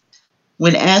 feet.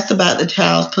 When asked about the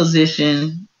child's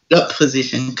condition,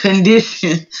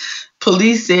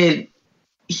 police said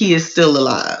he is still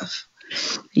alive.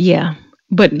 Yeah.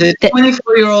 But the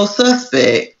 24-year-old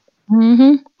suspect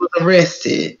was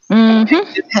arrested.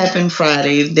 This happened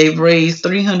Friday. They've raised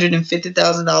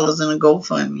 $350,000 in a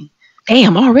GoFundMe.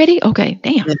 Damn, already? Okay,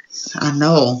 damn. Yes, I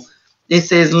know. It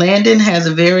says Landon has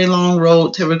a very long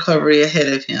road to recovery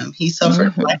ahead of him. He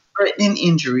suffered life-threatening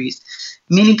injuries.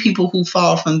 Many people who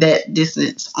fall from that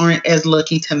distance aren't as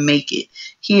lucky to make it.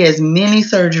 He has many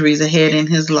surgeries ahead in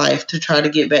his life to try to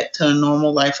get back to a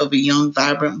normal life of a young,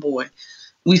 vibrant boy.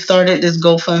 We started this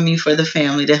GoFundMe for the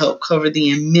family to help cover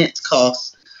the immense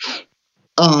costs,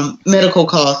 medical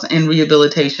costs and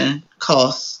rehabilitation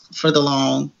costs for the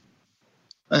long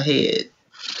ahead.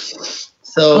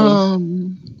 So,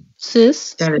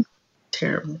 sis, that is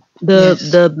terrible.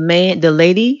 The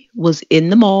lady was in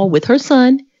the mall with her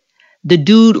son. The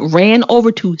dude ran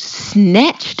over to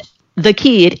snatched the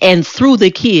kid and threw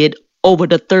the kid over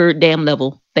the 3rd damn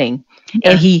level thing.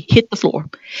 And he hit the floor.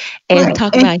 And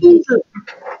talk about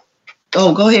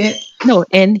go ahead. No,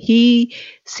 and he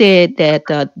said that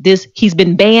he's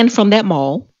been banned from that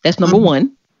mall. That's number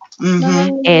one.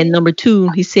 And number 2,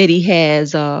 he said he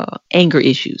has anger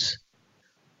issues.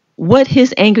 What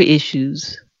his anger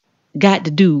issues got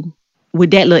to do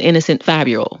with that little innocent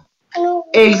 5-year-old?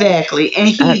 Exactly. And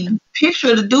he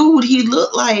picture the dude, he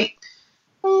looked like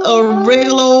a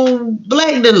regular old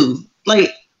black dude.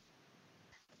 Like,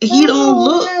 he don't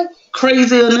look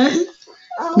crazy or nothing.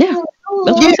 Yeah,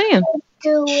 that's what I'm saying.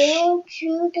 Do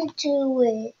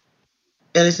it.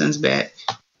 Edison's back.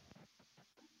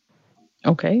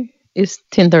 Okay, it's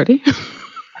 10:30.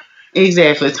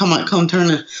 Exactly. Come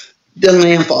turn the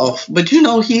lamp off. But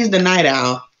he's the night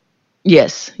owl.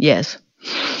 Yes. As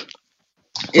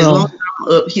long as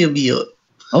I'm up, he'll be up.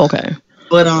 Okay.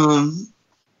 But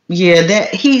yeah,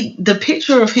 the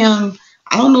picture of him,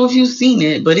 I don't know if you've seen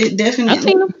it, but it definitely. I've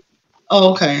seen him.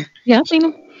 Oh, okay. Yeah, I've seen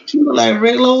him. He look like a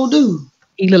regular old dude.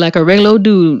 He looked like a regular old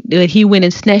dude. He went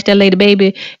and snatched that lady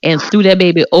baby and threw that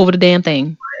baby over the damn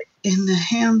thing. In the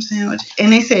ham sandwich.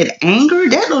 And they said anger?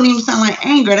 That don't even sound like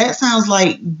anger. That sounds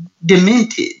like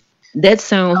demented. That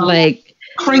sounds like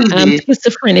crazy. I'm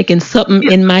schizophrenic and something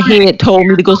in my head told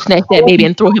me to go snatch that baby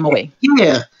and throw him away.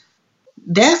 Yeah.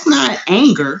 That's not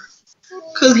anger.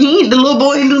 Because the little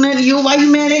boy ain't do nothing to you. Why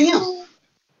you mad at him?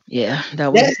 Yeah,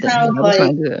 that was not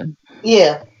good.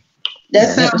 Yeah.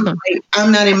 That sounds like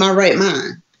I'm not in my right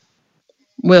mind.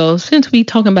 Well, since we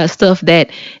talking about stuff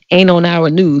that ain't on our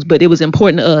news, but it was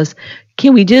important to us,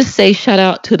 can we just say shout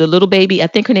out to the little baby? I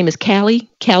think her name is Callie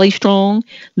Strong.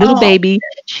 Little baby.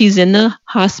 She's in the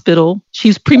hospital.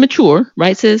 She's premature,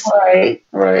 right, sis?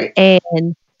 Right.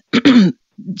 And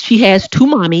she has 2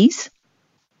 mommies.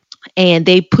 And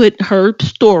they put her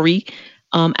story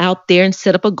out there and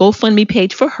set up a GoFundMe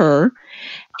page for her.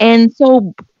 And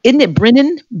so, isn't it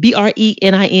Brennan?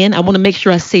 Brenin? I want to make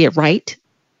sure I say it right.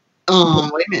 Wait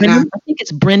a minute. I think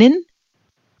it's Brennan.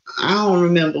 I don't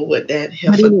remember what that.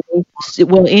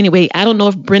 Well, anyway, I don't know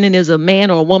if Brennan is a man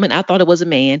or a woman. I thought it was a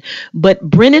man. But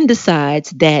Brennan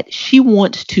decides that she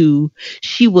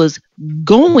was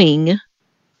going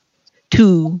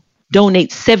to donate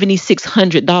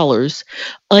 $7,600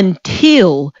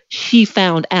 until she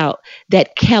found out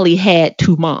that Kelly had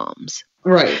 2 moms.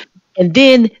 Right. And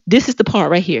then this is the part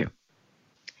right here.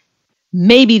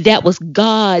 Maybe that was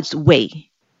God's way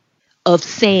of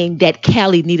saying that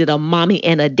Callie needed a mommy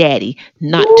and a daddy,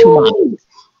 not 2 mommies.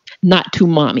 Not 2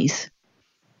 mommies.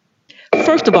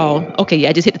 First of all, okay,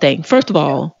 I just hit the thing. First of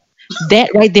all,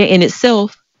 that right there in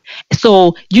itself.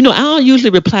 So, I don't usually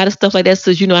reply to stuff like that.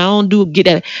 So, I don't get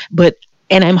that. But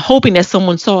and I'm hoping that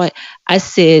someone saw it. I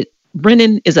said,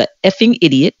 Brennan is a effing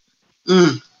idiot.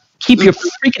 Keep your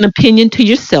freaking opinion to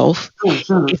yourself. If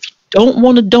you don't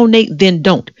want to donate, then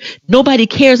don't. Nobody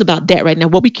cares about that right now.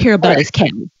 What we care about is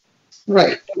Callie.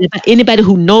 Right. Anybody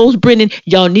who knows Brennan,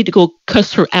 y'all need to go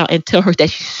cuss her out and tell her that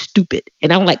she's stupid.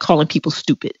 And I don't like calling people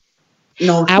stupid.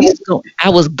 No, I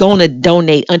was gonna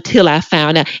donate until I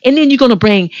found out. And then you're gonna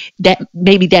bring that,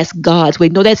 maybe that's God's way.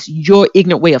 No, that's your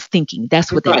ignorant way of thinking.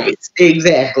 That's what that is.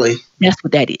 Exactly. That's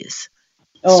what that is.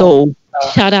 So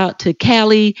shout out to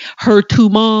Callie, her 2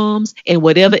 moms, and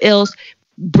whatever else.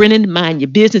 Brennan, mind your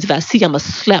business. If I see you, I'm gonna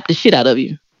slap the shit out of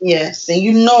you. Yes, and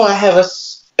you know I have a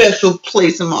special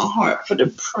place in my heart for the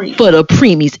preemies. For the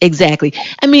preemies, exactly.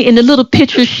 I mean, in the little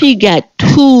picture, she got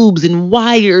tubes and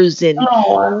wires and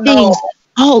things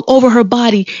all over her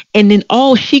body, and then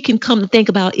all she can come to think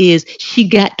about is she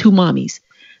got 2 mommies.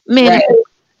 Man,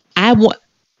 I want,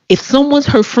 if someone's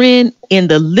her friend in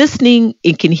the listening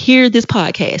and can hear this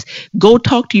podcast, go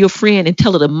talk to your friend and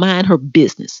tell her to mind her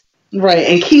business. Right,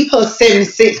 and keep her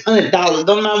 $7,600.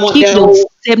 Don't I want keep that those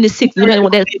 76? You don't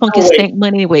want that funky stank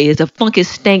money anyway. It's a funky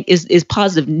stank is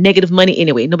positive, negative money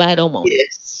anyway. Nobody don't want it.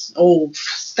 Yes. Oh,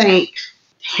 stank,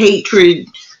 hatred,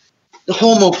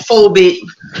 homophobic.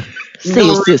 Say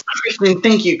it, sis. Christian,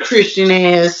 think you Christian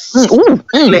ass.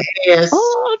 Ass.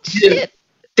 Oh shit.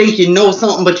 Think you know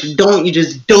something, but you don't. You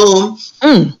just dumb.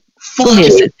 Go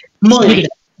ahead, sis. Money.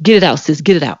 Get it out, sis.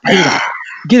 Get it out. Get it out.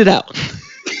 Get it out.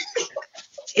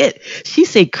 She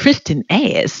said Christian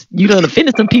ass. You done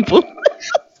offended some people.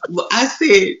 Well, I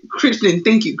said Christian,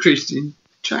 think you Christian.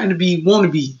 Trying to be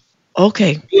wannabe.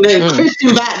 Okay. You know,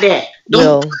 Christian about that.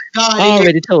 Well, I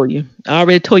already told you.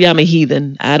 I'm a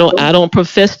heathen. I don't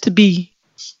profess to be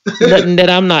nothing that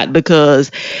I'm not, because,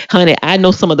 honey, I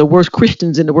know some of the worst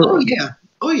Christians in the world.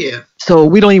 Oh yeah. So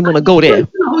we don't even want to go there.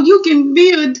 You can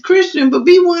be a Christian, but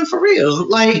be one for real.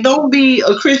 Like, don't be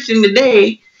a Christian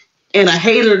today and a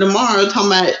hater tomorrow talking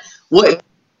about what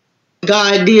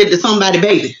God did to somebody,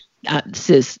 baby.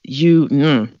 Sis,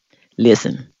 you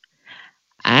listen.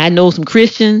 I know some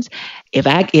Christians. If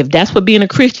that's what being a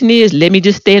Christian is, let me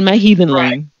just stay in my heathen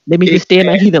lane. Let me just stay in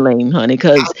my heathen lane, honey.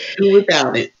 Because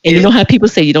without it, and you know how people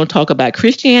say you don't talk about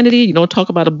Christianity, you don't talk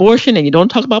about abortion, and you don't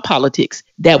talk about politics.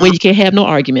 That way you can't have no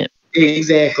argument.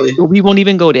 Exactly. So we won't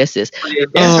even go there, sis.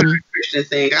 That's a Christian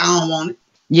thing. I don't want it.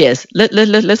 Yes,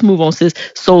 let's move on, sis.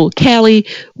 So, Callie,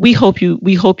 we hope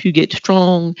you get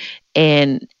strong,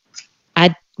 and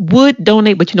I would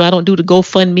donate, but I don't do the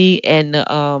GoFundMe and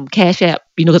the Cash App,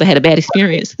 because I had a bad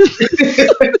experience.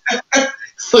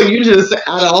 So you just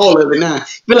out of all of it now.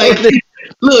 Be like,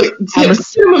 look, send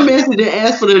him a message and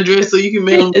ask for the address so you can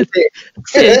mail him.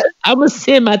 I'm gonna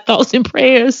send my thoughts and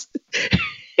prayers,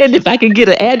 and if I can get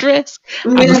an address,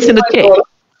 I'm gonna send a check.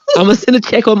 I'm going to send a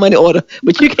check on money order,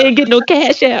 but you can't get no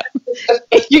Cash App.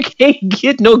 You can't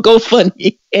get no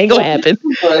GoFundMe. Ain't going to happen.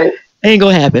 Right. Ain't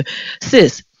going to happen.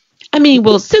 Sis,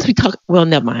 since we talk,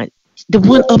 never mind. The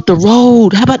one up the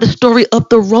road. How about the story up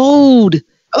the road?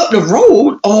 Up the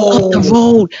road? Oh. Up the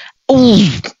road. Oh.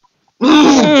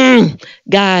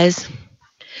 Guys,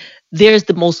 there's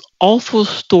the most awful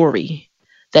story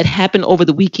that happened over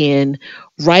the weekend,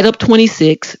 right up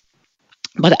 26,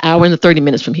 about an hour and 30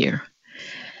 minutes from here.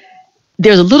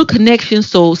 There's a little connection.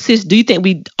 So, sis, do you think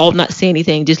we ought not say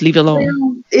anything? Just leave it alone.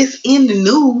 Well, it's in the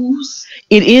news.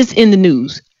 It is in the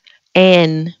news.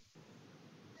 And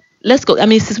let's go.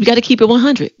 Sis, we got to keep it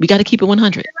 100. We got to keep it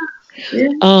 100. Yeah.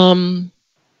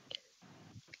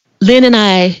 Lynn and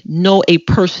I know a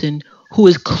person who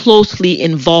is closely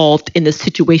involved in the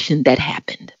situation that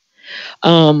happened.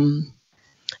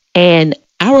 And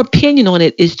our opinion on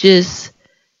it is just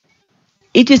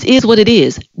is what it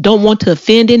is. Don't want to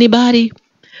offend anybody,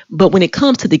 but when it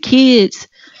comes to the kids,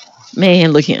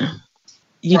 man, look here.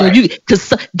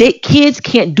 Because kids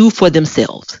can't do for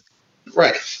themselves.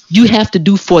 Right. You have to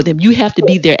do for them. You have to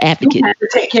be their advocate. You have to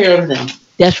take care of them.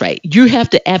 That's right. You have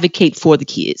to advocate for the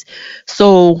kids.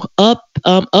 So up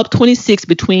 26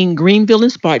 between Greenville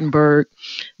and Spartanburg,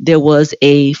 there was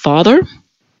a father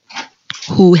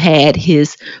who had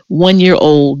his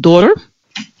 1-year-old daughter.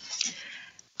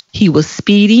 He was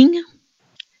speeding.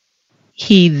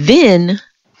 He then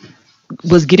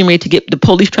was getting ready to the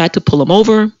police tried to pull him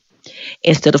over.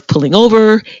 Instead of pulling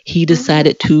over, he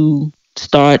decided to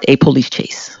start a police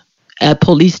chase. A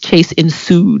police chase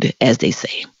ensued, as they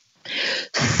say.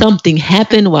 Something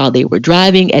happened while they were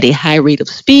driving at a high rate of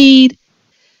speed.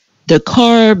 The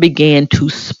car began to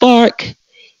spark,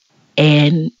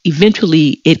 and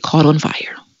eventually it caught on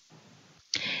fire.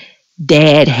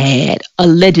 Dad had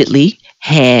allegedly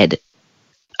had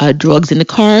drugs in the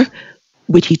car,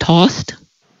 which he tossed.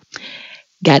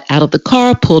 got out of the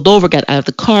car, pulled over, got out of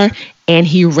the car, and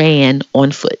he ran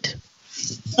on foot.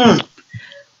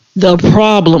 The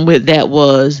problem with that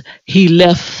was he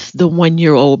left the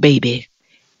 1-year-old baby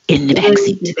in the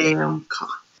backseat. Damn car.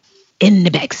 In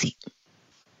the backseat.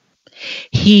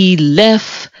 He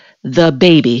left the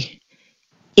baby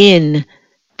in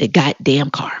the goddamn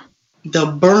car. The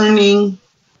burning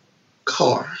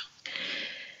car.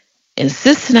 And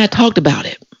Sis and I talked about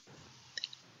it.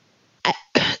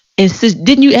 And Sis,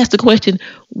 didn't you ask the question,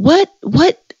 what,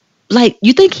 like,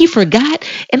 you think he forgot?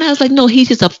 And I was like, no, he's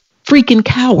just a freaking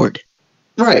coward.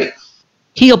 Right.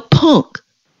 He a punk.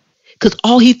 Because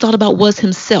all he thought about was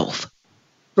himself.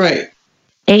 Right.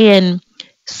 And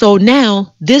so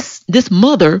now this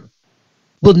mother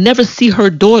will never see her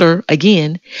daughter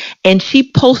again. And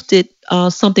she posted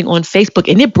something on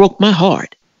Facebook, and it broke my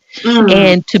heart.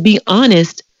 And to be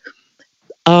honest,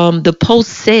 the post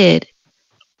said,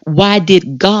 why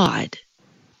did God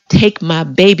take my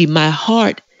baby, my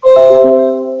heart?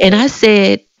 And I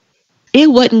said,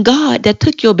 it wasn't God that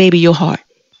took your baby, your heart.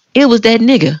 It was that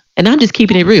nigga. And I'm just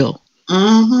keeping it real.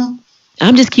 I'm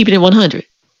just keeping it 100.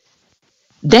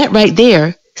 That right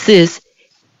there, sis.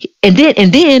 And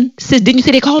then, sis, didn't you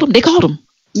say they called him? They called him.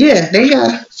 Yeah, they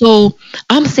got him. So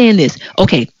I'm saying this.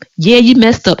 Okay, yeah, you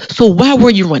messed up. So why were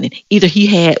you running? Either he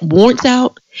had warrants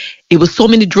out, it was so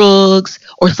many drugs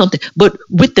or something. But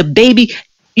with the baby,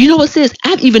 you know what, sis?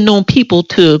 I've even known people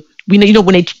to, you know,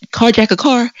 when they carjack a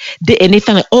car and they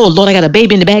find like, oh, Lord, I got a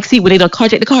baby in the back seat. When they don't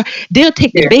carjack the car, they'll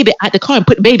take the baby out the car and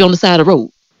put the baby on the side of the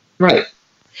road. Right.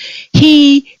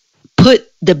 He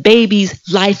put the baby's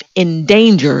life in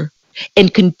danger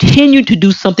and continued to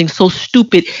do something so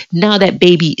stupid. Now that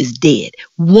baby is dead.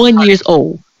 1 year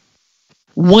old.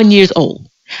 1 year old.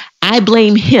 I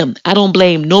blame him. I don't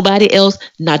blame nobody else,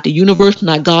 not the universe,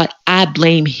 not God. I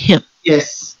blame him.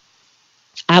 Yes.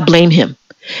 I blame him.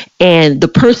 And the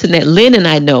person that Lynn and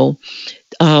I know,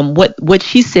 what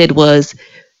she said was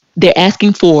they're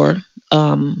asking for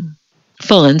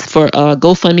funds for a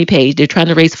GoFundMe page. They're trying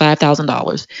to raise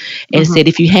 $5,000 and said,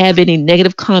 if you have any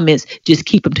negative comments, just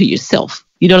keep them to yourself.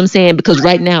 You know what I'm saying? Because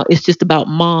right now it's just about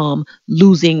mom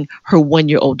losing her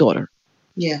 1-year-old daughter.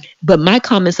 Yeah. But my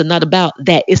comments are not about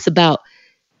that. It's about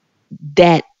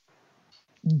that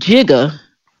jigger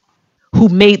who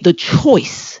made the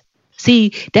choice.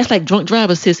 See, that's like drunk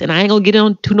driver, sis, and I ain't gonna get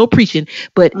on to no preaching,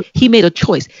 but he made a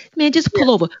choice. Man, just pull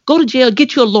over, go to jail,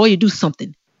 get you a lawyer, do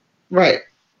something. Right.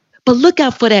 But look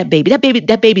out for that baby. That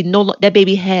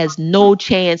baby has no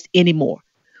chance anymore.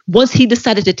 Once he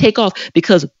decided to take off,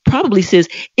 because probably, sis,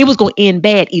 it was gonna end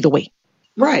bad either way.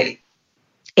 Right.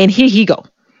 And here he go.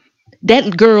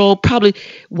 That girl probably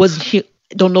was,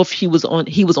 don't know if he was on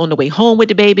the way home with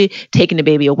the baby, taking the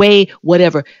baby away,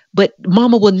 whatever. But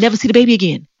mama will never see the baby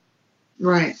again.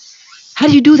 Right. How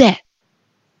do you do that?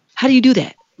 How do you do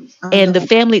that? And the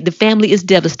family is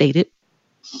devastated.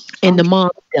 And the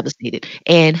mom is devastated.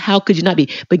 And how could you not be?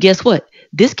 But guess what?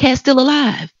 This cat's still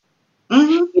alive.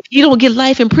 If you don't get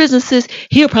life in prison, sis,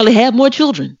 he'll probably have more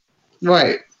children.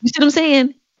 Right. You see what I'm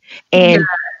saying? And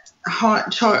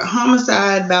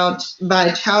homicide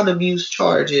by child abuse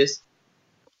charges,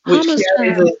 which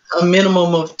carries a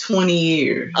minimum of 20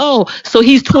 years. Oh, so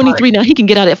he's 23 now. He can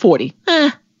get out at 40.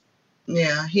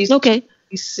 Yeah, he's okay.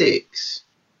 He's 6.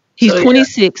 He's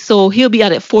 26, so he'll be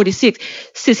out at 46.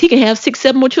 Sis, he can have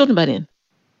 6-7 more children by then.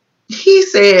 He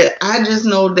said, I just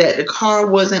know that the car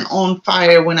wasn't on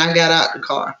fire when I got out the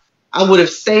car. I would have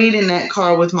stayed in that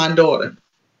car with my daughter.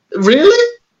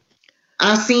 Really?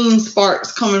 I seen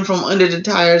sparks coming from under the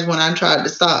tires when I tried to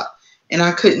stop, and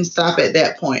I couldn't stop at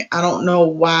that point. I don't know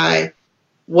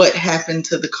what happened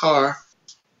to the car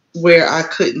where I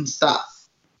couldn't stop.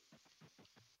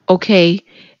 Okay.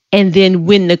 And then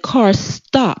when the car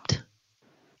stopped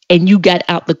and you got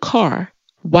out the car,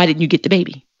 why didn't you get the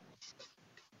baby?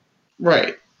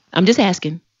 Right. I'm just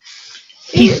asking.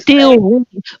 He's still,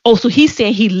 so he's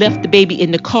saying he left the baby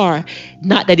in the car,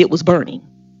 not that it was burning.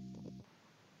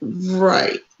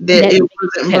 Right. That it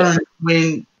wasn't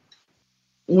burning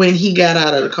when he got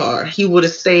out of the car. He would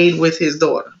have stayed with his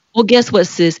daughter. Well, guess what,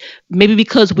 sis? Maybe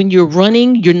because when you're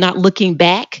running, you're not looking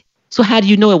back. So how do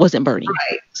you know it wasn't burning?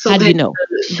 Right. So how do you know?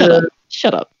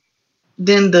 Shut up.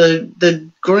 Then the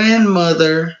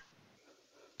grandmother,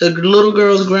 the little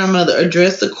girl's grandmother,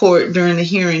 addressed the court during the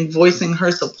hearing, voicing her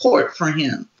support for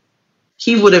him.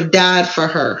 He would have died for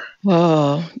her.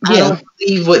 Oh, yeah. I don't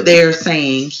believe what they're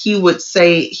saying. He would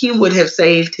have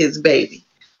saved his baby.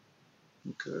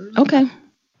 Okay.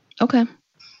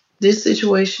 This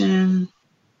situation.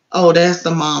 Oh, that's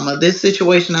the mama. This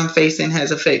situation I'm facing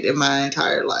has affected my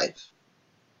entire life.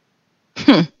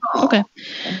 Okay.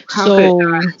 How So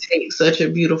could God take such a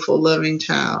beautiful, loving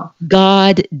child?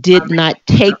 God did not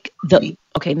take the.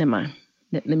 Okay, never mind.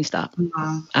 Let me stop.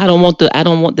 No. I don't want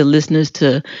the listeners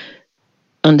to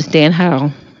understand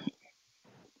how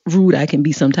rude I can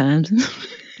be sometimes,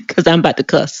 because I'm about to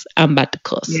cuss.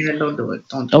 Yeah, don't do it.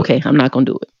 Don't do Okay, it. I'm not gonna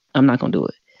do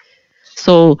it.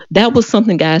 So that was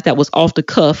something, guys, that was off the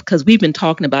cuff, because we've been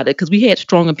talking about it, because we had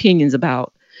strong opinions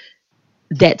about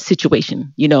that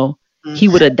situation. You know, he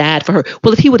would have died for her.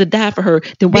 Well, if he would have died for her,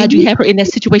 then why'd you have her in that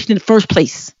situation in the first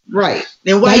place? Right.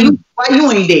 Then why you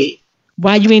ain't dead?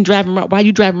 Why you ain't driving around? Why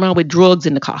you driving around with drugs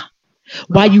in the car?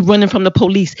 Why you running from the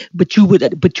police? But you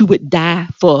would die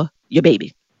for your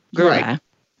baby. Girl, Right.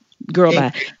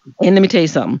 bye. And let me tell you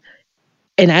something.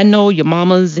 And I know your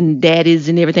mamas and daddies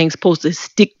and everything's supposed to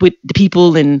stick with the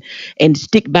people and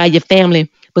stick by your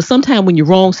family. But sometimes when you're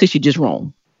wrong, sis, you're just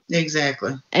wrong.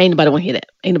 Exactly. Ain't nobody want to hear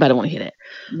that.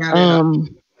 Not at all.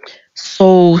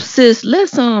 So sis,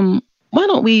 let's why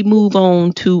don't we move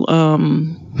on to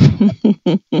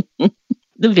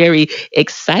the very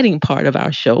exciting part of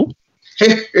our show,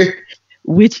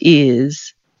 which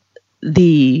is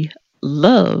the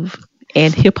Love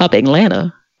and Hip Hop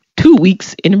Atlanta 2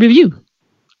 weeks in review.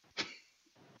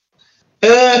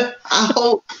 I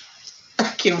hope I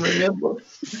can remember,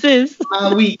 sis.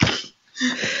 My week.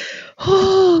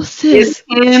 Oh, sis.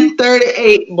 It's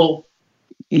 10:38, boo.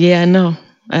 Yeah,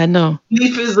 I know.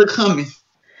 Leafers are coming.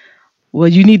 Well,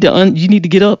 you need to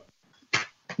get up.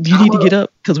 You need to get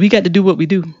up, because we got to do what we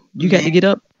do. You got to get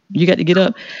up.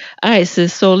 All right,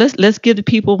 sis. So let's give the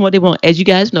people what they want. As you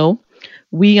guys know,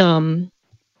 we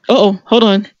hold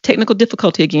on. Technical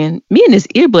difficulty again. Me and this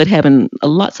earbud having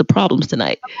lots of problems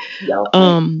tonight.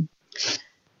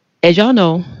 As y'all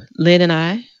know, Lynn and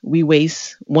I, we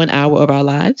waste 1 hour of our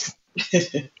lives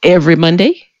every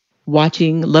Monday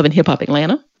watching Love and Hip Hop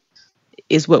Atlanta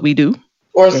is what we do.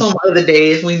 Or some other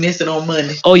days we miss it on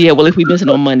Monday. Oh yeah, well if we miss it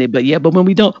on Monday, but when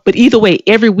we don't. But either way,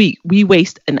 every week we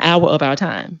waste an hour of our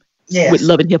time with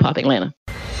Love and Hip Hop Atlanta.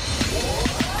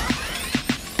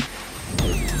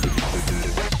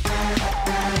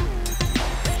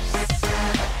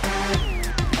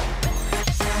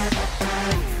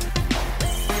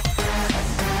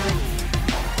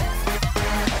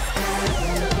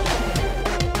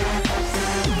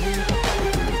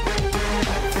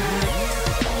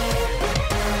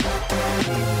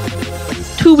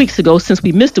 2 weeks ago, since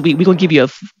we missed a week, we're going to give you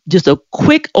just a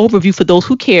quick overview for those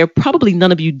who care. Probably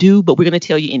none of you do, but we're going to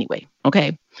tell you anyway.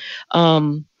 Okay.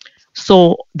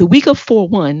 So the week of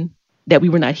 4/1 that we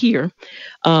were not here,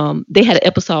 they had an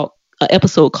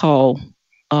episode called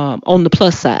On the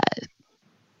Plus Side.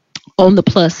 On the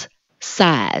Plus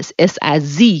Size.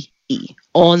 S-I-Z-E.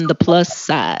 On the Plus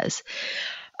Size.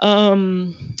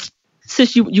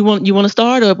 Sis, you want to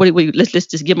start, or wait, let's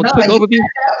just give them a quick overview.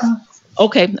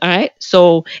 Okay, all right.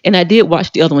 So, and I did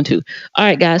watch the other one too. All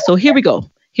right, guys. So here we go.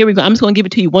 I'm just going to give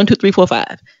it to you 1, 2, 3, 4,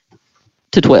 5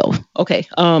 to 12. Okay.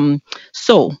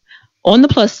 So on the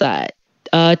plus side,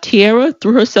 Tierra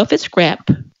threw herself at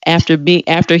Scrap after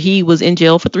he was in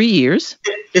jail for 3 years.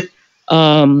 It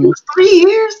was 3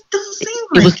 years. Doesn't seem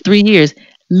right. It was 3 years.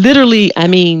 Literally, I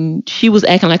mean, she was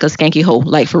acting like a skanky hoe,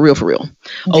 like for real.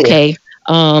 Okay.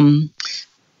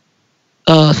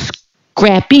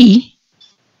 Scrappy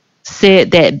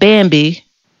said that Bambi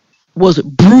was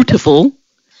brutiful.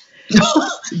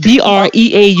 BREAUTIFUL.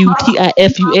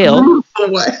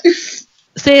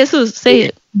 Say it, sis. Say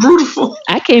it. Brutiful.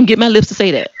 I can't get my lips to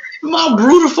say that. My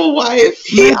brutiful wife.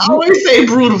 He always say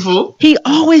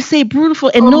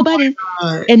brutiful.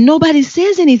 And nobody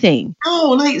says anything.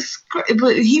 Oh,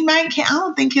 but he might can't. I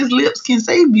don't think his lips can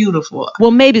say beautiful.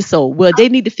 Well, maybe so. Well, they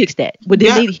need to fix that. But he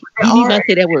need not to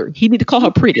say that word. He need to call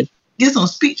her pretty. Get some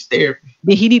speech therapy.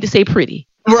 Then he need to say pretty.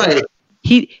 Right.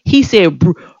 He said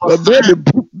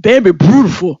Bambi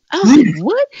beautiful. I was like,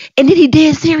 what? And then he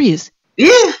dead serious.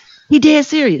 Yeah. He dead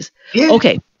serious. Yeah.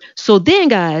 Okay. So then,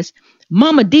 guys,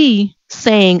 Mama D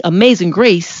sang Amazing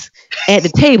Grace at the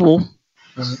table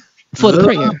for the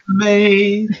prayer.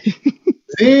 Amazing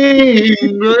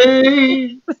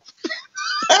Grace.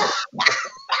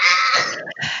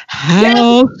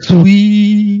 How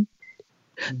sweet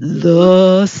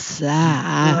the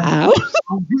sound.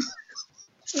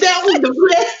 That was the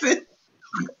blessing.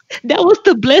 That was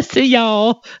the blessing,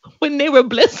 y'all, when they were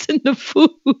blessing the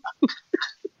food.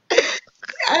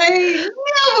 I ain't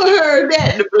never heard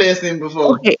that the blessing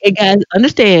before. Okay, and guys,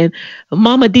 understand,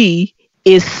 Mama D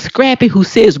is Scrappy, who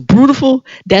says beautiful.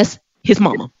 That's his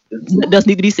mama. Doesn't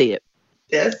need to be said.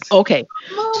 Yes. Okay.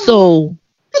 So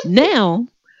now,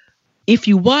 if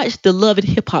you watch the Love and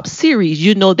Hip Hop series,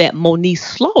 you know that Moniece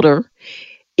Slaughter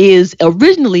is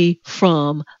originally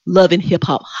from Love and Hip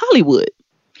Hop Hollywood.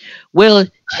 Well,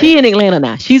 she in Atlanta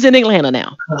now. She's in Atlanta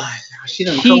now. She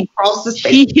done come across the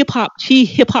state. She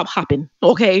hip hop hopping.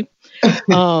 Okay.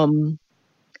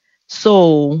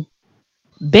 So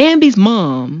Bambi's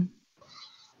mom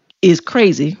is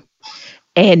crazy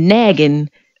and nagging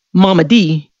Mama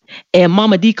D, and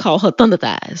Mama D called her Thunder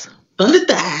Thighs. Thunder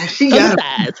Thighs. She got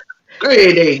thighs.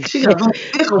 Great. She got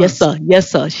Yes, sir.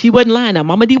 Yes, sir. She wasn't lying now.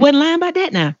 Mama D wasn't lying about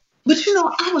that now. But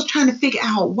I was trying to figure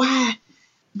out why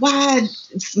Mama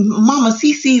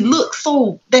Cece looked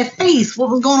so, that face. What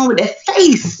was going on with that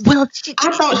face? Well,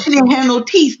 I thought she didn't have no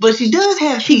teeth, but she does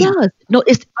have teeth. She does. No,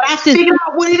 but I figured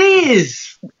out what it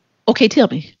is. Okay, tell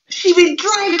me. She been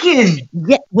drinking.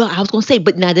 Yeah, well, I was going to say,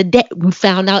 but now that we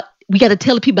found out, we got to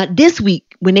tell the people about this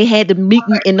week when they had the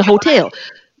meeting in the hotel.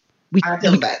 I'll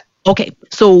tell them about it. Okay,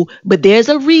 so, but there's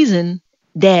a reason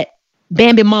that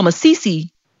Bambi Mama Cece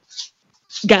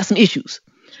got some issues.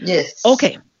 Yes.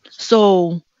 Okay,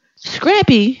 so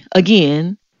Scrappy,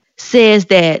 again, says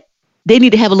that they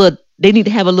need to have a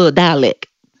little dialect.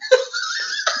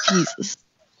 Jesus.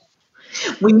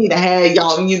 We need to have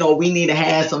y'all, we need to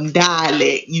have some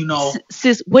dialect,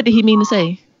 Sis, what did he mean to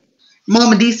say?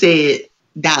 Mama D said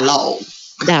dialogue.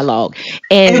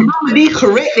 And Mama D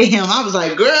corrected him. I was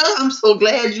like, girl, I'm so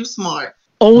glad you smart.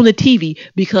 On the TV,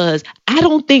 because I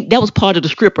don't think that was part of the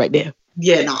script right there.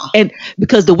 Yeah, no. And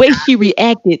because the way she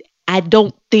reacted, I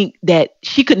don't think that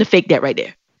she couldn't have faked that right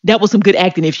there. That was some good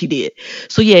acting if she did.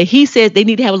 So yeah, he says they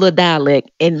need to have a little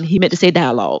dialect, and he meant to say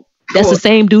dialogue. That's the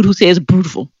same dude who says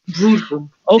beautiful.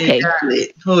 Okay.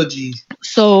 Oh, geez.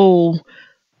 So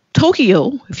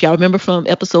Tokyo, if y'all remember from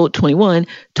episode 21,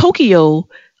 Tokyo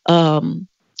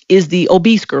is the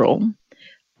obese girl,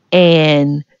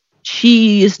 and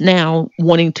she is now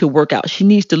wanting to work out. She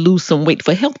needs to lose some weight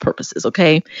for health purposes.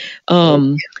 Okay.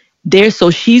 So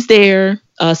she's there.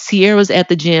 Sierra's at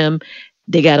the gym.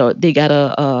 They got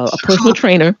a personal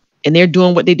trainer, and they're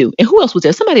doing what they do. And who else was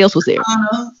there? Somebody else was there.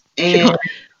 And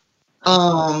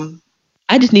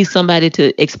I just need somebody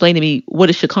to explain to me what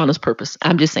is Shakana's purpose.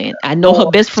 I'm just saying. I know her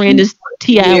best friend is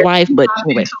T.I. wife, but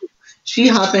anyway. She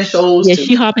hopping shows. Yeah,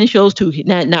 she hopping shows too.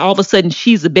 Now all of a sudden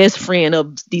she's the best friend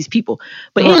of these people.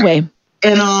 But anyway.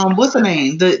 And what's her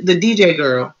name? The DJ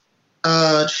girl,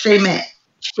 Shay Mack.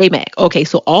 Okay,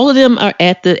 so all of them are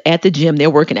at the gym. They're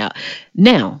working out.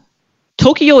 Now,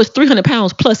 Tokyo is 300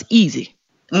 pounds plus easy.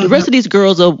 The rest of these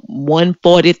girls are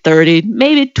 140, 30,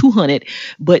 maybe 200,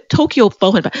 but Tokyo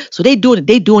 400 pounds. So they doing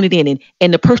it in,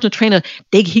 and the personal trainer,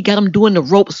 he got them doing the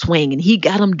rope swing, and he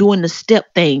got them doing the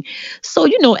step thing. So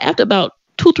after about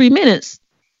 2-3 minutes,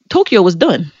 Tokyo was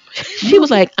done. She was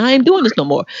like, I ain't doing this no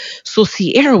more. So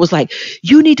Sierra was like,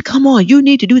 you need to come on. You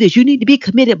need to do this. You need to be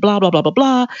committed, blah, blah, blah, blah,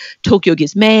 blah. Tokyo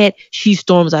gets mad. She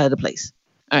storms out of the place.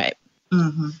 All right.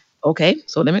 Okay.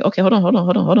 So hold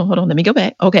on. Let me go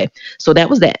back. Okay. So that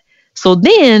was that. So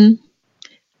then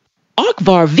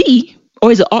Akbar V,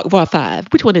 or is it Akbar 5?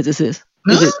 Which one is this? Is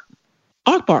it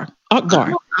Akbar? I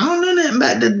don't know nothing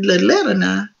about the letter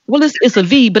now. Well, it's a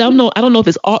V, but I don't know if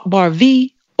it's Akbar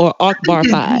V or Akbar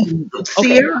 5.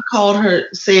 Sierra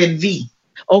said V.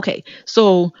 Okay,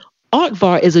 so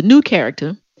Akbar is a new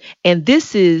character, and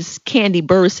this is Candy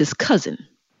Burris' cousin.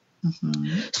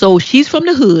 So she's from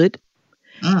the hood,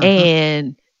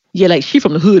 and she's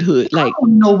from the hood. Like, I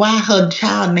don't know why her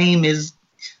child name is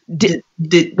the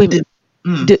Valion.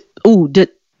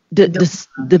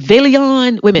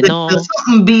 Wait a minute, no,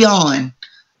 something beyond.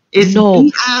 It's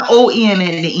B-I-O-N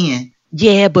at the end.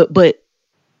 Yeah, but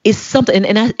it's something.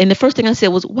 And the first thing I said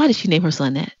was, why did she name her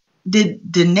son that? The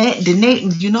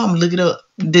name, I'm gonna look it up.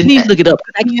 Please look it up.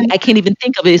 I can't even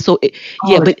think of it. So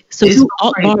you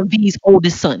Akbar V's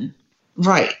oldest son,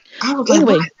 right? I was like,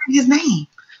 what is his name?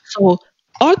 So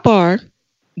Akbar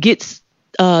gets.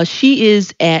 She's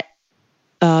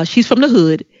from the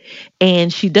hood,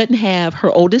 and she doesn't have her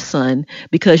oldest son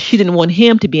because she didn't want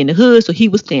him to be in the hood, so he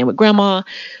was staying with grandma.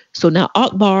 So now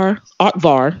Akbar,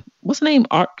 what's her name?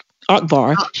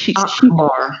 Akbar. She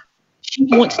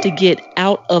wants to get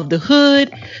out of the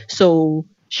hood, so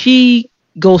she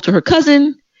goes to her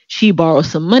cousin. She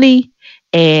borrows some money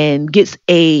and gets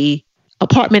a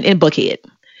apartment in Buckhead.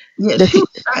 Yeah, she was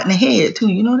shot in the head too.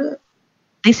 You know that?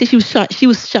 They said she was shot. She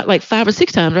was shot like 5 or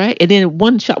 6 times, right? And then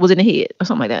one shot was in the head or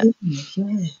something like that.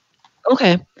 Yeah.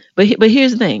 Okay, but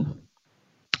here's the thing.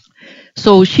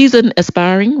 So she's an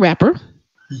aspiring rapper,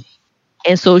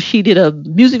 and so she did a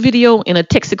music video in a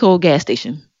Texaco gas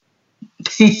station.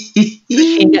 She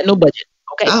ain't got no budget.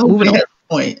 Okay, moving on.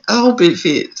 I hope it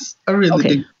fits. I really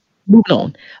do.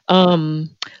 Moving on.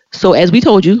 So as we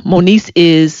told you, Moniece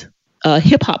is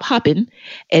Hip Hop Hoppin',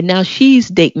 and now she's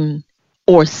dating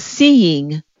or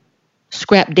seeing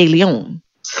Scrap De Leon.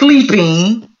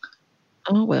 Sleeping.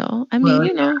 Oh, well, I mean,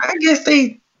 you know. I guess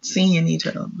they seeing each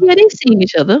other. Yeah, they seeing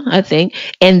each other, I think.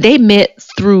 And they met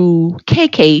through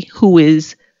KK, who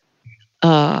is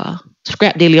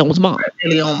Scrap De Leon's mom. Scrap De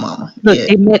Leon mama. Look, yeah.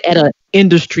 they met at an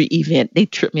industry event. They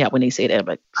trip me out when they say that.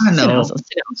 But I know. Sit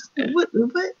down. What?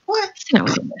 Sit down.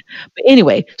 But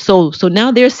anyway, so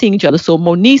now they're seeing each other. So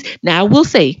Moniece, now I will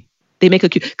say, they make her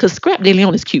cute. Because Scrap De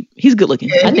Leon is cute. He's good looking.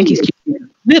 Yeah, I think he's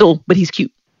cute. Little, but he's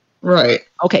cute. Right.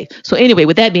 Okay. So anyway,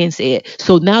 with that being said,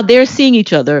 so now they're seeing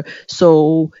each other.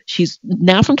 So she's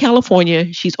now from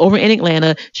California. She's over in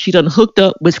Atlanta. She done hooked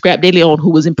up with Scrap De Leon,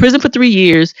 who was in prison for 3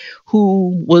 years,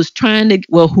 who was trying to,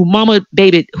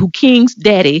 who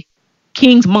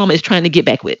King's mama is trying to get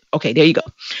back with. Okay, there you go.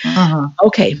 Uh-huh.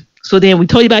 Okay. So then we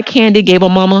told you about Candy, gave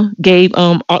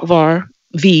Akbar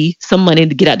V some money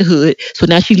to get out the hood. So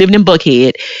now she's living in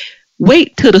Buckhead.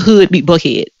 Wait till the hood meet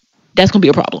Buckhead. That's going to be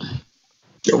a problem.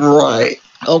 Right.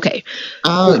 Okay.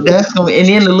 That's gonna, and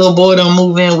then the little boy don't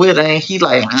move in with her, and he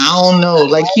like, I don't know,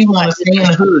 like he want to stay in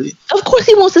the hood. Of course,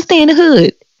 he wants to stay in the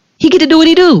hood. He get to do what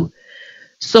he do.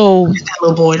 So what's that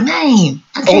little boy's name?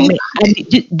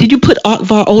 Did you put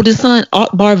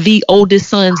Akbar V oldest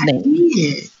son's name?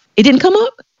 Yeah. It didn't come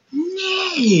up.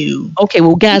 No. Okay.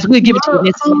 Well, guys, we'll give it to you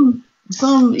next time.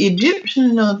 Some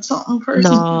Egyptian or something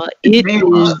person. No,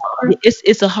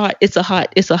 it's a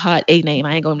hot A name.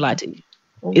 I ain't gonna lie to you.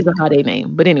 It's a hot A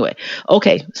name. But anyway,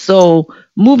 okay. So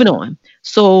moving on.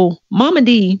 So Mama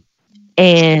D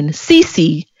and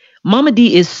Cece. Mama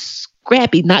D is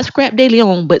Scrappy, not Scrap De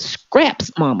Leon, but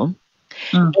Scrap's mama.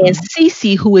 Mm-hmm. And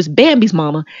Cece, who is Bambi's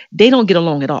mama, they don't get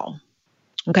along at all.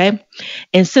 Okay.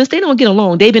 And since they don't get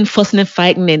along, they've been fussing and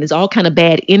fighting, and there's all kind of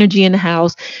bad energy in the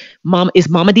house. It's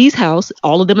Mama D's house.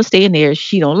 All of them are staying there.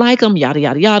 She don't like them, yada,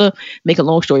 yada, yada. Make a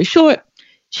long story short,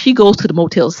 she goes to the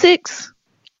Motel 6.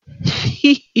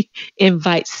 She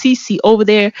invites Cece over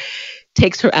there,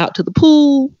 takes her out to the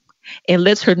pool, and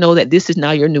lets her know that this is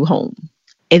now your new home.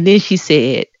 And then she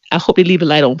said, I hope they leave a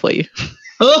light on for you.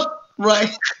 Oh,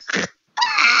 right.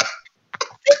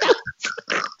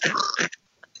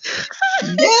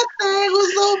 That thing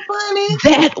was so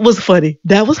funny.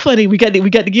 That was funny. We got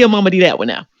to give Mama D that one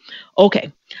now.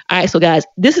 Okay. All right. So guys,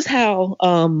 this is how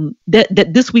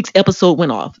that this week's episode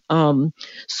went off.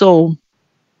 So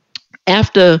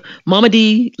after Mama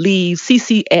D leaves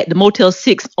Cece at the Motel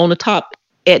 6 on the top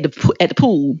at the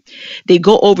pool, they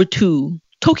go over to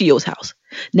Tokyo's house.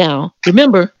 Now,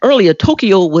 remember earlier,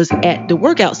 Tokyo was at the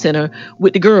workout center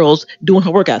with the girls doing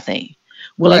her workout thing.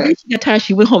 Well, I guess she got tired.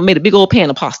 She went home and made a big old pan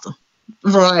of pasta.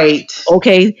 Right.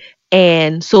 Okay.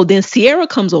 And so then Sierra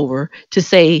comes over to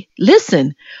say,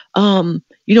 listen,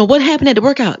 what happened at the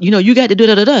workout? You got to do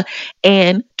da-da-da.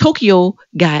 And Tokyo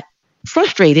got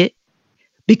frustrated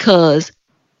because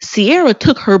Sierra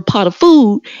took her pot of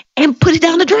food and put it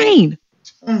down the drain.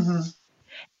 Mm-hmm.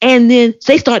 And then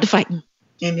they started fighting.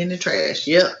 And in the trash,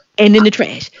 yep. And in the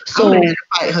trash. So I had to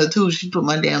fight her too. She put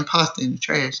my damn pasta in the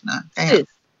trash now. Damn.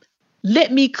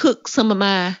 Let me cook some of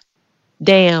my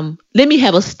let me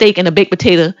have a steak and a baked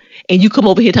potato, and you come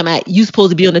over here talking about you supposed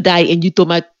to be on a diet and you throw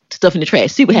my stuff in the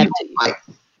trash. See what happens to you.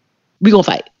 We're gonna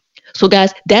fight. So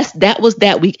guys, that was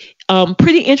that week.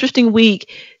 Pretty interesting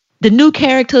week. The new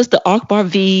characters, the Akbar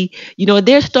V,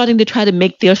 they're starting to try to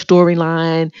make their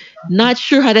storyline. Not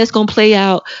sure how that's going to play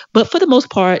out. But for the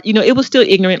most part, it was still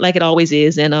ignorant like it always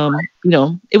is. And,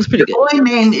 it was pretty good. The boy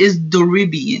name is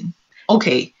Doribian.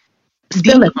 Okay.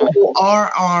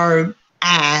 Dorribion.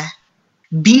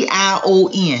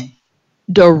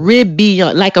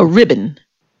 Doribion, like a ribbon.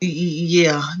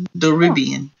 Yeah,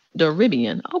 Doribian.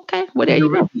 Doribian. Okay. Well, there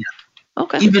you go.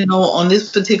 Okay. Even though on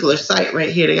this particular site right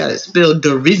here, they got it spelled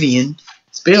Derivian,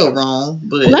 spelled wrong.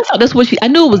 But I thought that's what I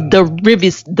knew it was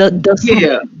Derivius.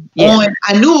 Yeah.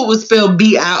 I knew it was spelled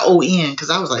Bion because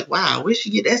I was like, wow, where'd she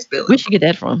get that spelling? Where'd she get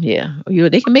that from? Yeah.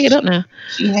 They can make it up now.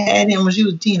 She had him when she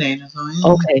was a teenager. So,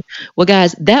 Okay. Well,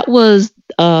 guys, that was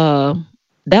a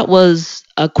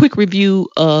quick review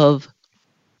of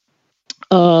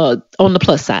on the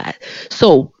plus side.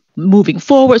 So moving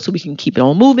forward, so we can keep it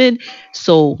on moving.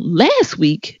 So last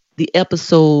week, the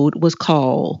episode was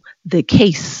called The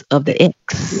Case of the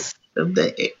X.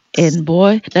 And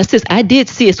boy, now sis, I did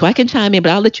see it, so I can chime in,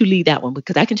 but I'll let you lead that one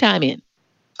because I can chime in.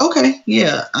 Okay,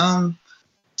 yeah.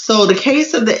 So The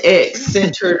Case of the X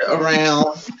centered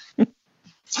around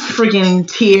freaking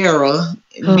Tiara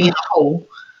being a hoe.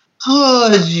 Oh,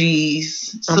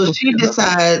 jeez. So she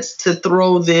decides to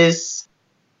throw this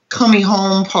coming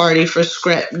home party for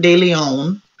Scrap De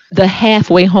Leon. The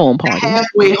halfway home party. The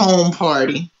halfway home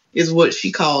party. is what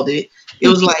she called it. It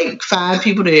was like 5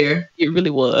 people there. It really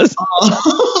was.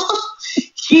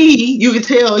 You could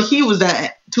tell he was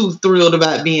not too thrilled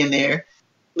about being there.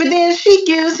 But then she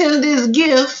gives him this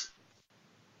gift.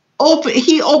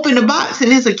 He opened the box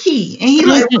and it's a key. And he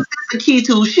like, what's this a key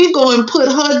to? She go and put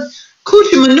her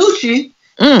coochie manucci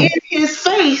in his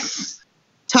face.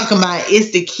 Talking about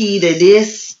it's the key to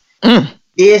this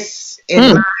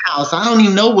in my house. I don't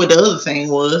even know what the other thing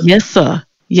was. Yes, sir.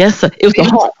 It was the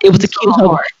heart. It was the key to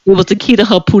her. It was the key to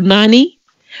her punani,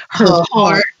 her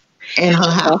heart, and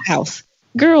her house.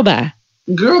 Girl, bye.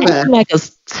 Like a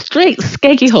straight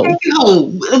skanky hoe.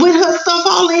 With her stuff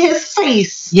all in his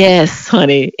face. Yes,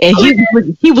 honey. And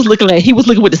he was looking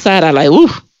with the side eye like, ooh.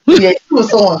 Yeah, he was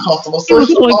so uncomfortable. So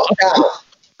he walked out.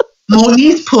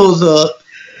 Moniece pulls up,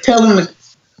 tell him to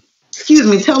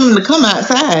come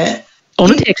outside. On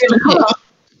the text.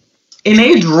 And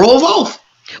they drove off.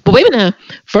 But wait a minute.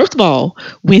 First of all,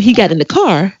 when he got in the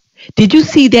car, did you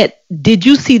see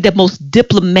the most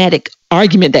diplomatic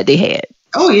argument that they had?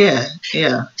 Oh, yeah.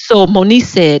 So Moniece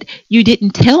said, you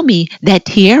didn't tell me that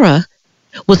Tierra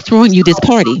was throwing you this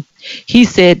party. He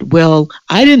said, well,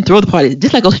 I didn't throw the party.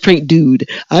 Just like a straight dude.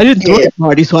 I didn't throw the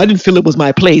party, so I didn't feel it was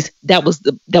my place. That was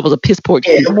a piss poor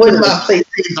kid. It wasn't my place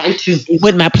to invite you. It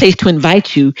wasn't my place to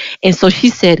invite you. And so she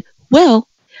said, well,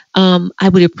 I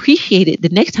would appreciate it the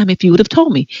next time if you would have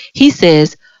told me. He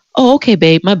says, oh, okay,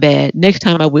 babe, my bad. Next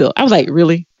time I will. I was like,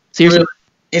 really? Seriously?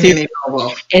 And then they drove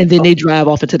off. And then they drive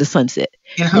off into the sunset.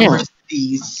 In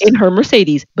her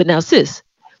Mercedes. But now, sis,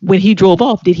 when he drove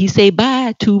off, did he say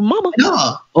bye to Mama?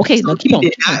 No. Okay, now keep on. He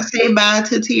did not say bye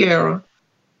to Tierra.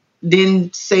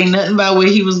 Didn't say nothing about where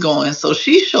he was going. So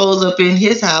she shows up in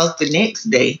his house the next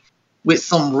day with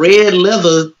some red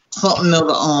leather something of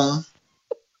her own.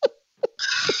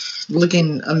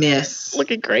 Looking a mess.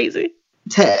 Looking crazy.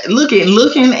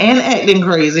 Looking and acting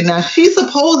crazy. Now, she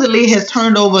supposedly has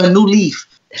turned over a new leaf.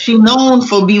 She known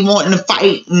for wanting to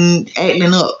fight and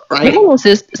acting up, right? Hey, hold on,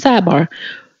 sis. Sidebar.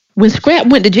 When Scrap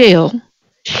went to jail,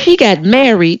 she got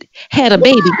married, had a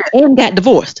baby, and got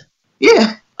divorced.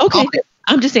 Yeah. Okay.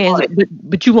 I'm just saying,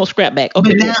 but you won't Scrap back.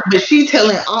 Okay. But she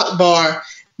telling Akbar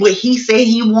what he said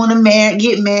he want to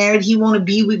get married, he want to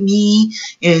be with me,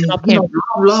 and blah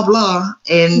blah blah.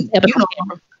 And that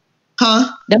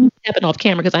must happen off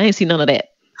camera because I ain't seen none of that.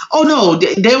 Oh no,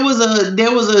 there was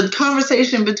a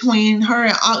conversation between her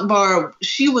and Akbar.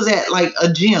 She was at like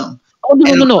a gym. Oh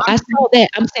no! I saw that.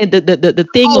 I'm saying the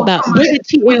thing about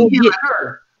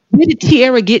where did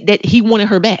Tierra get that he wanted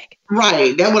her back?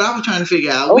 Right, that's what I was trying to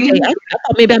figure out. Okay, I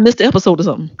thought maybe I missed the episode or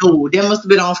something. No, that must have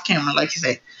been off camera, like you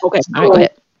said. Okay, all right, go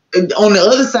ahead. On the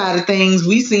other side of things,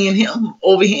 we seeing him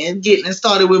over here getting it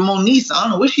started with Moniece. I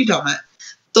don't know what she talking about.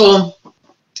 So,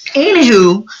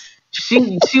 anywho,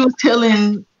 she was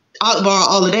telling Akbar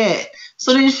all of that.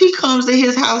 So then she comes to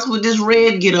his house with this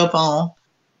red get up on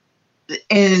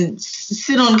and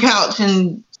sit on the couch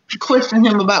and question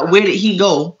him about where did he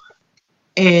go,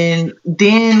 and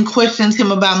then questions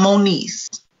him about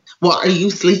Moniece. Well, are you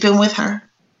sleeping with her?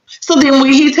 So then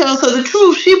when he tells her the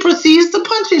truth, she proceeds to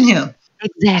punching him.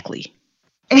 Exactly.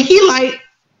 And he like,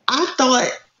 I thought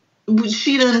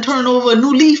she done turned over a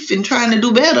new leaf and trying to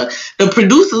do better. The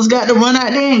producers got to run out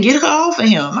there and get her off of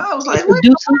him. I was like, the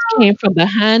producers came from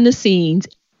behind the scenes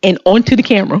and onto the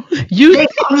camera. They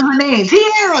calling her name,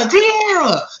 Tierra.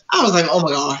 I was like, oh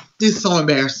my God, this is so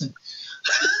embarrassing.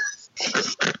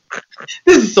 This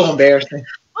is so embarrassing.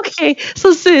 Okay,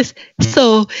 so sis,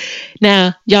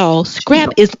 now y'all,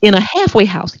 Scrap is in a halfway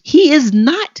house. He is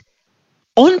not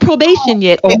on probation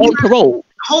yet or on parole.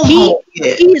 He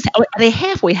is at a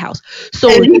halfway house. So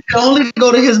and he can only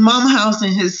go to his mom's house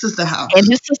and his sister's house.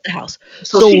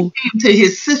 So she came to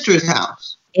his sister's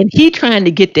house. And he trying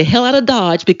to get the hell out of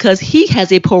Dodge because he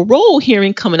has a parole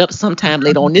hearing coming up sometime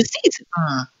later on this season.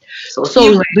 So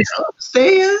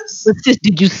upstairs.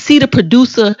 Did you see the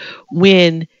producer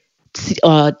when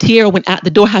Tierra went out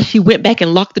the door, how she went back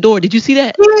and locked the door? Did you see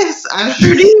that? Yes, I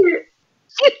sure did.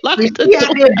 She locked the door.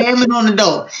 Out there banging on the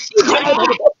door. Scrap.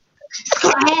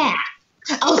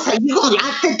 I was like, you gonna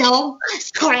lock the door?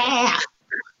 Scrap.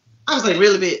 I was like,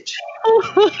 really, bitch?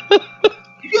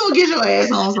 You gonna get your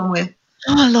ass on somewhere?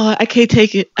 Oh Lord, I can't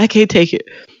take it. Okay.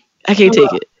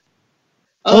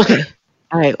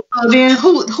 All right. Then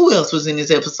who else was in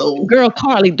this episode? Girl,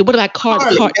 Carly. What about Carly?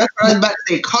 That's what I was about to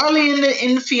say. Carly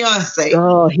and the fiance.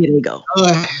 Oh, here they go.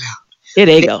 Here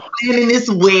they go. Planning this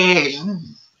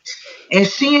wedding. And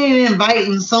she ain't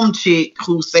inviting some chick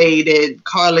who say that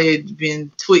Carly been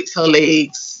twixt her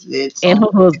legs. And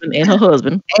her husband. And her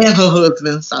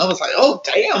husband. So I was like, oh,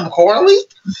 damn, Carly.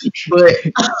 But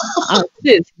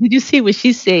did you see what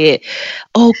she said?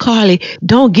 Oh, Carly,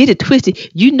 don't get it twisted.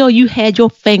 You know you had your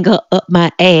finger up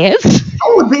my ass.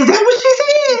 Oh, is that what she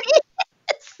said?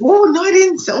 Oh, no, I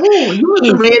didn't. Oh, you were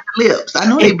the red lips. I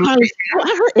know they blew.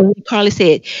 I heard Carly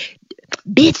said,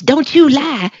 bitch, don't you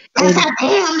lie. That's a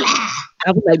damn lie.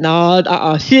 I was like,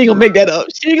 no, she ain't gonna make that up.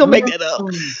 She ain't gonna make that up.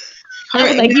 I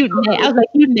was like,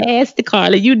 you nasty,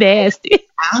 Carly. You nasty.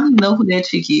 I don't know who that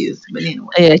chick is, but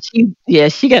anyway.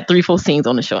 She got 3-4 scenes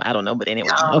on the show. I don't know, but anyway.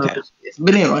 Okay.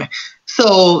 But anyway,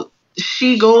 so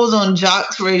she goes on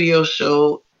Jock's radio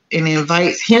show and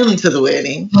invites him to the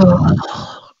wedding.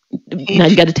 Now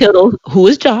you got to tell those who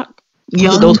is Jock.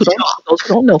 For those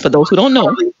who don't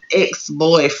know.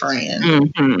 Ex-boyfriend.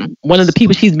 Mm-hmm. One of the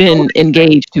people she's been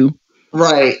engaged to.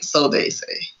 Right, so they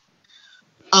say.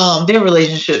 Their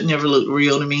relationship never looked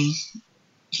real to me.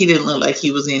 He didn't look like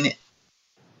he was in it.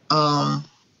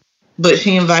 But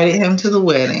she invited him to the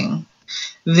wedding.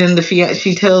 Then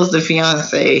she tells the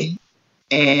fiance,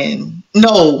 and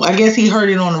no, I guess he heard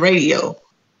it on the radio,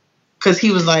 because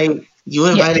he was like, you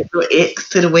invited your ex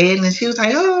to the wedding, and she was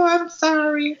like, oh, I'm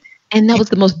sorry. And that was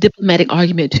the most diplomatic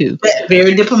argument too.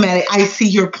 Very diplomatic. I see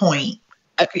your point.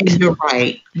 You're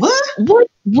right.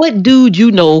 What dude you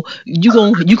know you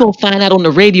gonna find out on the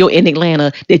radio in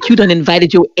Atlanta that you done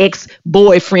invited your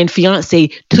ex-boyfriend, fiance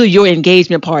to your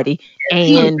engagement party? And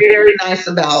he was very nice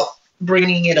about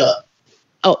bringing it up.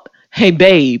 Oh, hey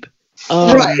babe.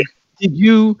 Right. Did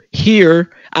you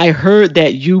hear? I heard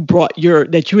that you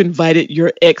invited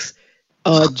your ex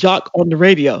Jock on the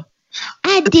radio.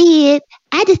 I did.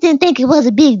 I just didn't think it was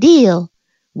a big deal.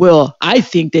 Well, I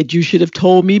think that you should have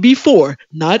told me before,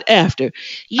 not after.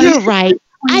 You're right.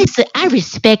 I said, I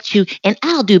respect you, and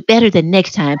I'll do better the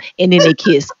next time. And then they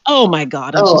kiss. Oh, my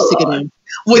God. I'm so sick of them.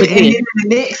 And then in the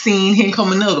next scene, here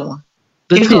come another one.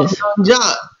 Here comes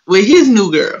Jock with his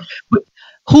new girl.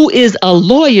 Who is a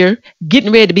lawyer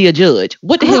getting ready to be a judge.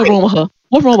 What the hell wrong with her?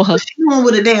 What's wrong with her? She's wrong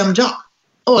with a damn Jock.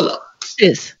 Hold up.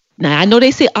 Sis. Now, I know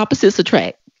they say opposites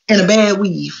attract. And a bad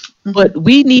weave. But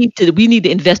we need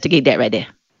to investigate that right there.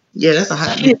 Yeah, that's a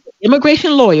hot She's an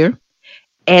immigration lawyer,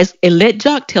 and let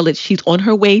Jock tell it she's on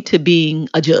her way to being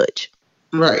a judge.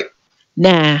 Right.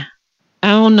 Nah, I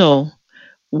don't know.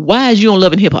 Why is you on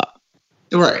Love and Hip Hop?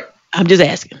 Right. I'm just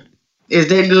asking. Is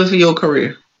that good for your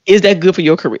career? Is that good for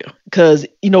your career? Because,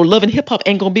 Love and Hip Hop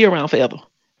ain't going to be around forever.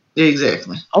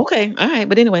 Exactly. Okay. All right.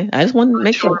 But anyway, I just want to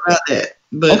make sure about that.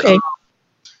 But, okay.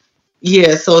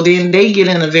 Yeah, so then they get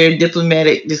in a very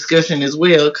diplomatic discussion as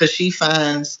well, because she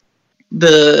finds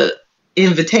the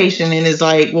invitation and is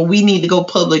like, well, we need to go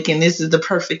public, and this is the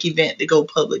perfect event to go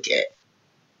public at.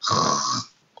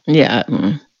 Yeah.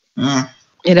 Yeah,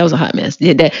 that was a hot mess.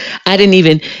 Yeah, that I didn't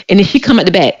even. And then she come at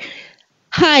the back.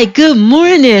 Hi, good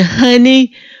morning,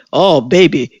 honey. Oh,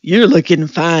 baby, you're looking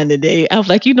fine today. I was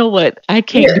like, you know what? I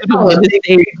can't do this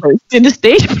in the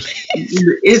stage.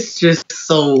 It's just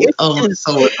so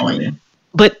annoying.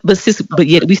 But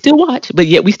yet we still watch.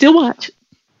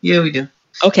 Yeah, we do.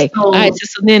 Okay. So, all right.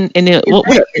 So then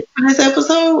what this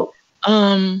episode?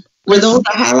 Were those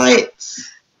the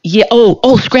highlights? Yeah.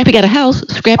 Oh, Scrappy got a house.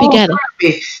 Scrappy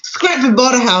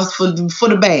bought a house for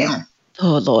the band.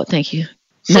 Oh Lord, thank you.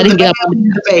 So now they can get out of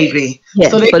the baby. Yeah,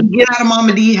 so they can get out of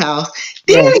Mama D's house.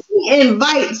 Then he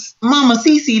invites Mama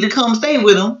Cece to come stay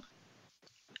with him.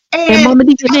 And Mama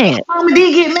D get mad. Mama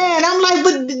D get mad. I'm like,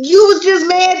 but you was just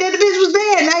mad that the bitch was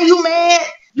there. Now you mad.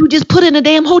 You just put in a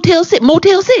damn Motel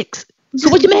 6. So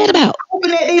what you mad about?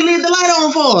 Hoping that they leave the light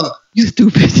on for her. You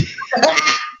stupid.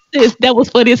 Sis, that was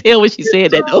funny as hell when she said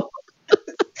that though.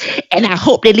 And I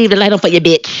hope they leave the light on for you,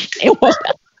 bitch.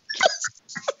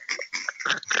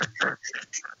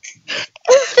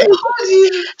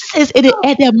 Sis,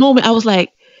 at that moment, I was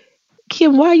like,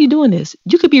 Kim, why are you doing this?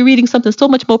 You could be reading something so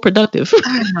much more productive.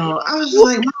 I know. I was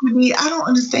like, Mama D, I don't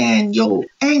understand your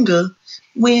anger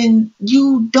when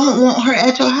you don't want her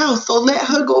at your house. So let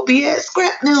her go be at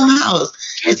Scrapnum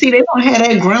house. And see, they don't have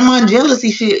that grandma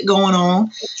jealousy shit going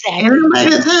on. Exactly. And nobody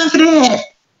got time for that.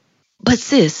 But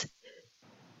sis,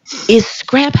 it's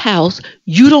Scrap house.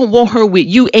 You don't want her with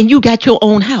you, and you got your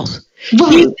own house.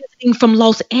 Right. She's visiting from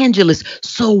Los Angeles.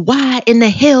 So why in the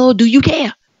hell do you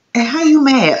care? And how you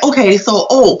mad? Okay, so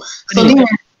then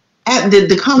at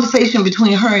the conversation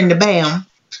between her and the BAM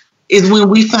is when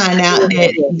we find out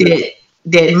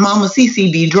that Mama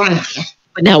Cece be drinking.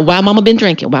 But now, why Mama been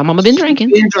drinking?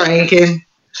 Been drinking.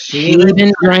 She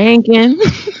been drinking.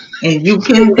 And you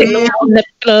can tell the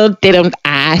plug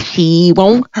that she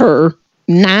want her.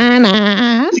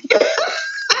 Nah.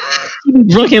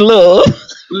 Drunk in love.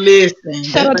 Listen.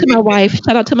 Shout out to my wife.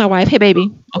 Shout out to my wife. Hey,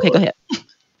 baby. Okay, go ahead.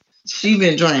 She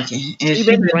been drinking. And She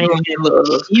been drinking. drunk in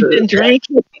love. You been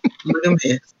drinking. Look at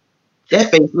mess.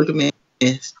 That face look a mess.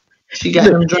 She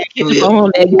got them drinking lips.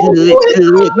 On that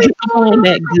good. Come on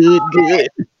that good.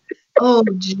 Oh,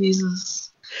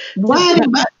 Jesus. Why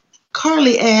did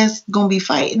Carly ass gonna be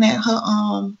fighting at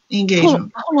her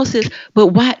engagement? Hold on, sis. But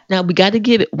why? Now we got to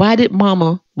give it. Why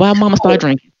Mama start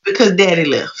drinking? Because Daddy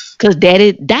left. Because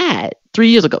Daddy died 3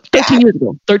 years ago. 13 years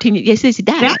ago. 13 years. Yes, he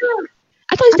died.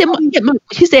 I thought you said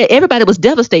she said everybody was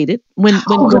devastated when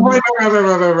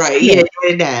right. Yeah,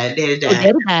 Daddy died. Daddy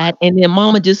died, and then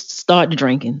Mama just started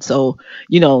drinking. So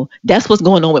that's what's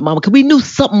going on with Mama. Because we knew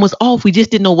something was off. We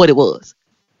just didn't know what it was.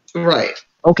 Right.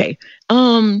 Okay.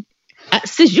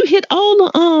 Sis, you hit all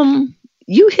the points.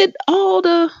 You hit all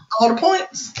the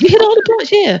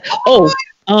points, yeah. Oh,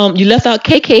 you left out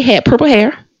KK had purple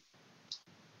hair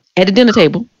at the dinner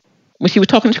table when she was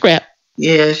talking to Scrap.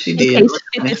 Yeah, she did.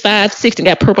 55, 60,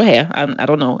 got purple hair. I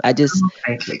don't know. I just.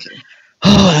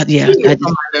 Oh, yeah.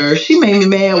 She made me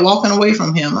mad walking away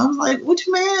from him. I was like, what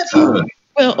you mad for?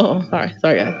 Well,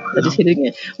 sorry. I just hit it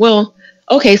again. Well,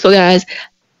 okay, so guys,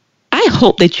 I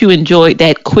hope that you enjoyed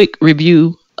that quick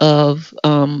review of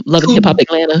Love and Hip Hop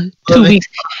Atlanta. 2 weeks.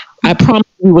 I promise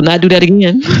we will not do that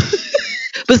again.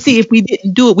 But see, if we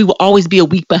didn't do it, we will always be a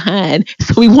week behind.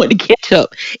 So we want to catch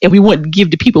up, and we want to give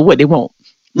the people what they want.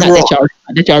 Not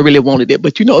that y'all really wanted it,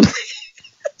 but you know what I'm saying.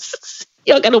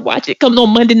 Y'all gotta watch it. Comes on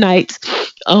Monday nights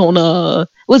on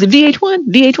was it VH1?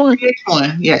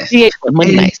 VH1, yes. VH1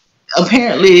 Monday nights.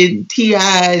 Apparently,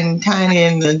 T.I. and Tiny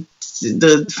and the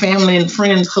family and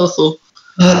friends hustle.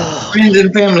 Friends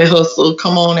and family hustle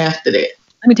come on after that.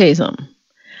 Let me tell you something.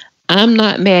 I'm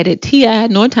not mad at T.I.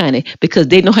 nor Tiny because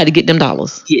they know how to get them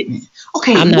dollars.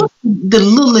 Okay, what's the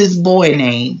littlest boy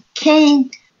name? King?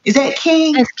 Is that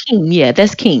King? That's King. Yeah,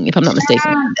 that's King, if I'm not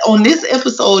mistaken. On this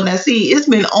episode, now see, it's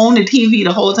been on the TV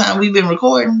the whole time we've been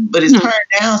recording, but it's turned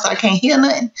down so I can't hear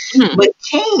nothing. But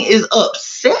King is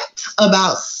upset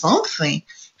about something.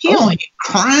 He on here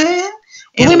crying.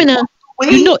 Women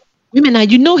now,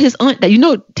 you know his aunt,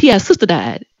 T.I.'s sister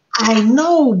died. I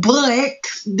know, but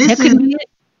this is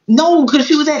no, because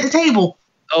she was at the table.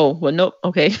 Oh, well, nope.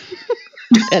 Okay.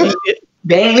 That ain't it.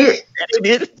 That ain't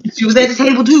it. She was at the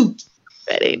table too.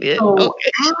 That ain't it. So,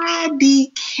 okay.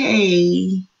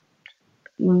 IDK,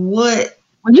 what?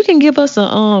 Well, you can give us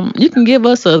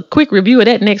a quick review of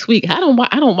that next week. I don't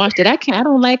watch that. I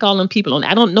don't like all them people on.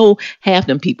 I don't know half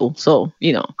them people. So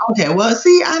Okay. Well,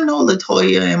 see, I know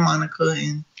Latoya and Monica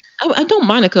and. I know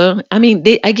Monica. I mean,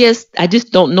 I guess I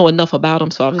just don't know enough about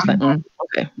them. So I was like, okay.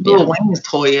 Lil Wayne's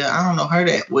Toya. I don't know her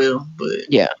that well, but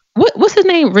yeah. What's his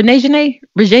name? Reginae.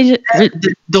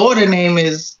 The daughter name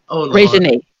is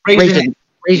Reginae.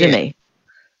 Reginae.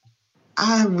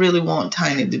 I really want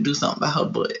Tiny to do something about her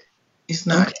butt. It's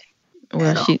not. Okay.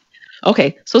 Well,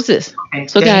 okay. So sis. Okay,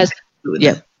 so guys,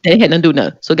 yeah, they had nothing to do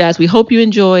nothing. So guys, we hope you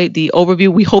enjoyed the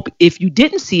overview. We hope if you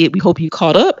didn't see it, we hope you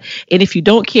caught up. And if you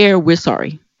don't care, we're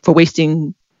sorry for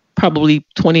wasting probably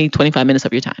 20, 25 minutes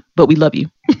of your time. But we love you.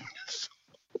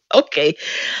 Okay.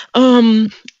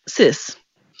 Sis.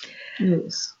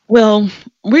 Yes. Well,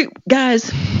 when we got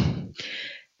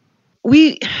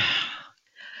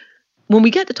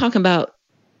to talking about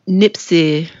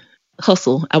Nipsey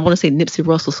Hussle, I want to say Nipsey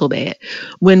Russell so bad.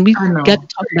 When we got to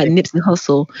talking about Nipsey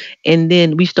Hussle, and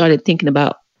then we started thinking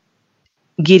about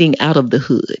getting out of the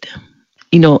hood,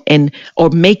 or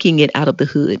making it out of the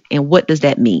hood, and what does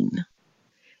that mean?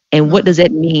 And what does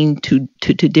that mean to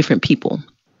different people?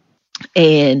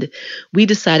 And we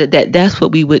decided that that's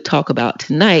what we would talk about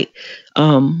tonight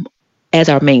as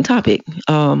our main topic,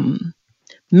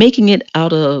 making it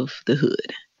out of the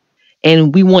hood.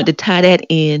 And we want to tie that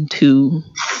into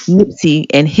Nipsey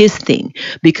and his thing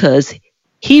because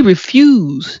he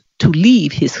refused to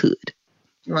leave his hood.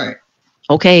 Right.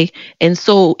 Okay. And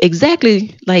so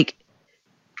exactly like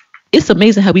it's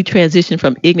amazing how we transition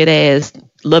from ignorant ass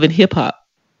loving hip hop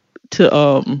to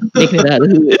making it out of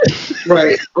the hood.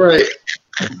 Right. Well,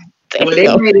 they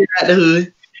made it out of the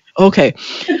hood. Okay.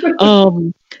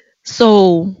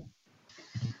 So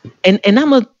and I'm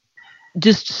gonna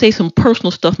just say some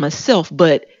personal stuff myself,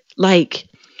 but like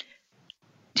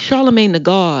Charlemagne the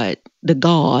God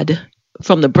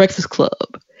from the Breakfast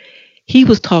Club, he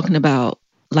was talking about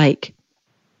like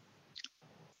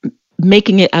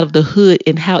making it out of the hood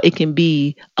and how it can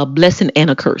be a blessing and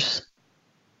a curse.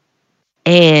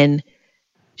 And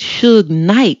Suge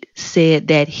Knight said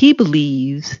that he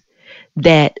believes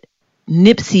that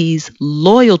Nipsey's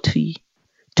loyalty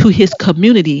to his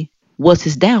community was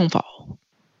his downfall.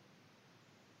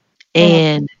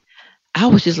 And I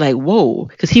was just like, whoa,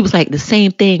 because he was like, the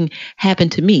same thing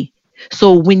happened to me.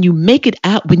 So when you make it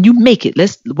out,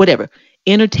 let's whatever,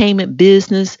 entertainment,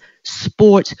 business,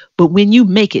 sports, but when you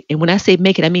make it, and when I say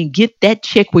make it, I mean get that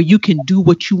check where you can do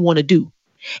what you want to do,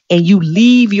 and you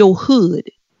leave your hood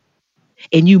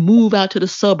and you move out to the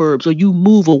suburbs or you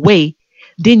move away,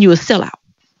 then you're a sellout.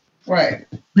 Right.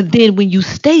 But then when you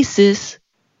stay, sis,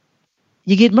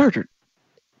 you get murdered.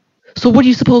 So what are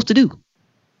you supposed to do?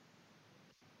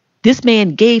 This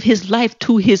man gave his life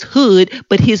to his hood,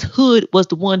 but his hood was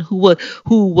the one who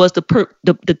was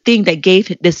the thing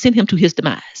that sent him to his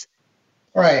demise.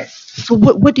 Right. So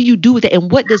what do you do with that?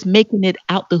 And what does making it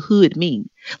out the hood mean?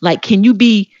 Like, can you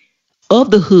be of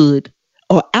the hood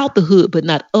or out the hood, but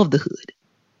not of the hood?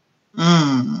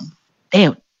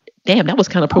 Damn, that was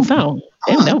kind of profound.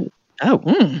 Damn,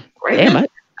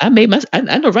 I made I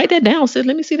know, write that down, sis.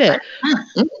 Let me see that.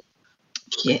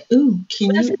 Can you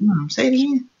say it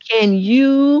again? Can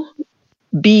you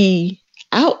be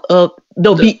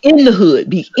be in the hood?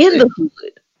 Be in the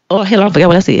hood. Oh, hell, I forgot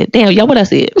what I said. Damn, y'all, what I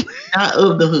said. Not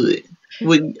of the hood.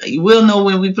 We'll know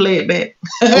when we play it back.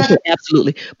 Okay,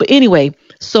 absolutely. But anyway,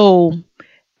 so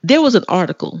there was an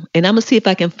article, and I'm going to see if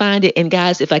I can find it. And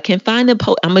guys, if I can find it,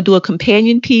 I'm going to do a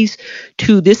companion piece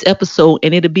to this episode,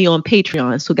 and it'll be on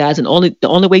Patreon. So guys, the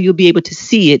only way you'll be able to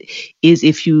see it is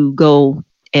if you go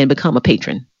and become a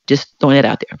patron. Just throwing it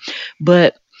out there.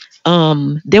 But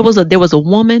there was a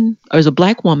woman, or it was a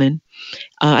Black woman.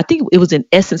 I think it was in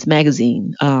Essence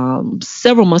magazine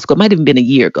several months ago. It might have even been a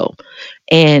year ago,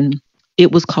 and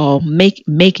it was called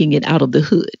 "Making It Out of the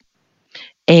Hood."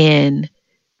 And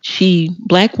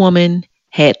Black woman,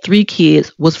 had 3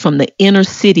 kids, was from the inner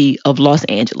city of Los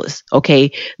Angeles.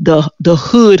 Okay, the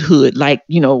hood, like,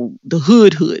 you know, the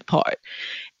hood part.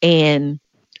 And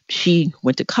she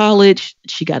went to college.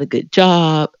 She got a good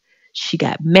job. She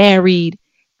got married.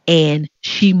 And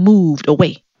she moved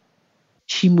away.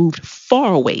 She moved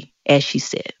far away, as she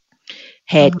said,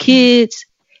 had kids.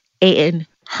 And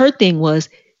her thing was,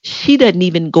 she doesn't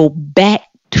even go back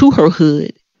to her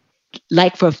hood,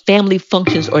 like for family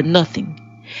functions or nothing.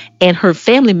 And her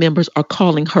family members are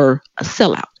calling her a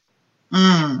sellout.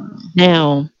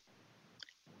 Now,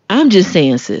 I'm just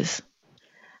saying, sis,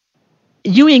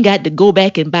 you ain't got to go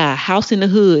back and buy a house in the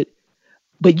hood,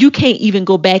 but you can't even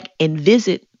go back and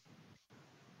visit.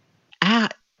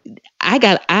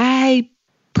 I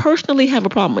personally have a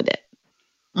problem with that,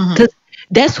 because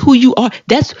that's who you are.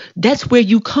 That's where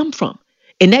you come from.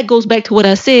 And that goes back to what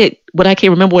I said, but I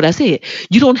can't remember what I said.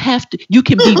 You don't have to, you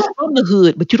can be from the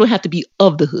hood, but you don't have to be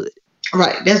of the hood.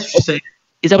 Right. That's what you said.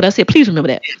 Is that what I said? Please remember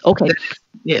that. Okay.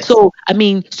 Yes. So, I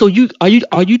mean, so are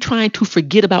you trying to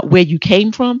forget about where you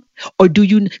came from? Or do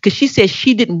you, because she said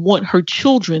she didn't want her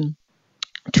children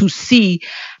to see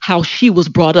how she was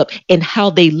brought up and how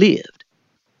they lived.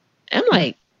 I'm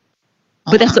like,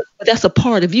 but that's a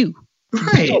part of you.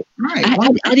 Right, so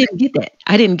right. I didn't get that.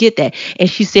 I didn't get that. And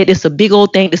she said it's a big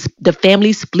old thing. The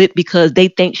family split because they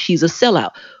think she's a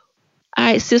sellout. All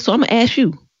right, sis, so I'm going to ask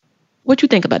you, what you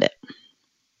think about that?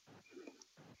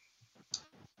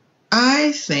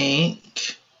 I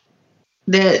think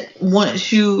that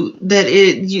once you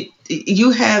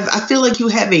have, I feel like you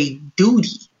have a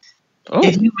duty. Oh.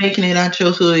 If you're making it out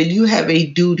your hood, you have a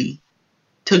duty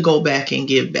to go back and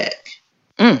give back.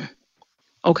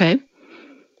 Okay.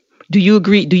 Do you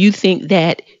agree? Do you think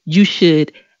that you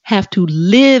should have to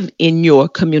live in your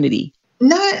community?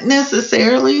 Not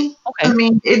necessarily. Okay. I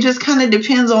mean, it just kind of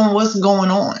depends on what's going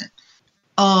on.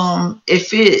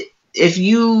 If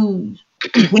you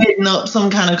heading up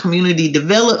some kind of community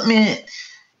development,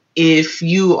 if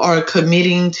you are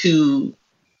committing to,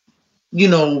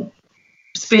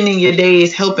 spending your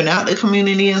days helping out the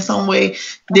community in some way,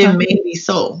 then maybe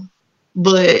so.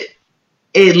 But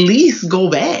at least go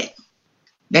back.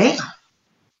 Damn.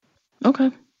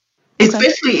 Okay.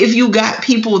 Especially if you got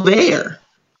people there.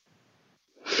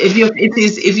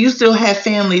 If you still have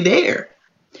family there,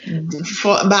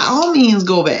 by all means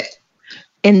go back.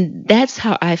 And that's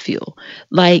how I feel.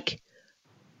 Like,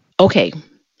 okay,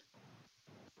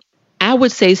 I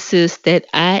would say, sis, that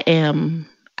I'm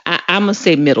going to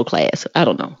say middle class. I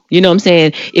don't know. You know what I'm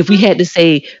saying? If we had to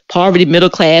say poverty, middle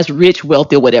class, rich,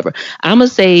 wealthy, or whatever, I'm going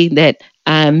to say that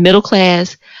I'm middle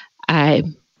class. I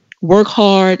work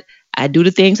hard. I do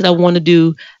the things that I want to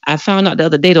do. I found out the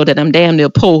other day, though, that I'm damn near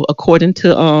poor, according to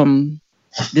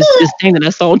this thing that I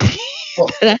saw.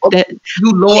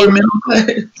 You lower middle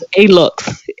class.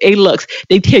 A-Lux.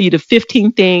 They tell you the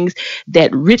 15 things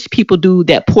that rich people do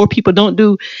that poor people don't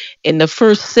do. In the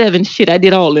first 7, I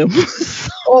did all of them.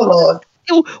 Oh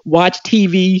Lord. Watch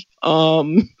TV,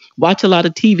 watch a lot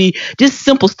of TV, just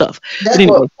simple stuff. That's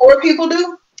what poor people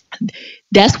do?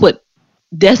 That's what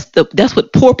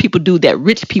poor people do that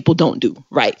rich people don't do,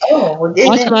 right? Oh,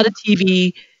 watch a lot of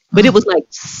TV, but it was like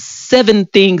 7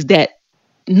 things that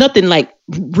nothing like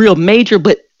real major,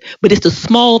 but it's the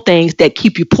small things that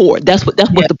keep you poor. That's what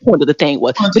the point of the thing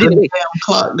was. But anyway,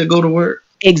 clock to go to work.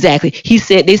 Exactly.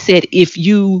 They said if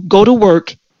you go to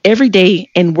work every day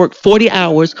and work 40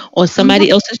 hours on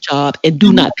somebody else's job and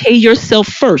do not pay yourself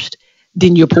first,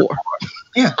 then you're poor.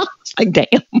 Yeah. It's like,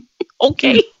 damn.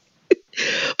 Okay.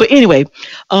 But anyway,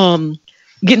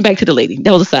 getting back to the lady,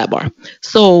 that was a sidebar.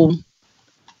 So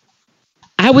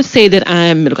I would say that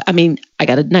I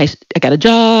got a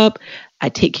job. I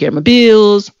take care of my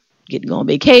bills, get to go on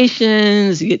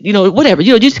vacations, whatever,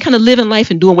 just kind of living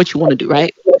life and doing what you want to do.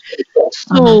 Right.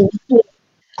 So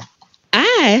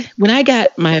when I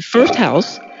got my first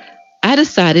house, I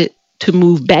decided to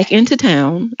move back into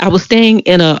town. I was staying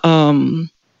in a,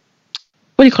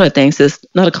 what do you call that thing, sis?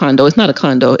 Not a condo. It's not a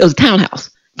condo. It was a townhouse.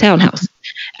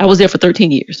 I was there for 13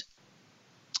 years.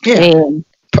 Yeah.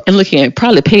 And looking at it,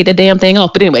 probably paid that damn thing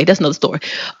off. But anyway, that's another story.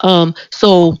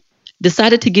 So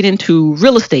decided to get into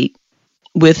real estate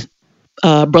with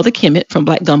Brother Kemet from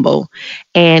Black Gumbo.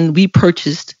 And we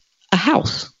purchased a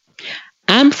house.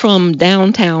 I'm from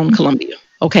downtown Columbia.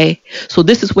 Okay. So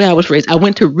this is where I was raised. I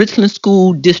went to Richland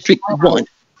School District 1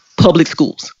 public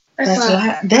schools.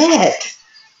 That.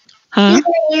 Huh?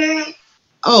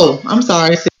 Oh, I'm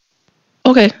sorry.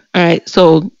 Okay. All right.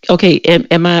 So, okay.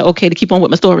 Am I okay to keep on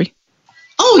with my story?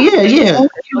 Oh, yeah.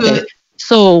 Okay.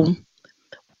 So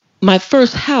my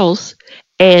first house,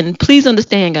 and please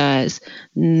understand, guys,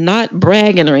 not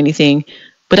bragging or anything,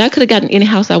 but I could have gotten any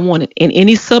house I wanted in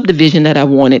any subdivision that I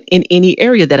wanted in any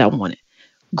area that I wanted.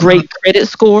 Great credit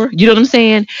score. You know what I'm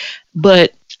saying?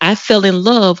 But I fell in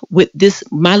love with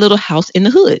my little house in the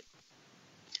hood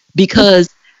because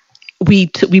we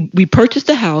purchased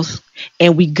the house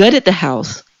and we gutted the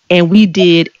house and we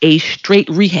did a straight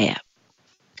rehab.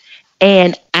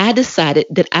 And I decided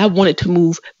that I wanted to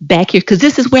move back here because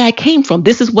this is where I came from.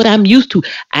 This is what I'm used to.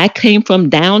 I came from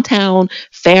downtown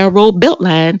Fair Road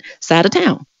Beltline side of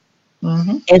town.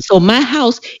 Mm-hmm. And so my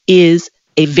house is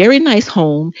a very nice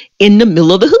home in the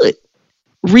middle of the hood.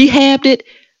 Rehabbed it,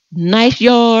 nice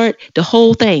yard, the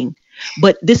whole thing.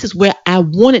 But this is where I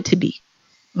wanted to be.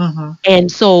 Mm-hmm.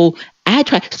 And so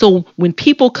so when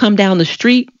people come down the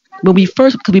street,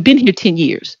 because we've been here 10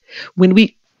 years,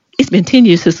 it's been 10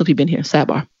 years since we've been here,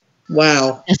 sidebar.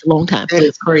 Wow. That's a long time. That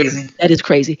is crazy. That is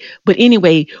crazy. But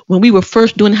anyway, when we were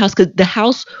first doing the house, because the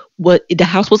house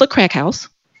was a crack house,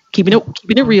 keeping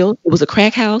it real. It was a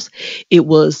crack house. It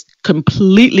was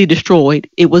completely destroyed.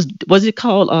 It was it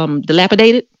called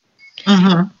dilapidated?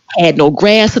 Mm-hmm. Had no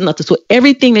grass or nothing. So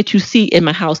everything that you see in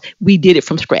my house, we did it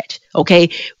from scratch. Okay.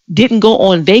 Didn't go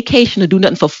on vacation or do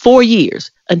nothing for 4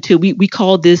 years until we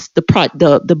called this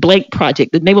the blank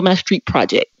project, the name of my street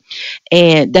project.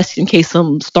 And that's in case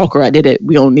some stalker I did it.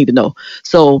 We don't need to know.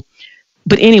 So,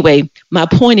 but anyway, my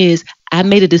point is I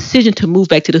made a decision to move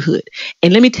back to the hood.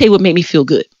 And let me tell you what made me feel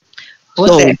good.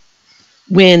 What's that?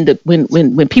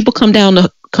 When people come down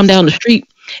the street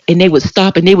and they would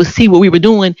stop and they would see what we were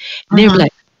doing, and they were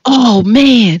like, "Oh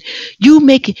man, you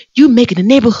making the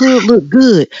neighborhood look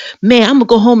good, man. I'm gonna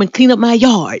go home and clean up my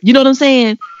yard." You know what I'm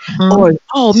saying? Mm-hmm. Or,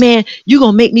 "Oh man, you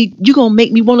gonna make me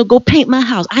want to go paint my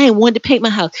house. I ain't wanted to paint my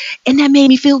house," and that made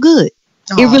me feel good.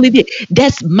 It really did.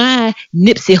 That's my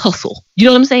Nipsey hustle. You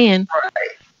know what I'm saying? Right.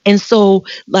 And so,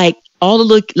 like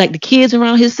the kids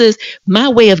around here says, my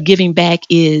way of giving back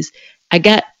is I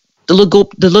got the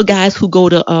little guys who go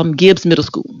to Gibbs Middle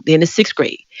School. They're in the 6th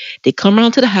grade. They come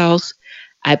around to the house.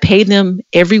 I pay them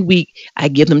every week. I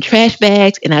give them trash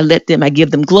bags and I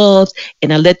give them gloves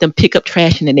and I let them pick up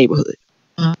trash in the neighborhood.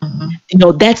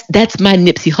 Mm-hmm. That's my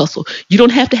Nipsey hustle. You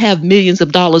don't have to have millions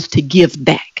of dollars to give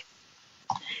back.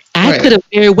 I could have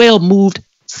very well moved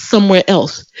somewhere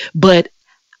else, but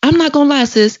I'm not gonna lie,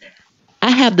 sis. I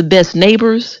have the best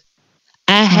neighbors.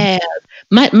 I have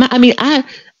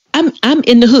I'm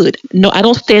in the hood. No, I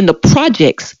don't stay in the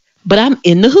projects, but I'm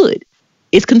in the hood.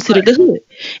 It's considered the hood.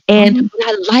 And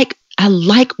I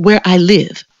like where I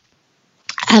live.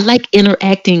 I like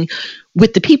interacting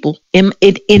with the people in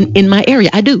my area.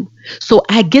 I do. So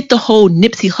I get the whole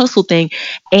Nipsey hustle thing.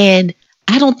 And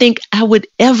I don't think I would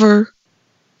ever,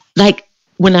 like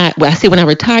when I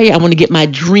retire, I want to get my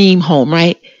dream home,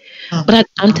 right? But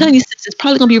I'm telling you, it's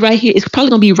probably going to be right here. It's probably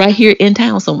going to be right here in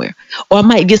town somewhere. Or I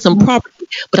might get some property,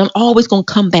 but I'm always going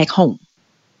to come back home.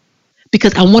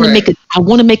 Because I want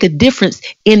to make a difference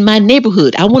in my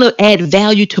neighborhood. I want to add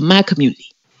value to my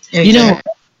community.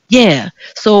 Exactly. Yeah.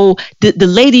 So the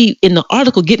lady in the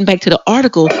article, getting back to the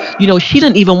article, she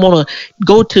doesn't even want to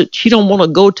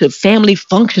go to family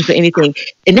functions or anything.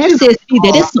 And that says to me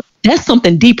that that's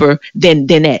something deeper than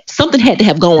that. Something had to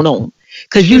have gone on.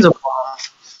 Because she's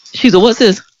a what,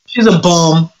 sis? She's a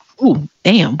bum. Ooh,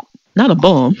 damn. Not a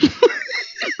bum.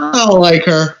 I don't like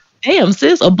her. Damn,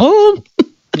 sis, a bum?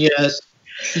 Yes.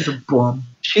 She's a bum.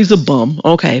 She's a bum.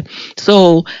 Okay.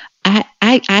 So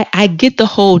I get the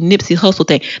whole Nipsey Hussle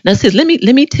thing. Now, sis, let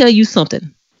me tell you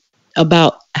something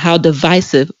about how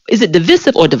divisive. Is it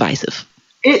divisive or divisive?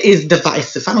 It is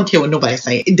divisive. I don't care what nobody's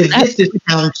saying. Divisive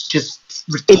sounds just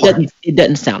retarded. It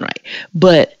doesn't sound right.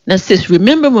 But now, sis,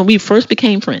 remember when we first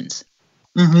became friends?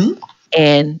 Mm-hmm.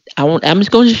 And I'm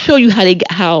just going to show you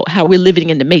how we're living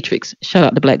in the Matrix. Shout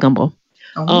out to Black Gumbo.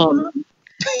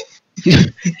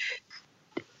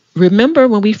 Remember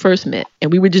when we first met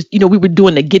and we were just, we were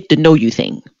doing the get to know you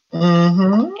thing.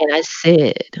 Mm-hmm. And I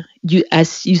said, you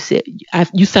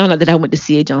found out that I went to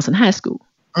C.A. Johnson High School.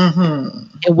 Mm-hmm.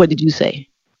 And what did you say?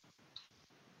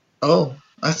 Oh,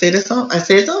 I said something? I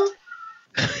said something?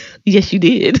 Yes, you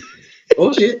did.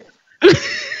 Oh, shit. I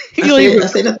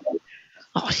said nothing.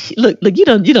 Oh, shit. Look, you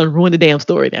done ruined the damn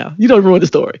story now. You done ruined the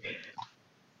story.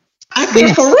 I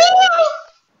said, for real?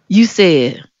 You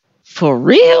said, for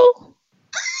real?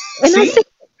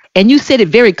 And you said it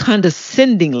very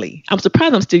condescendingly. I'm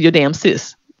surprised I'm still your damn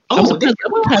sis. I'm surprised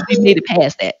you made it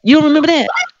past that. You don't remember that?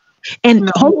 And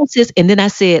hold on, sis. And then I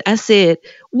said,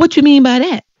 what you mean by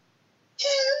that?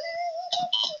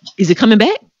 Is it coming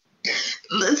back?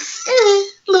 A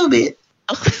little bit.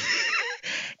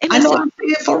 And I know I'm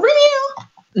saying for real.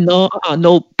 No.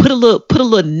 Put a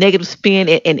little negative spin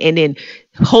and then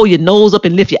hold your nose up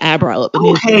and lift your eyebrow up.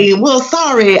 Okay, well,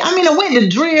 sorry. I mean, I went to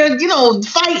drill,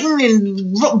 fighting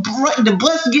and the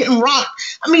bus getting rocked.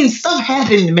 I mean, stuff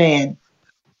happened, man.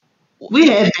 We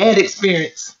had bad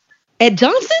experience. At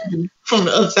Johnson? From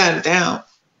the other side of town.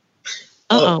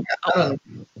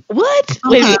 What?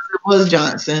 Wait. It was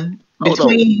Johnson.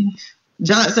 Between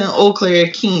Johnson, Eau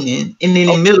Claire, Keenan, and then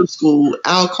in middle school,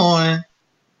 Alcorn,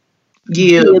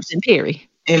 Gibbs, and Perry.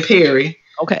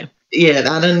 Okay. Yeah,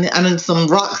 I done some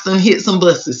rocks and hit some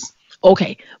buses.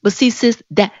 Okay. But see, sis,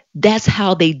 that's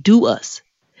how they do us.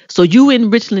 So you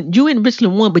in Richland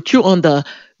 1, but you're on the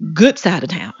good side of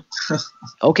town.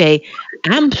 Okay.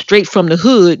 I'm straight from the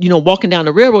hood, walking down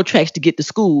the railroad tracks to get to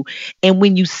school. And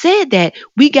when you said that,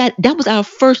 that was our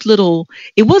first little,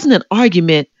 it wasn't an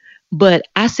argument, but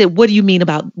I said, what do you mean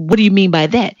by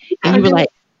that? And you were like,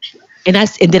 and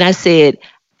then I said,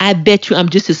 I bet you I'm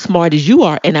just as smart as you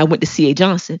are. And I went to C.A.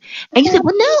 Johnson. And you said,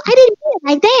 well, no, I didn't mean it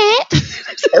like that.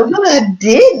 Well, I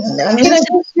didn't. I mean,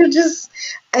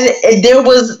 there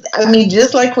was,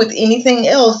 just like with anything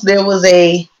else, there was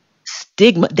a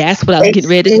stigma. That's what I was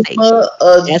getting ready to say.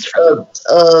 That's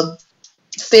a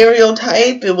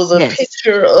stereotype. It was a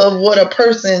picture of what a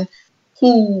person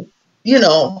who,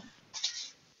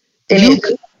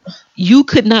 you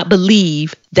could not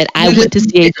believe that I went to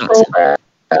C.A. Johnson.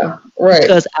 Right.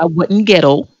 Because I wasn't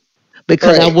ghetto,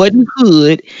 because I wasn't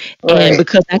hood, and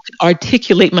because I could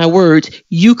articulate my words,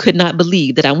 you could not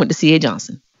believe that I went to C.A.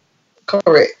 Johnson.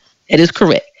 Correct. That is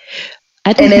correct.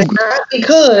 And it's not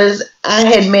because I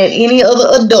had met any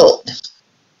other adult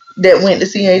that went to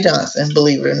C.A. Johnson,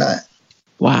 believe it or not.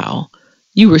 Wow.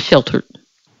 You were sheltered.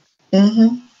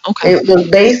 Mm-hmm. Okay. It was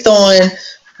based on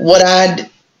what I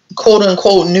quote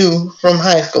unquote knew from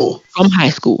high school.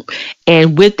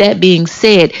 And with that being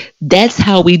said, that's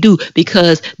how we do,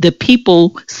 because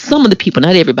some of the people,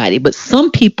 not everybody, but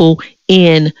some people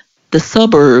in the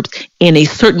suburbs in a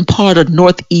certain part of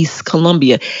Northeast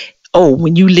Columbia,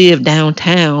 when you live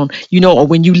downtown, or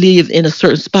when you live in a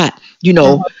certain spot, you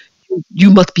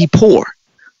must be poor.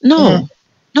 No,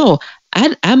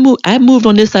 I moved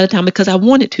on this side of town because I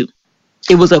wanted to.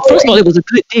 First of all, it was a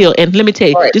good deal. And let me tell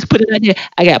you, just put it out there.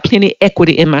 I got plenty of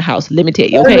equity in my house. Let me tell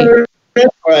you, okay?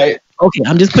 Right. Okay,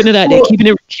 I'm just putting it out there, keeping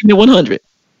it 100.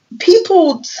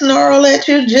 People snarl at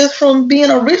you just from being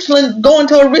going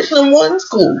to a Richland 1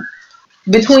 school.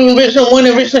 Between Richland 1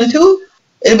 and Richland 2,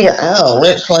 it'd be,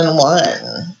 Richland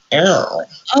 1.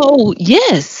 Oh,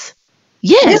 yes.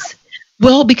 Yeah.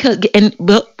 Well,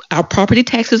 our property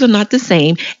taxes are not the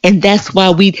same, and that's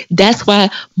why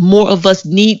more of us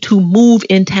need to move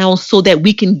in town so that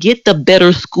we can get the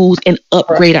better schools and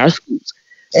upgrade our schools.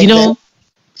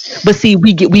 But see,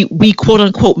 we quote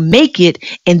unquote make it,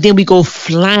 and then we go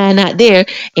flying out there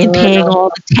and paying all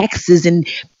the taxes and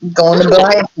going to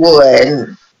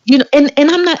Blackwood. And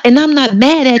I'm not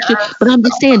mad at you, but I'm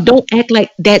just saying, don't act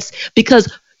like that's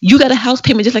because you got a house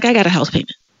payment just like I got a house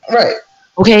payment. Right.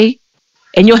 Okay.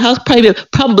 And your house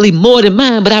probably more than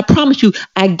mine, but I promise you,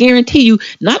 I guarantee you,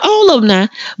 not all of them now,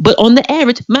 but on the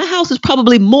average, my house is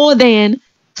probably more than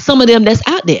some of them that's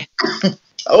out there.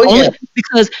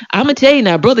 Because I'm gonna tell you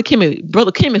now, Brother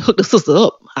Kimmy hooked the sister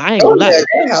up. I ain't gonna lie.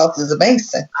 That house is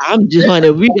amazing. I'm just honey,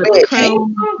 we got the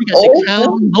crown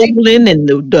molding and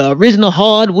the original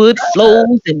hardwood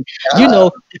floors and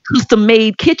the custom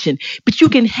made kitchen. But you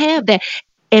can have that.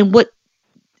 And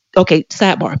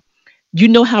sidebar. You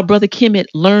know how Brother Kemet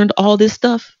learned all this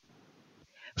stuff?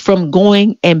 From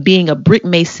going and being a brick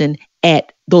mason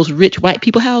at those rich white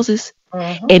people houses.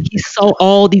 Mm-hmm. And he saw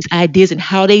all these ideas and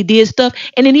how they did stuff.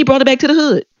 And then he brought it back to the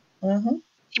hood. Mm-hmm.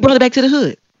 He brought it back to the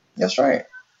hood. That's right.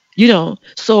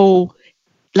 So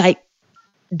like,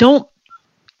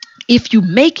 if you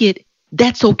make it,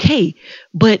 that's okay.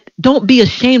 But don't be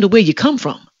ashamed of where you come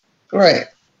from. Right.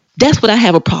 That's what I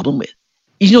have a problem with.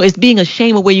 It's being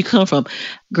ashamed of where you come from.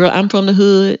 Girl, I'm from the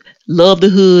hood, love the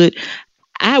hood.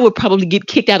 I would probably get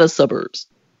kicked out of suburbs.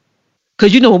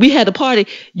 Because, when we had the party,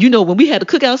 when we had the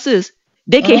cookout, sis,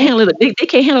 they can't handle it. They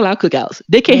can't handle our cookouts.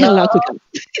 They can't handle our cookouts.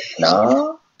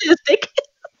 No.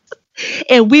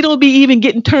 And we don't be even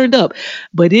getting turned up.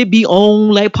 But it be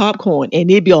on like popcorn. And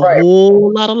it be a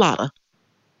whole lot of.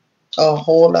 A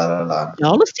whole lot of.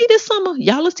 Y'all let's see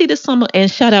this summer. And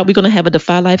shout out, we're going to have a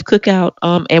Defy Life cookout.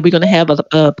 And we're going to have a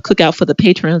cookout for the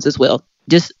patrons as well.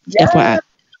 Just FYI.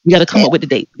 We got to come up with the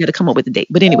date.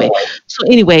 But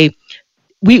anyway,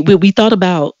 we thought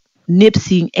about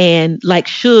Nipsey, and like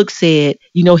Suge said,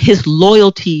 his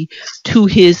loyalty to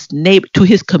his neighbor, to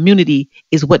his community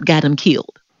is what got him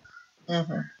killed.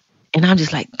 Mm-hmm. And I'm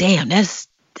just like, damn, that's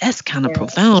kind of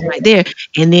profound right there.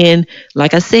 And then,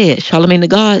 like I said, Charlamagne the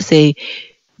God say,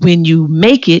 when you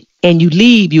make it and you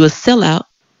leave, you a sellout.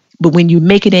 But when you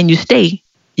make it and you stay,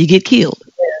 you get killed.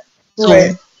 Yeah.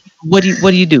 So what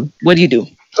do you do?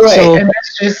 Right, so, and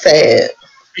that's just sad.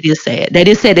 It is sad. That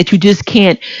is sad that you just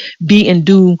can't be and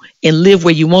do and live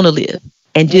where you want to live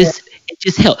and just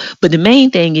help. But the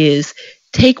main thing is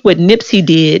take what Nipsey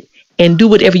did and do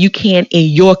whatever you can in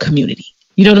your community.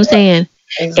 You know what I'm saying?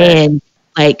 Exactly. And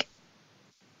like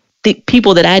the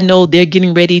people that I know, they're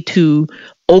getting ready to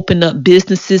open up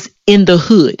businesses in the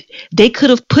hood. They could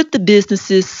have put the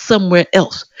businesses somewhere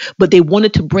else, but they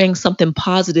wanted to bring something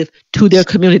positive to their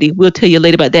community. We'll tell you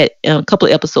later about that in a couple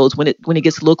of episodes when it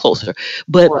gets a little closer.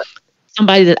 But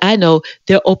somebody that I know,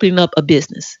 they're opening up a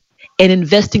business and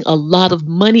investing a lot of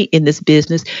money in this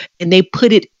business, and they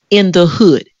put it in the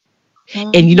hood.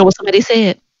 Mm-hmm. And you know what somebody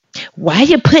said? Why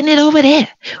you putting it over there?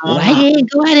 Why you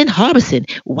didn't go out in Harbison?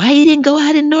 Why you didn't go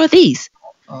out in Northeast?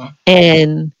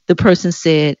 And the person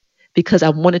said, because I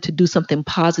wanted to do something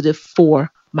positive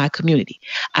for my community.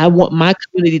 I want my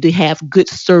community to have good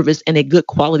service and a good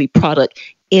quality product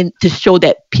to show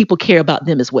that people care about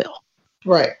them as well.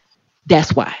 Right.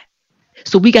 That's why.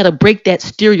 So we got to break that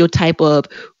stereotype of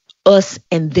us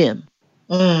and them.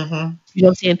 Mm-hmm. You know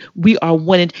what I'm saying? We are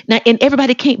one. Now, and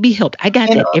everybody can't be helped. I got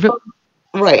that.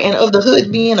 Right. And of the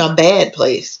hood being a bad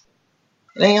place,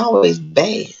 it ain't always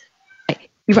bad.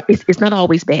 It's not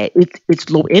always bad. It's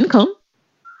low income.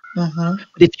 Mm-hmm.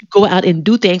 But if you go out and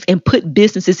do things and put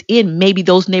businesses in, maybe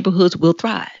those neighborhoods will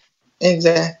thrive.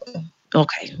 Exactly.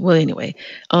 Okay. Well, anyway,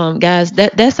 guys,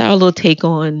 that's our little take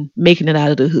on making it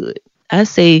out of the hood. I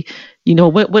say,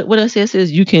 what I say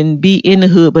is you can be in the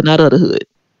hood but not of the hood.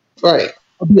 Right.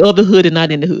 Or be of the hood and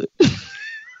not in the hood.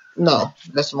 No,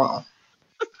 that's wrong.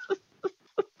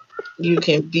 You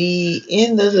can be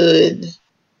in the hood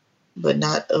but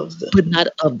not of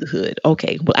the hood.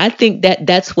 Okay. Well, I think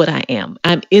that's what I am.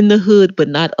 I'm in the hood, but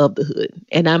not of the hood.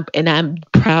 And I'm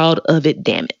proud of it,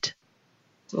 damn it.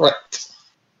 Right.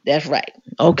 That's right.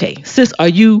 Okay. Sis, are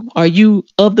you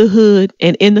of the hood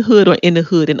and in the hood, or in the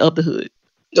hood and of the hood?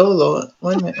 Oh Lord.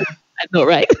 Wait a minute. I know,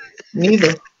 right?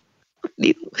 Neither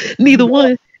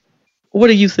one. What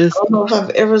are you, sis? I don't know if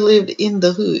I've ever lived in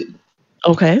the hood.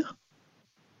 Okay.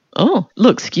 Oh,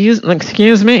 look, excuse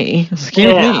me.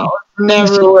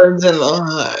 Never was in the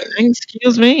hood.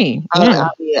 Excuse me. I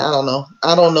don't know.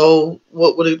 I don't know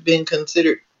what would have been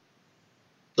considered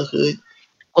the hood.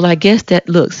 Well, I guess that's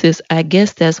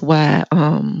why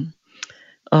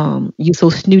you so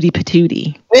snooty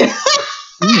patooty.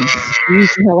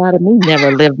 Excuse the hell out of me.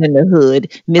 Never lived in the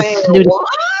hood.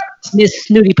 Miss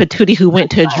Snooty Patootie who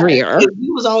went to Dreer.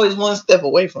 You was always one step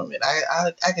away from it.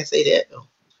 I can say that though.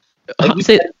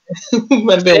 You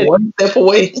might have been one step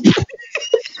away.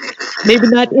 Maybe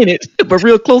not in it, but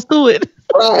real close to it.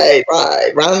 Right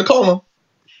in the corner.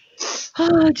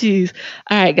 Oh, geez.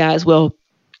 All right, guys. Well,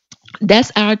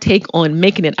 that's our take on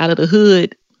making it out of the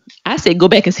hood. I say go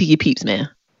back and see your peeps, man.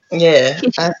 Yeah,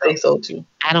 I say so too.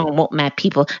 I don't want my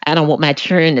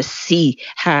children to see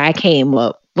how I came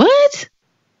up. What?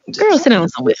 Girl, sit down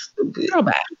somewhere.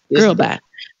 Girl, bye.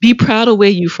 Be proud of where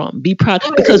you're from. Be proud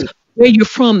because where you're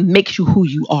from makes you who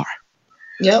you are.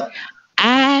 Yep.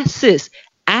 I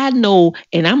know,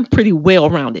 and I'm pretty well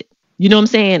rounded. You know what I'm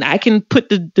saying? I can put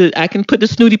the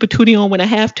snooty patootie on when I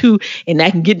have to, and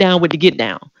I can get down with the get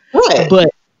down. Right.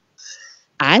 But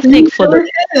I think for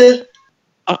the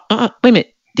wait a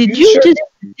minute. Did you just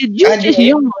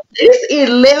yawn? It's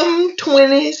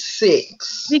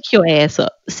 11:26. Pick your ass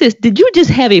up. Sis, did you just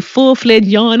have a full-fledged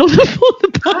yawn on the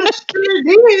podcast? I sure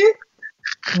did.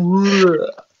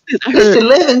 It's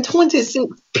 11:26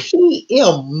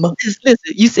 p.m.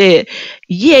 Listen, you said,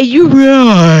 yeah, you're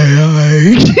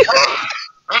right.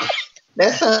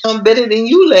 That sounds better than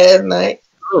you last night.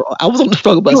 Girl, I was on the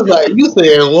struggle bus. You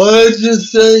said, what did you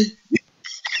say?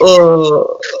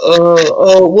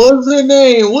 What's her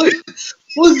name? What's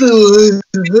the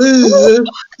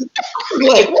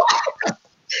like what?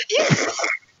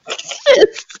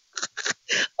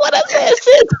 What I said,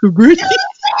 sis?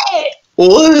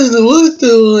 What's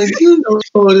the one? You know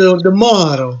the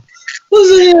model. What's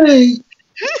her name?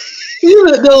 You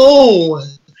know the old one.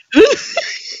 What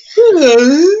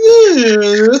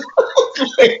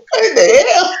the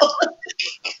hell?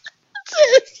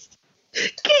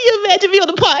 Can you imagine me on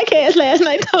the podcast last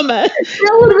night talking about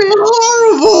that would have been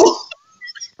horrible.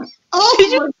 Oh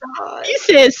my God. You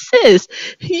said, sis,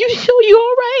 you sure you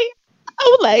all right? I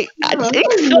was like, I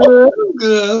think so.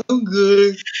 I'm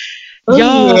good.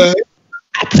 Y'all,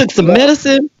 I took some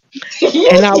medicine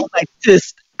and I was like,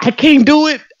 sis, I can't do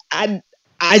it. I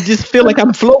just feel like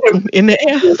I'm floating in the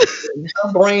air.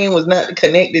 Her brain was not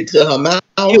connected to her mouth.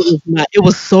 It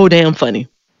was so damn funny.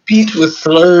 Speech was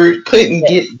slurred, couldn't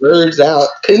get words out,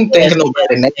 couldn't think of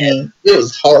nobody's name. It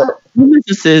was horrible.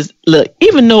 Says, look,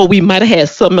 even though we might have had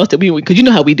something else that because you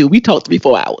know how we do, we talk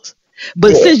 3-4 hours.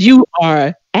 But since you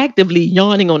are actively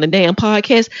yawning on the damn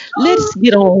podcast, let's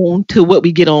get on to what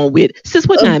we get on with. Sis,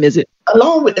 what time is it?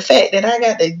 Along with the fact that I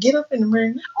got to get up in the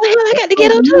morning. I got to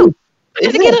get up too.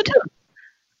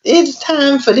 It's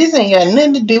time for this. Ain't got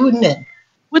nothing to do with nothing.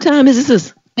 What time is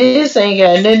this? This ain't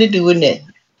got nothing to do with nothing.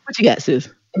 What you got, sis?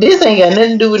 This ain't got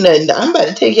nothing to do with nothing. I'm about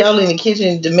to take y'all in the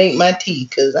kitchen to make my tea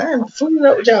because I'm fooling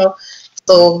up with y'all.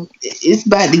 So it's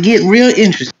about to get real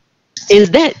interesting.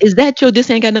 Is that your this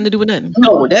ain't got nothing to do with nothing?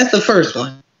 No, that's the first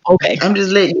one. Okay. I'm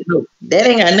just letting you know. That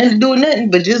ain't got nothing to do with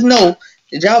nothing, but just know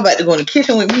that y'all about to go in the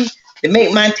kitchen with me to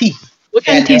make my tea. What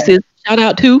kind of tea, sis? Shout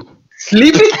out to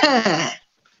Sleepy Time.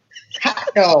 Hot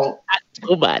dog.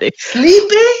 Nobody.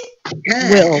 Sleepy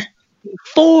Time. Well,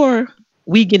 before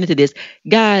we get into this,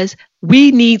 guys,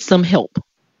 we need some help.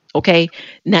 Okay?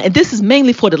 Now, this is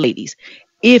mainly for the ladies.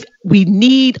 If we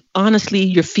need, honestly,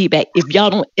 your feedback, if y'all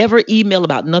don't ever email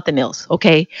about nothing else,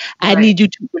 okay? I need you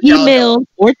to email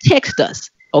or text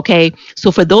us, okay?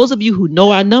 So for those of you who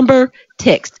know our number,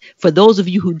 text. For those of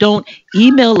you who don't,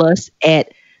 email us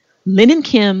at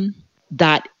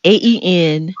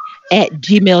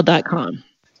lynnandkim.aen@gmail.com.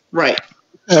 Right.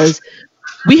 Because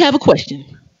we have a question.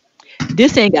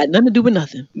 This ain't got nothing to do with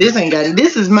nothing. This ain't got nothing to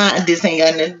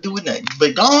do with nothing.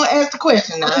 But go on, ask the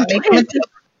question now.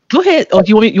 Go ahead. Oh,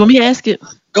 you want me to ask it?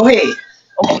 Go ahead.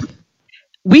 Okay.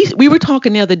 We were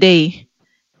talking the other day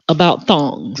about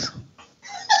thongs,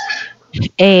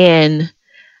 and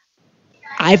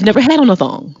I've never had on a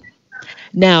thong.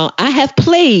 Now I have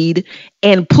played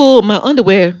and pulled my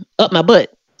underwear up my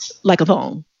butt like a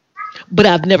thong, but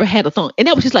I've never had a thong, and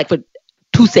that was just like for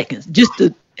 2 seconds, just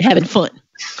to having fun.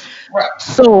 Right.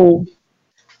 So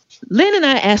Lynn and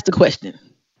I asked the question.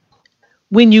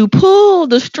 When you pull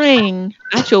the string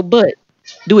out your butt,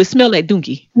 do it smell like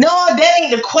donkey? No, that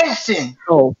ain't the question.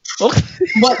 Oh. Okay.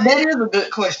 But that is a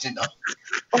good question, though.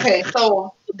 Okay,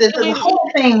 so the whole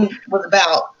thing was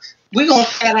about, we're going to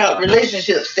shout out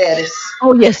relationship status.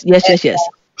 Oh, yes.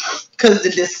 Because the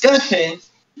discussion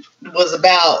was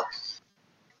about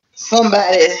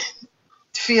somebody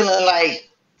feeling like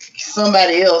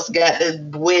somebody else got to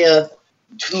wear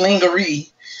lingerie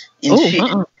and shit.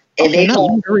 And they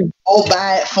don't all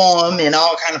buy it for them and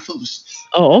all kind of foolishness.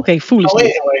 Oh, okay, foolishness. So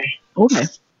anyway, okay.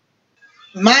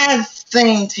 My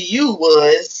thing to you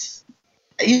was,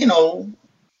 you know,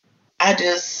 I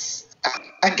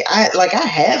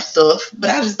have stuff, but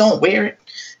I just don't wear it.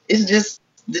 It's just,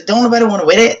 don't nobody want to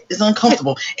wear that. It's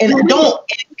uncomfortable. And what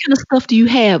kind of stuff do you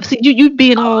have? See, you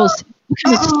being all. What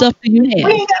kind of stuff do you have?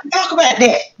 We ain't got to talk about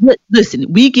that.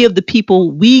 Listen, we give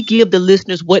the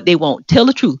listeners what they want. Tell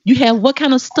the truth. You have, what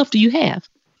kind of stuff do you have?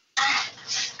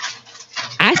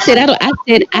 I said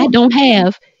I don't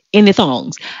have any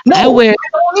thongs. No, I wear. I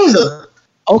don't either.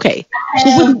 Okay.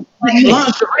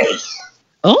 Lingerie.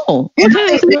 Oh.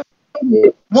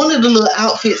 One of the little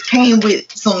outfits came with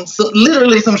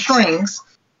literally some strings.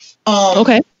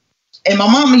 Okay. And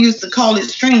my mama used to call it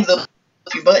strings up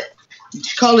your butt.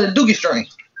 She called it a dookie string.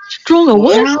 String of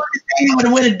what? I don't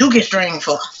understand what a dookie string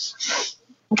for.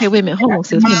 Okay, wait a minute. Hold on,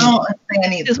 sis. I don't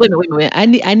understand either. Just wait a minute.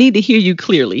 I need to hear you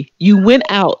clearly. You went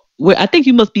out where I think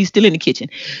you must be still in the kitchen.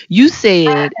 You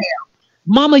said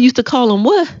Mama used to call them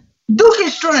what? Dookie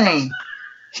string.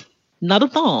 Not a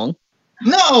thong.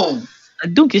 No. A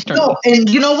dookie string. No, and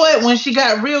you know what? When she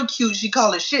got real cute, she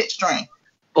called it shit string.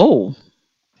 Oh.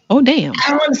 Oh, damn.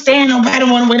 I don't understand nobody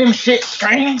want to wear them shit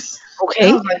strings. Okay.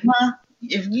 I was like,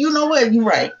 if you know what, you're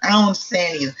right. I don't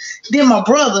understand either. Then my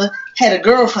brother had a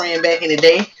girlfriend back in the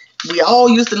day. We all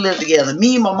used to live together.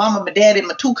 Me, my mama, my daddy,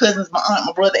 my two cousins, my aunt,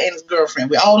 my brother, and his girlfriend.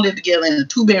 We all lived together in a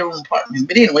 2-bedroom apartment.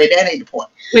 But anyway, that ain't the point.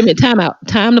 Wait a minute. Time out.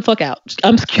 Time the fuck out.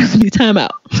 Excuse me. Time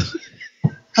out.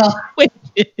 Huh? Wait.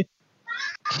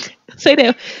 Say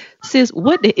that. Sis,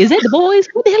 what is that the boys?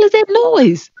 What the hell is that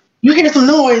noise? You hear some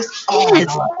noise? Yes.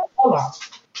 Oh, hold on.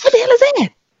 What the hell is that?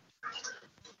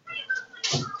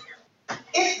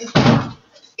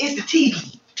 It's the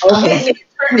TV. Okay.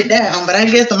 I turned it down, but I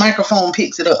guess the microphone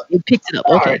picks it up. It picks it up.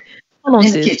 Okay. Hold on,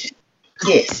 in sis. the kitchen.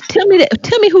 Yes. Tell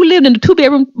me who lived in the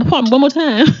 2-bedroom apartment one more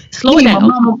time. Slow it down.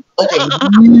 Mama, okay.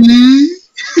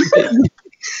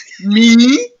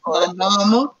 Me, my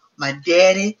mama, my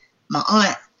daddy, my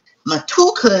aunt, my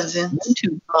two cousins,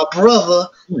 my brother,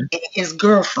 and his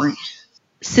girlfriend.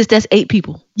 Sis, that's 8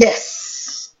 people.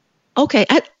 Yes. Okay.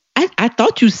 I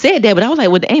thought you said that, but I was like,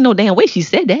 well, there ain't no damn way she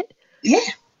said that. Yeah.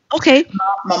 Okay.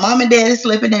 My mom and daddy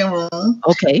slept in their room.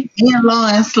 Okay. Me and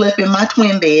Lauren slept in my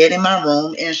twin bed in my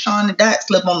room, and Sean and Dot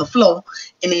slept on the floor,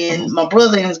 and then my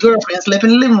brother and his girlfriend slept in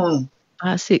the living room.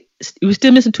 I see. You were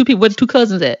still missing 2 people. Where the 2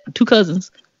 cousins at? 2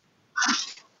 cousins.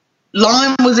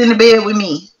 Lauren was in the bed with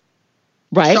me.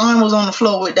 Right. Sean was on the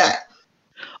floor with Dot.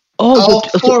 Oh, all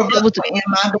 4 of us were in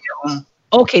my bedroom.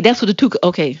 Okay, that's what the 2.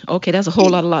 Okay, that's a whole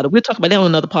lot of. We'll talk about that on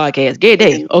another podcast. Gay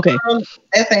day. Okay.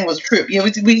 That thing was a trip. Yeah,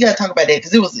 we gotta talk about that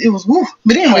because it was woo.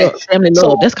 But anyway, family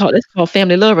love. That's called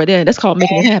family love right there. That's called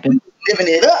making it happen. Living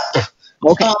it up.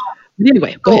 Okay. But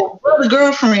anyway, go ahead. My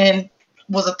girlfriend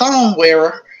was a thong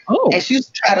wearer. Oh. And she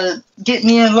used to try to get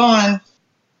me and Lauren,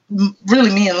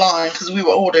 because we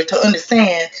were older, to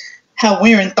understand how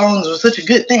wearing thongs was such a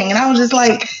good thing. And I was just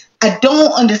like, I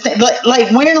don't understand.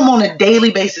 Like wearing them on a daily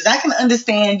basis. I can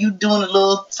understand you doing a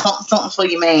little something for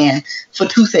your man for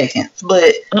 2 seconds,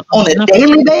 but on a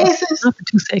daily basis, not for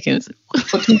 2 seconds.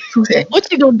 For 2 seconds.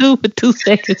 What you gonna do for 2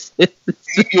 seconds? You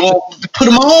want to put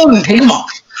them on and take them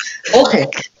off. Okay.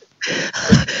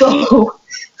 So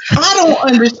I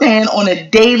don't understand on a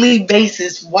daily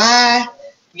basis why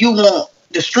you want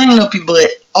the string up your butt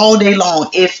all day long.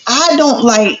 If I don't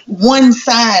like one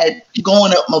side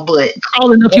going up my butt,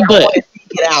 crawling up your butt,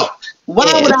 get out.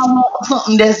 Why would I want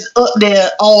something that's up there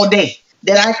all day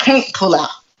that I can't pull out?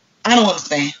 I don't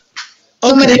understand.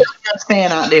 Somebody else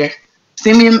understand out there.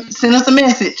 Send us a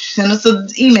message. Send us an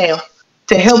email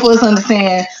to help us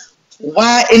understand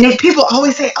why. And then people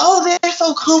always say, "Oh, they're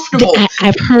so comfortable."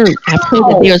 I've heard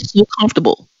that they are so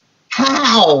comfortable.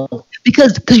 How?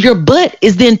 Because your butt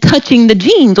is then touching the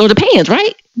jeans or the pants,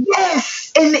 right?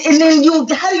 Yes. And then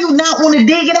how do you not want to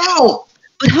dig it out?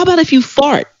 But how about if you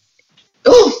fart?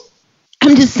 Ooh.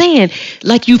 I'm just saying,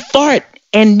 like you fart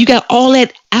and you got all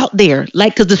that out there,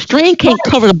 like because the string can't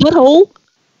cover the butthole.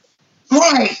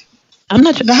 Right. I'm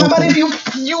not sure. Now, how about if you go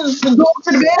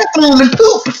to the bathroom and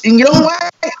poop and you don't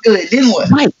wipe good? Then what?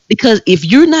 Right. Because if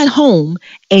you're not home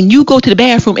and you go to the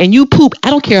bathroom and you poop, I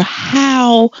don't care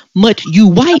how much you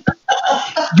wipe,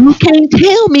 you can't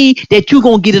tell me that you're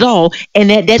gonna get it all and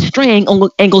that string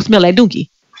ain't gonna smell like dookie.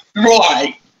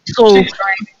 Right. So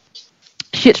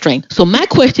shit string. So my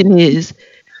question is,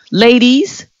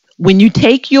 ladies, when you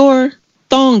take your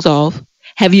thongs off,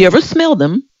 have you ever smelled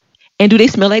them, and do they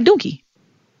smell like dookie?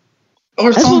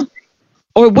 Or something.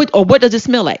 Or what does it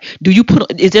smell like? Do you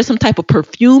is there some type of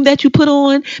perfume that you put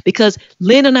on? Because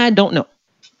Lynn and I don't know.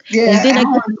 Yeah, and then I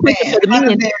guess the question for the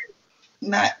men,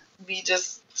 not be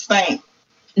just stank.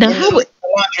 Now how would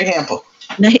laundry hamper?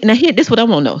 Now here, this is what I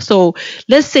want to know. So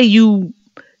let's say you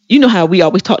know how we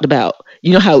always talked about,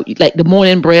 you know how like the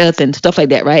morning breath and stuff like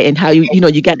that, right? And how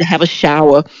you got to have a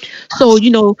shower. So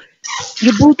your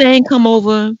boo thing come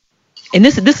over, and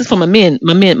this is for my men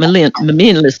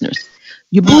listeners.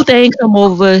 Your boo thing come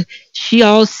over, she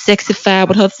all sexified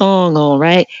with her thong on,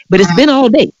 right? But it's been all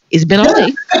day. She been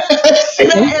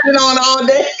had it on all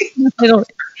day.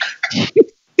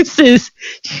 It says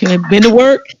she been to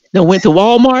work, then went to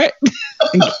Walmart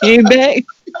and came back.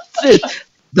 Sis,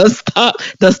 Does stop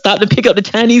to pick up the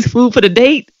Chinese food for the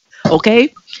date.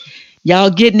 Okay, y'all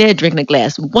getting there, drinking a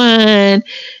glass of wine.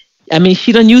 I mean,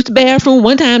 she done used the bathroom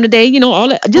one time today. You know, all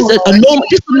that. Just a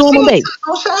normal day.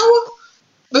 No shower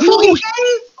before he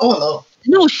came. Oh no.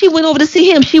 No, she went over to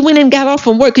see him. She went and got off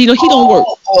from work because, you know, he don't work.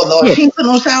 Oh Lord, yeah. She put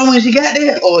no shower when she got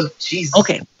there. Oh Jesus.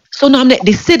 Okay, so now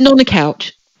they sitting on the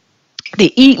couch,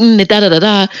 they eating,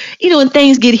 the you know, and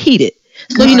things get heated.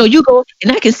 So you know, you go,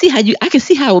 and I can see how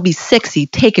it would be sexy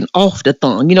taking off the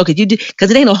thong, you know,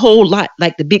 because it ain't a whole lot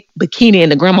like the big bikini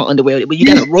and the grandma underwear, but you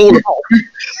gotta roll it off.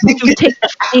 But you take the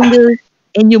fingers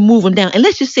and you move them down, and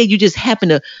let's just say you just happen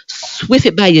to swift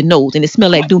it by your nose and it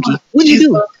smell like dookie. What do you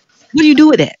do? What do you do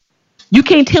with that? You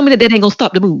can't tell me that ain't gonna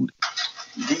stop the mood.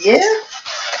 Yeah.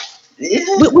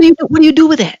 What do you do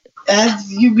with that?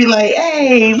 You be like,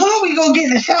 hey, why don't we go get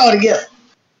in the shower together?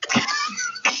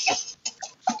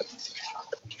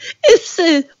 It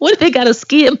says, what if they got a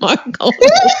skid mark on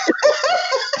it?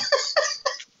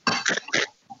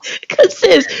 Because it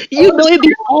says, you know, it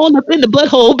be all up in the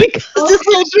butthole because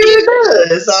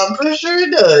I'm pretty sure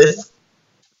it does.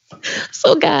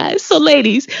 So guys,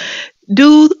 ladies,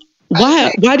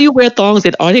 why do you wear thongs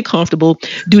and are they comfortable?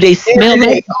 Do they smell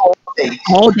like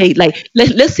all day? Like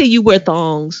let's say you wear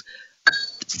thongs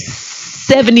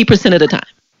 70% of the time.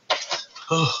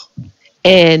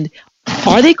 And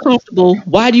are they comfortable?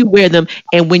 Why do you wear them?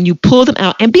 And when you pull them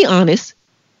out, and be honest,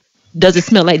 does it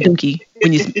smell like dookie?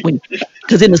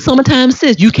 Because in the summertime,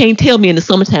 sis, you can't tell me in the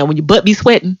summertime when your butt be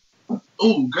sweating.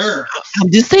 Oh, girl.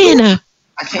 I'm just saying now.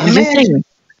 I can't imagine.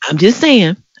 I'm just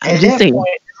saying. At that point,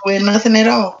 wear nothing at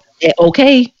all. Yeah,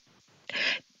 okay.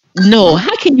 No,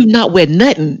 how can you not wear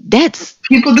nothing? That's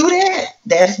people do that.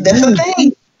 That's a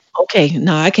thing. Okay,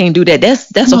 no, I can't do that.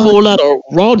 That's a whole lot of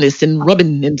rawness and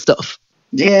rubbing and stuff.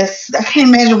 Yes, I can't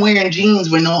imagine wearing jeans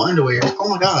with no underwear. Oh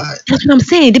my God. That's what I'm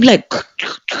saying. They'd be like,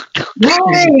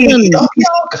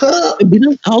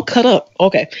 all cut up.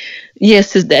 Okay.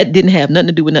 Yes, that didn't have nothing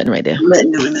to do with nothing right there.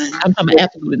 Nothing to do with nothing. I'm talking about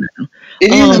absolutely nothing.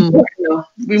 It is important, though.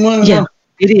 We want to know.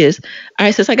 It is. All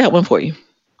right, sis, I got one for you.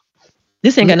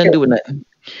 This ain't got nothing to do with nothing.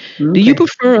 Okay. Do you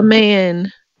prefer a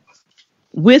man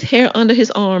with hair under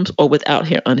his arms or without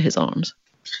hair under his arms?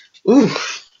 Ooh.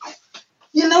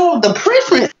 You know, the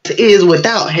preference is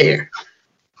without hair.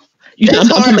 I'm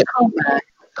talking about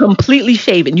completely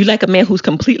shaven. You like a man who's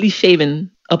completely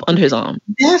shaven up under his arm.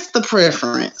 That's the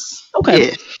preference. Okay.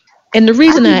 Yeah. And the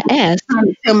reason I asked, I'm trying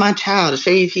to tell my child to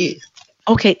shave his.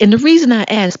 Okay, and the reason I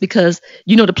asked because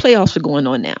you know the playoffs are going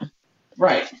on now.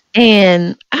 Right.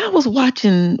 And I was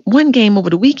watching one game over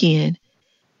the weekend,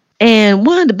 and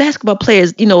one of the basketball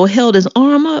players, you know, held his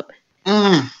arm up,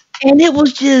 and it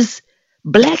was just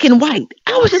black and white.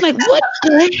 I was just like, what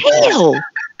the hell?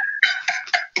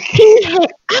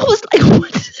 I was like,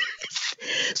 what?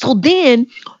 So then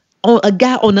a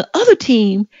guy on the other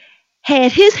team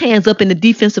had his hands up in the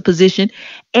defensive position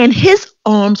and his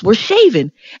arms were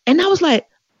shaven. And I was like,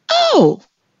 oh.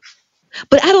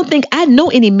 But I don't think I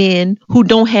know any men who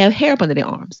don't have hair up under their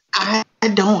arms. I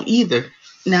don't either.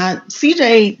 Now,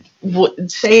 CJ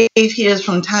would shave his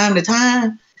from time to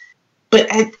time. But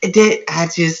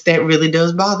that really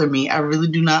does bother me. I really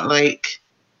do not like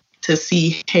to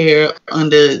see hair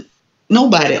under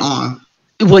nobody's arm.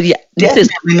 Well, yeah,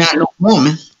 definitely not no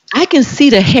woman. I can see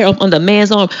the hair up under a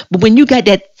man's arm, but when you got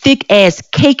that thick ass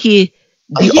cakey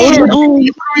deodorant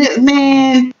on,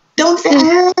 man, don't say.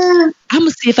 I'm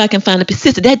gonna see if I can find a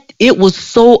sister. That it was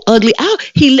so ugly. I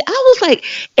was like,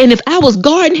 and if I was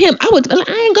guarding him, I ain't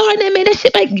guarding that man. That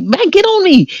shit might get on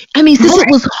me. I mean, sis, it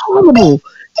was horrible.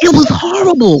 It was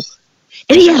horrible.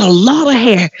 And he had a lot of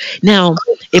hair. Now,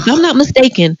 if I'm not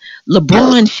mistaken,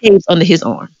 LeBron shaves under his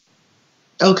arm.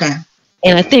 Okay.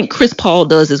 And I think Chris Paul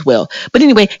does as well. But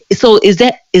anyway, so is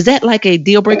that like a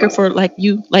deal breaker for like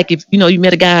you? Like if, you know, you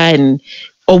met a guy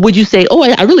or would you say, oh,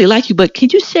 I really like you, but can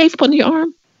you shave up under your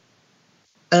arm?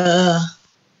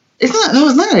 It's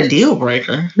not a deal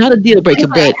breaker. Not a deal breaker,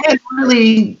 but I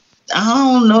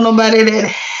don't know nobody that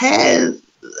has,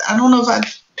 I don't know if I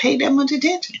pay that much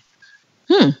attention.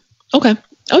 Okay.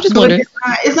 I was just wondering.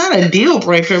 It's not a deal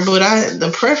breaker, but the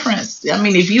preference, I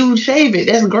mean, if you shave it,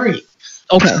 that's great.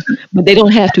 Okay. But they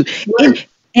don't have to.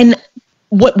 And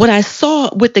what I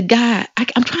saw with the guy,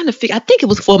 I'm trying to figure, I think it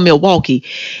was for Milwaukee.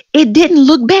 It didn't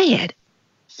look bad.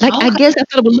 Like, okay. I guess I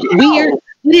thought it would look weird,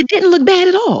 but it didn't look bad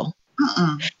at all.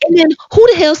 And then who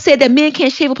the hell said that men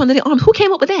can't shave up under their arms? Who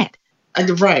came up with that?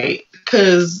 Right.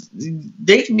 Because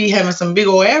they can be having some big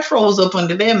old afros up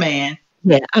under their man.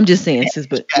 Yeah, I'm just saying, sis,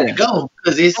 but gotta go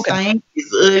because it's stank,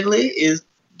 it's ugly, it's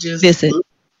just. Listen,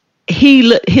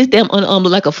 his damn underarm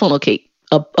looked like a funnel cake.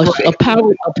 a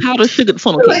powdered sugar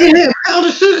funnel cake. Yeah,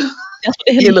 powdered sugar. That's what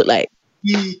the hell it looked like.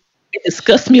 Yeah. It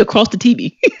disgusts me across the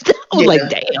TV. I was like,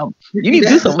 damn, you need to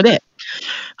do something with that.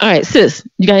 All right, sis,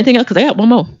 you got anything else? Because I got one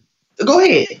more. Go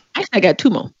ahead. Actually, I got two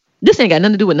more. This ain't got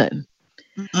nothing to do with nothing.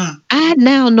 I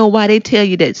now know why they tell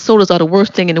you that sodas are the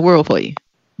worst thing in the world for you.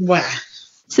 Why?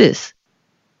 Sis,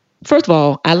 first of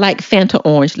all, I like Fanta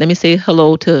Orange. Let me say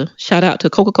shout out to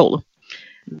Coca-Cola.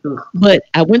 But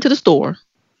I went to the store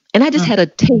and I just had a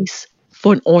taste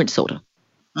for an orange soda.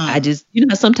 I just,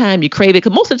 how sometimes you crave it.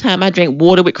 Because most of the time I drink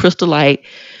water with Crystal Light.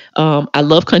 I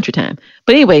love Country Time.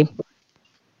 But anyway,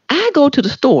 I go to the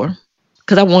store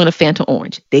because I wanted a Fanta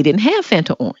Orange. They didn't have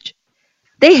Fanta Orange.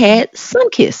 They had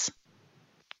Sunkist.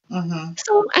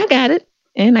 So I got it.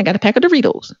 And I got a pack of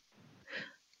Doritos.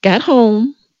 Got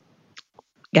home.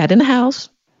 Got in the house.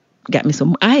 Got me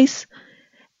some ice.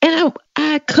 And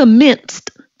I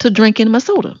commenced to drinking my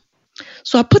soda.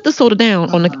 So I put the soda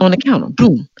down on the counter.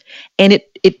 Boom. And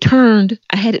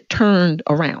I had it turned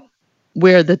around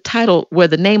where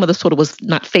the name of the soda was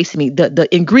not facing me. The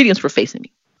ingredients were facing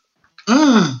me.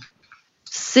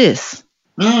 Sis,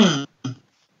 the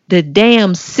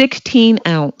damn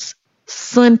 16-ounce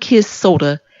Sunkist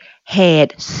soda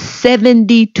had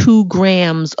 72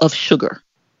 grams of sugar.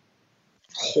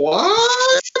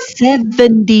 What?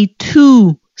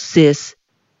 72, sis.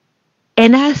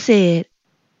 And I said,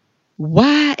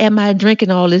 why am I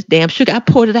drinking all this damn sugar? I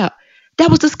poured it out. That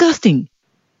was disgusting.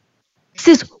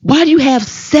 Sis, why do you have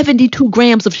 72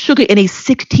 grams of sugar in a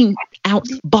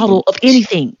 16-ounce bottle of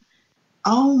anything?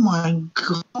 Oh my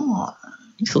God.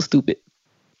 You're so stupid.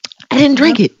 I didn't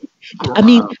drink it. I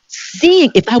mean,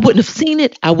 if I wouldn't have seen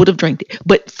it, I would have drank it.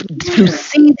 But to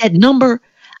see that number,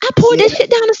 I poured that shit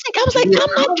down the sink. I was like,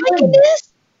 I'm not drinking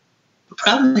this.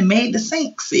 Probably made the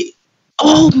sink sick.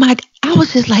 Oh my, I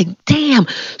was just like, damn.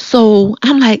 So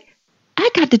I'm like, I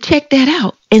got to check that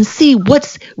out and see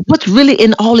what's really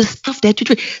in all this stuff that you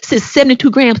drink. Since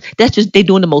 72 grams, that's just, they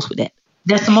doing the most with that.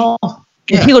 That's the most.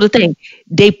 And here's the thing,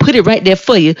 they put it right there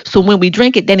for you. So when we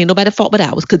drink it, that ain't nobody's fault but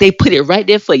ours because they put it right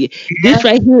there for you. Yeah. This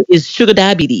right here is sugar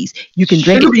diabetes. You can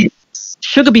drink it.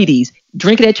 Sugar beaties.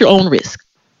 Drink it at your own risk.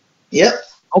 Yep.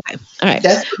 Okay. All right.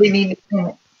 That's what we need to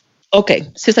do. Okay.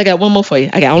 Sis, I got one more for you.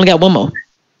 I only got one more.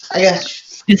 I got you.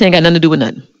 This ain't got nothing to do with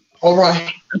nothing. All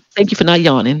right. Thank you for not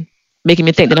yawning, making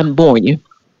me think that I'm boring you.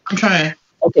 I'm trying.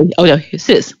 Okay. Oh yeah,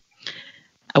 sis.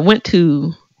 I went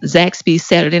to Zaxby's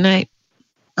Saturday night.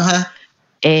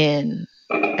 And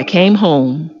I came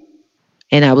home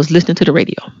and I was listening to the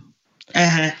radio.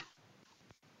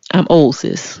 I'm old,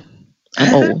 sis.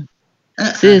 I'm old.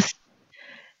 Sis,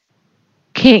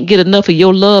 Can't Get Enough of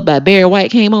Your Love by Barry White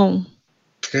came on.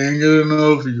 Can't get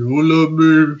enough of your love,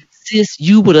 baby. Sis,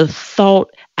 you would have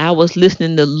thought I was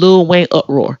listening to Lil Wayne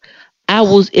Uproar. I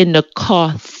was in the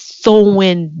car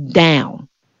throwing down.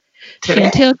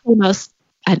 Chantel came out.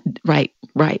 Right.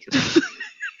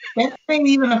 That ain't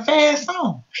even a fast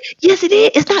song. Yes, it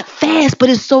is. It's not fast, but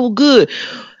it's so good.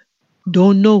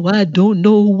 Don't know why. I can't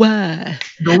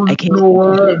know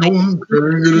why.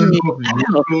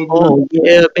 Oh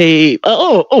yeah, babe.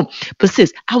 Oh. But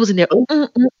sis, I was in there.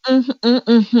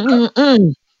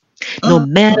 No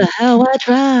matter how I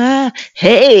try.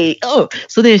 Hey. Oh.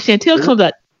 So then Chantel comes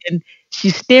out and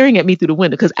she's staring at me through the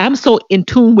window because I'm so in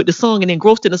tune with the song and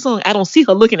engrossed in the song. I don't see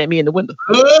her looking at me in the window.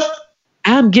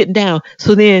 I'm getting down.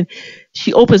 So then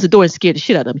she opens the door and scared the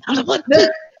shit out of me. I was like, what?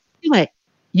 She's like,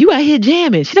 you out here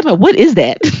jamming. She's like, what is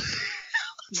that?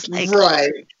 It's like,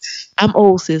 right. I'm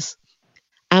old, sis.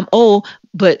 I'm old,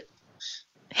 but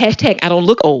hashtag I don't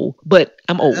look old, but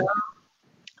I'm old.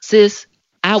 Sis,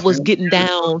 I was getting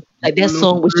down. Like that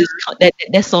song was just,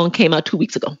 that song came out 2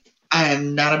 weeks ago. I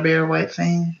am not a Barry White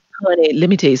fan. Honey, let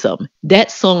me tell you something.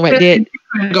 That song right there.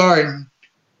 Garden.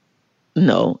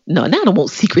 No, now I don't want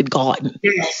Secret Garden.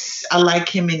 Yes, I like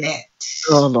him in that.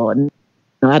 Oh Lord,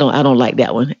 no, I don't like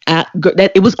that one.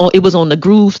 It was on the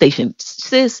Groove station,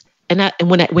 sis. And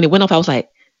when it went off, I was like,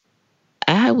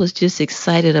 I was just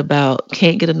excited about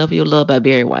Can't Get Enough of Your Love by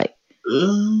Barry White.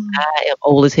 I am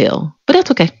old as hell, but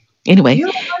that's okay. Anyway,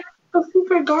 you don't like the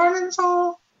Secret Garden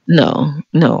song? No,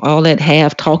 all that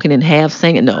half talking and half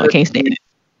singing. No, I can't stand it.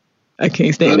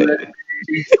 Okay,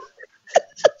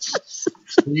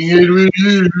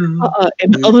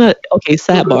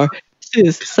 sidebar.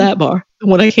 Sis, sidebar.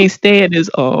 One I can't stand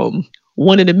is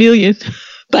 1 in a Million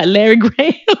by Larry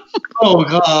Graham. Oh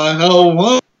God, no.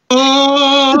 1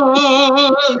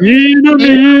 in a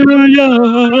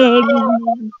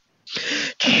million.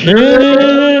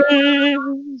 Chance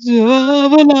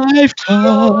of a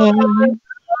lifetime.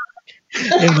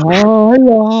 And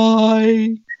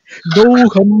I no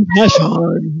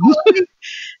compassion.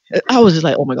 I was just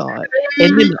like, oh my God.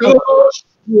 And then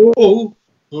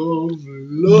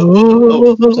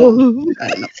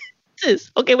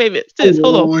sis, okay, wait a minute. Sis,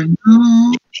 hold on.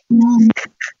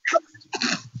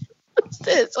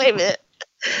 Sis, wait a minute.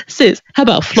 Sis, how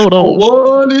about float on?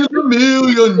 1 in a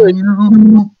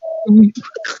million.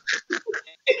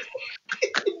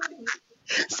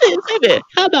 Sis, wait a minute.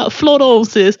 How about float on,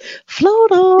 sis?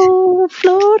 Float on,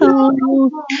 float on,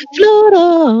 float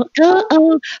on.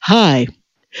 Uh-oh. Hi,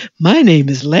 my name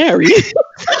is Larry.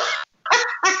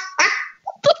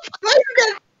 Why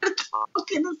you gotta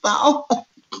talk in the song?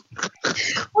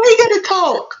 Why you gotta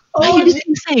talk? Why you just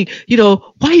can't sing? You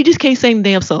know, why you just can't sing the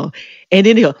damn song? And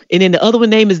then the other one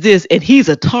name is this, and he's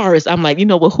a Taurus. I'm like, you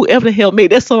know what? Whoever the hell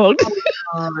made that song?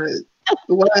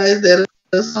 Why is that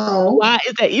a song? Why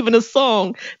is that even a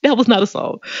song? That was not a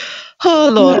song.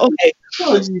 Oh Lord. Okay.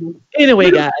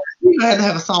 Anyway, guys, we had to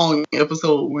have a song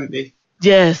episode one day.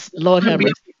 Yes, Lord have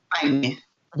mercy.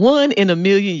 1 in a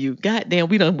million. You goddamn.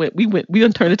 We done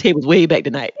turned the tables way back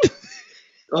tonight.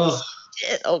 Oh.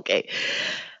 Okay.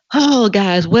 Oh,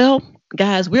 guys. Well,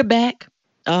 guys, we're back.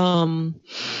 We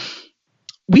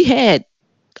had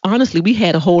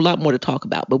a whole lot more to talk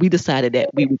about, but we decided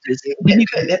that we would just we're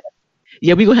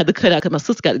gonna have to cut out because my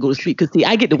sister got to go to sleep. Because see,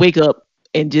 I get to wake up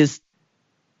and just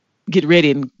get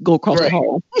ready and go across the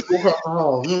hall. Go across the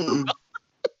hall.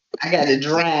 I got to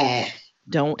drive.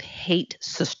 Don't hate,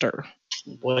 sister.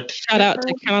 What? Shout out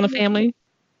to Carolina family.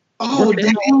 Oh,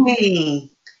 dang.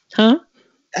 Huh?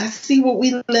 I see what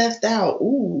we left out.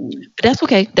 Ooh. But that's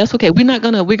okay. That's okay. We're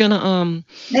gonna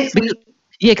next week.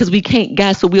 Yeah, because we can't,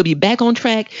 guys. So we'll be back on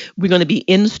track. We're gonna be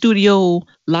in the studio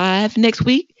live next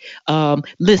week.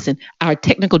 Listen, our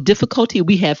technical difficulty,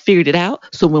 we have figured it out.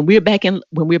 So when we're back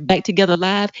together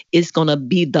live, it's gonna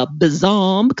be the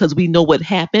bizarre because we know what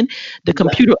happened. The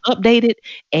computer updated,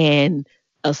 and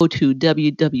go to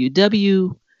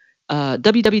www.patreon,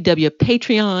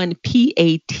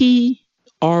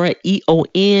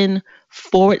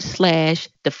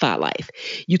 Patreon.com/Defy Life.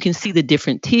 You can see the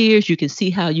different tiers. You can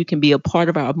see how you can be a part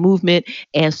of our movement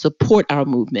and support our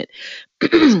movement.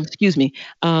 Excuse me.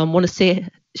 Want to say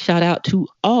shout out to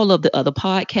all of the other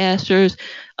podcasters.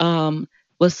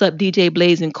 What's up, DJ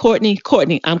Blaze and Courtney?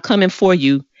 Courtney, I'm coming for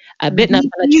you. I bet not.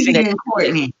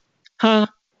 Courtney. Huh?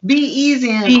 Be easy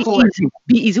and Courtney.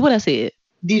 Be easy. What I said?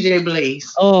 DJ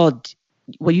Blaze. Oh.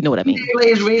 Well, you know what I mean. DJ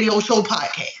Blaze Radio Show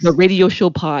Podcast. The Radio Show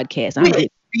Podcast.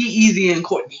 Be easy and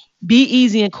Courtney. Be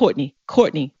easy and Courtney.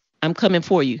 Courtney, I'm coming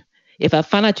for you. If I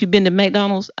find out you've been to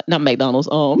not McDonald's.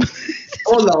 Oh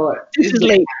Lord, this is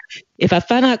late. If I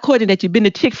find out, Courtney, that you've been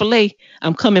to Chick-fil-A,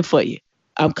 I'm coming for you.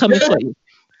 I'm coming for you.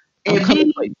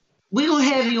 We gonna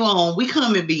have you on. We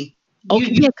coming, B.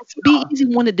 Okay, yeah. Be easy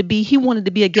wanted to be. He wanted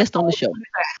to be a guest on the show.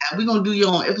 We're gonna do you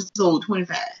on episode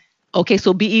 25. Okay,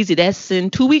 so be easy. That's in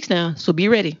 2 weeks now. So be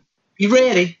ready. Be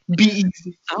ready. Be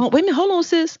easy. Oh, wait a minute. Hold on,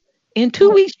 sis. In 2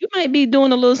 weeks, you might be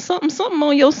doing a little something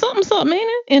on your something, ain't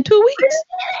it? In 2 weeks.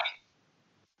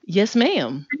 Yes,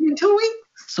 ma'am. In 2 weeks.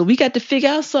 So we got to figure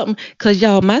out something. Because,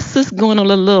 y'all, my sis going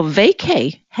on a little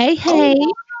vacay. Hey.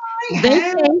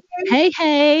 Vacay.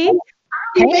 Hey.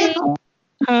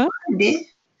 Huh?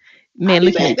 Man,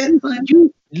 look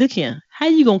here. How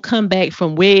you gonna come back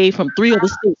from 3 other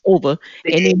states over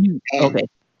and then you okay?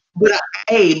 But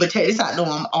check this out though.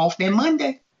 I'm off that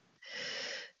Monday.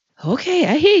 Okay,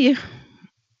 I hear you.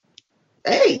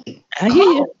 Hey, I hear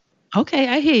you. Okay,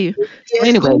 I hear you.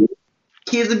 Anyway,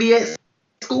 kids will be at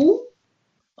school.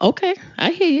 Okay,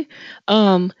 I hear you.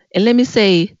 And let me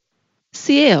say,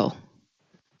 CL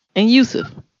and Yusuf.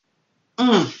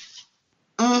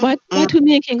 Why 2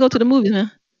 men can't go to the movies,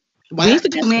 man?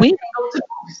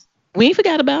 We ain't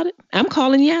forgot about it. I'm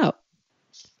calling you out.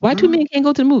 Why 2 men can't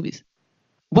go to the movies?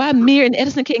 Why Mir and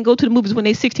Edison can't go to the movies when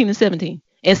they're 16 and 17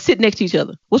 and sit next to each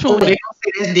other? What's wrong with that?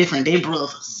 That's different. They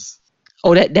brothers.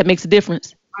 Oh, that makes a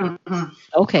difference. Mm-hmm.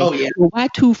 Okay. Oh, yeah. Well, why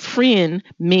 2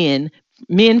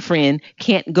 men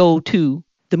can't go to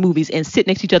the movies and sit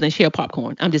next to each other and share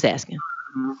popcorn? I'm just asking.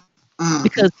 Mm-hmm.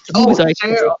 Because the movies are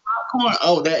share popcorn.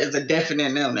 Oh, that is a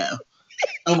definite no.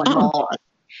 Oh my God.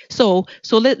 So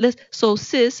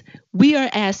sis, we are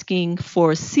asking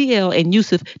for CL and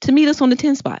Yusuf to meet us on the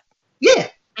 10 spot. Yeah.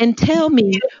 And tell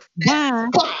me why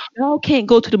y'all can't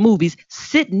go to the movies,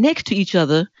 sit next to each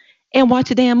other, and watch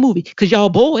a damn movie. Because y'all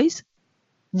boys.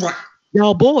 Right.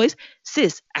 Y'all boys.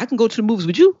 Sis, I can go to the movies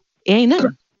with you. It ain't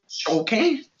nothing.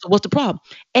 Okay. So what's the problem?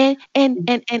 And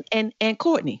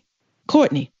Courtney,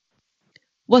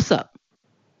 what's up?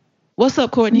 What's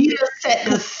up, Courtney? Meet us at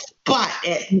the spot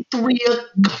at 3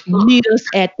 o'clock. Meet us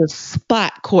at the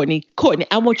spot, Courtney. Courtney,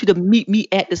 I want you to meet me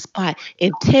at the spot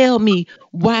and tell me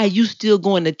why you still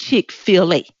going to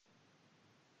Chick-fil-A.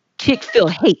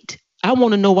 Chick-fil-hate. I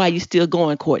want to know why you still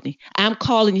going, Courtney. I'm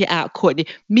calling you out, Courtney.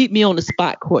 Meet me on the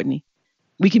spot, Courtney.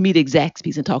 We can meet at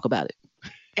Zaxby's and talk about it.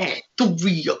 At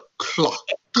 3 o'clock.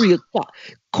 At 3 o'clock.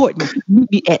 Courtney,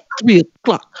 meet me at 3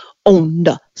 o'clock on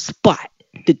the spot.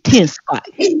 The 10 spot.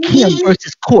 Kim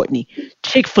versus Courtney.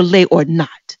 Chick-fil-A or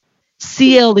not.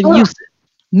 CL and Houston.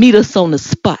 Meet us on the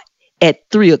spot at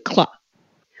 3 o'clock.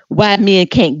 Why men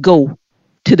can't go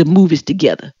to the movies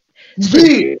together. So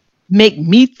make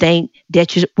me think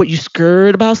that you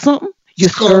scared about something. You're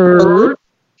scared.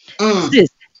 Sis,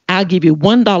 I'll give you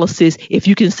 $1, sis, if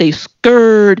you can say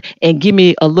scared and give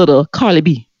me a little Carly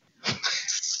B.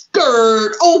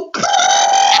 Scared. Okay.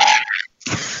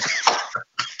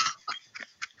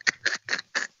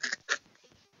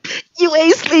 You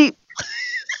ain't sleep.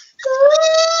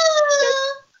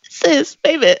 Sis,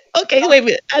 wait a minute. Okay, wait a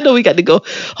minute. I know we got to go.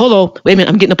 Hold on. Wait a minute.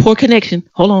 I'm getting a poor connection.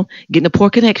 Hold on. Getting a poor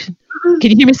connection.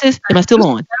 Can you hear me, sis? Am I still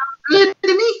on? Good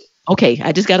to me. Okay,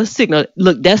 I just got a signal.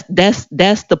 Look, that's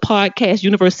the podcast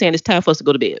universe saying it's time for us to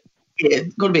go to bed. Yeah,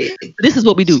 go to bed. This is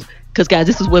what we do. Because, guys,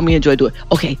 this is when we enjoy doing it.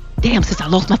 Okay, damn, sis, I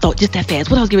lost my thought just that fast.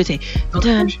 What I was going to say.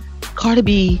 Sometimes Cardi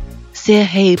B said,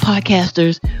 hey,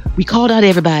 podcasters, we called out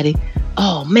everybody.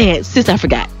 Oh, man, sis, I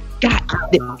forgot. God,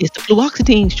 it's the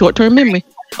fluoxetine, short-term memory.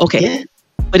 Okay. Yeah.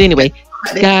 But anyway,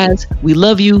 guys, we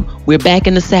love you. We're back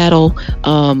in the saddle.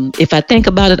 If I think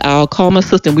about it, I'll call my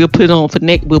sister and we'll put it on for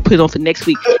next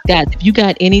week. Guys, if you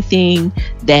got anything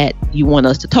that you want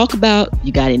us to talk about,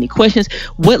 you got any questions,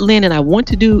 what Lynn and I want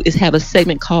to do is have a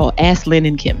segment called Ask Lynn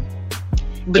and Kim.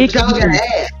 But y'all gotta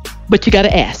ask. But you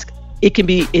gotta ask.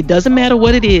 It doesn't matter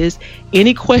what it is.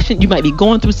 Any question, you might be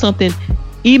going through something,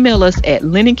 email us at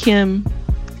Lynn and Kim.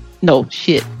 No,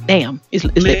 shit. Damn. It's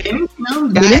Lynn.aen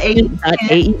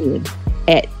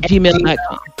at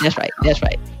gmail.com. That's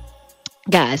right.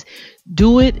 Guys,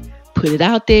 do it. Put it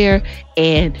out there.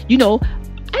 And,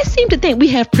 I seem to think we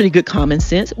have pretty good common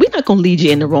sense. We're not going to lead you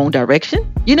in the wrong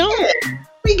direction, Yeah,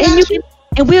 we got you.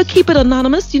 And we'll keep it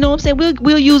anonymous, you know what I'm saying?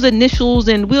 We'll use initials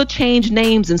and we'll change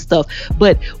names and stuff.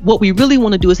 But what we really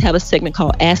want to do is have a segment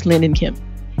called Ask Lynn and Kim.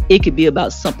 It could be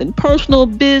about something personal,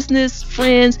 business,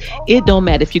 friends. It don't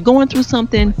matter. If you're going through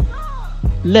something,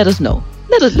 let us know.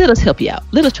 Let us help you out.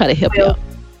 Let us try to help you out.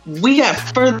 We got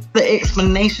further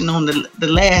explanation on the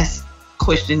last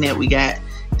question that we got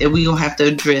that we're going to have to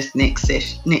address next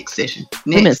session.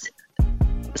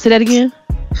 Say that again.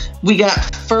 We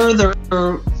got further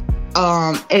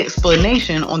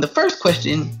explanation on the first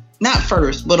question. Not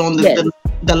first, but on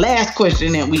the last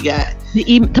question that we got.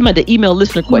 Talking about the email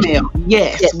listener question.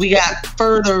 Yes, we got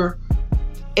further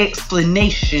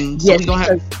explanation. So we're going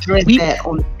to have to address that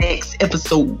on the next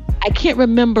episode. I can't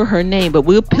remember her name, but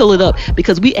we'll pull it up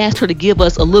because we asked her to give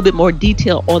us a little bit more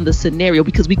detail on the scenario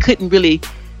because we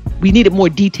needed more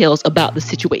details about the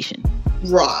situation.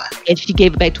 Right. And she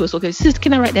gave it back to us. Okay, sis,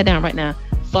 can I write that down right now?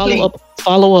 Follow up.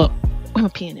 Where am I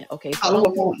peeing at? Okay. Follow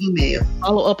up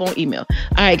on email.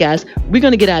 All right, guys. We're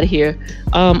going to get out of here.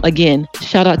 Again,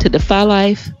 shout out to Defy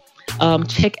Life.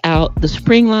 Check out the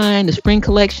spring line, the spring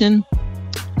collection.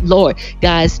 Lord,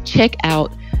 guys, check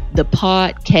out the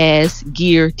podcast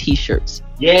gear t-shirts.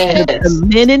 Yes. The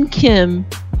Lynn and Kim,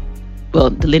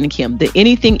 the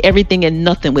Anything, Everything, and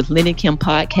Nothing with Lynn and Kim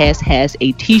podcast has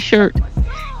a t-shirt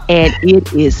and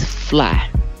it is fly.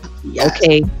 Yes.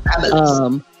 Okay.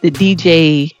 The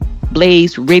DJ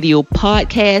Blaze Radio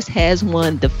podcast has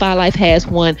one. Defy Life has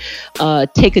one.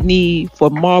 Take a Knee for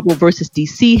Marvel versus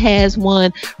DC has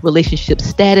one. Relationship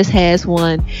Status has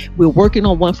one. We're working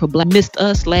on one for Black. Missed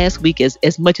us last week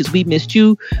as much as we missed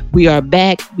you. We are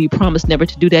back. We promise never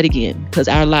to do that again because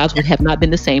our lives would have not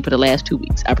been the same for the last 2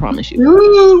 weeks. I promise you.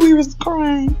 Ooh, we was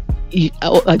crying. You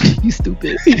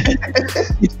stupid.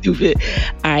 You stupid.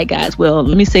 All right, guys. Well,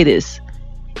 let me say this.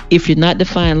 If you're not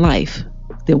defying life,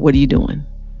 then what are you doing?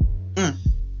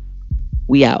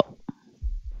 We out.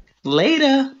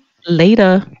 Later.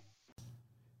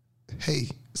 Hey,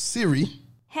 Siri.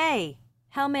 Hey,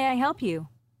 how may I help you?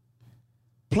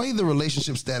 Play the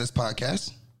Relationship Status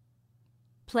podcast.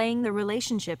 Playing the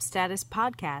Relationship Status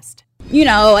podcast.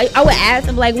 I would ask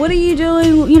him, like, what are you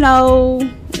doing?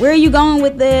 Where are you going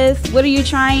with this? What are you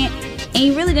trying? And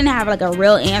he really didn't have, like, a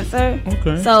real answer.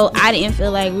 Okay. So I didn't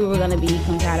feel like we were going to be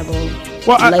compatible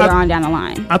later on down the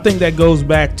line. I think that goes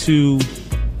back to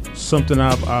something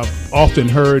I've often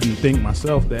heard and think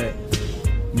myself, that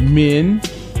men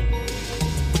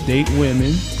date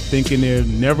women thinking they're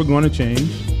never going to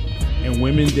change, And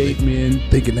women date men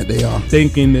thinking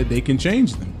that they can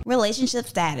change them. Relationship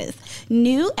Status.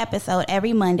 New episode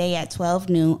every Monday at 12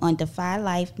 noon on Defy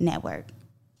Life Network.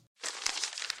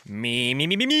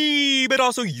 Me, but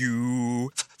also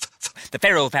you. The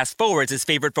Pharaoh fast forwards his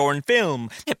favorite foreign film,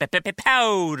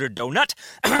 Powder Donut.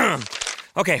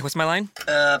 Okay, what's my line?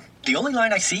 The only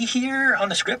line I see here on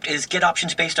the script is get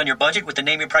options based on your budget with the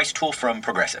Name Your Price tool from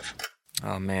Progressive.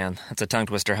 Oh man, that's a tongue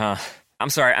twister, huh? I'm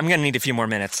sorry, I'm gonna need a few more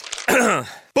minutes.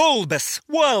 Bulbous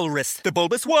Walrus, the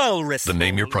Bulbous Walrus. The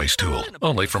Name Your Price tool,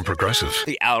 only from Progressive.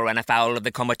 The owl ran afoul of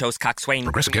the comatose coxswain.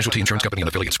 Progressive Casualty Insurance Company and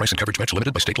affiliates. Price and coverage match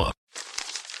limited by state law.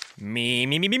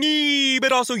 Me,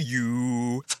 but also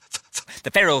you.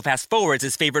 The Pharaoh fast forwards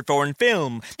his favorite foreign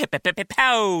film,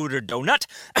 Powder Donut.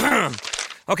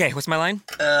 Okay, what's my line?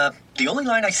 The only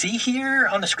line I see here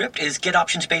on the script is get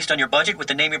options based on your budget with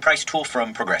the Name Your Price tool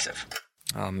from Progressive.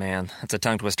 Oh man, that's a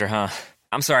tongue twister, huh?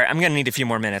 I'm sorry, I'm gonna need a few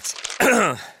more minutes.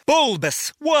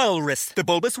 Bulbous Walrus, the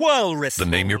Bulbous Walrus. The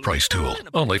Name Your Price tool,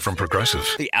 only from Progressive.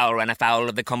 The owl ran afoul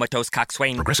of the comatose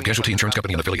coxswain. Progressive Casualty Insurance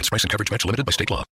Company and affiliates. Price and coverage match limited by state law.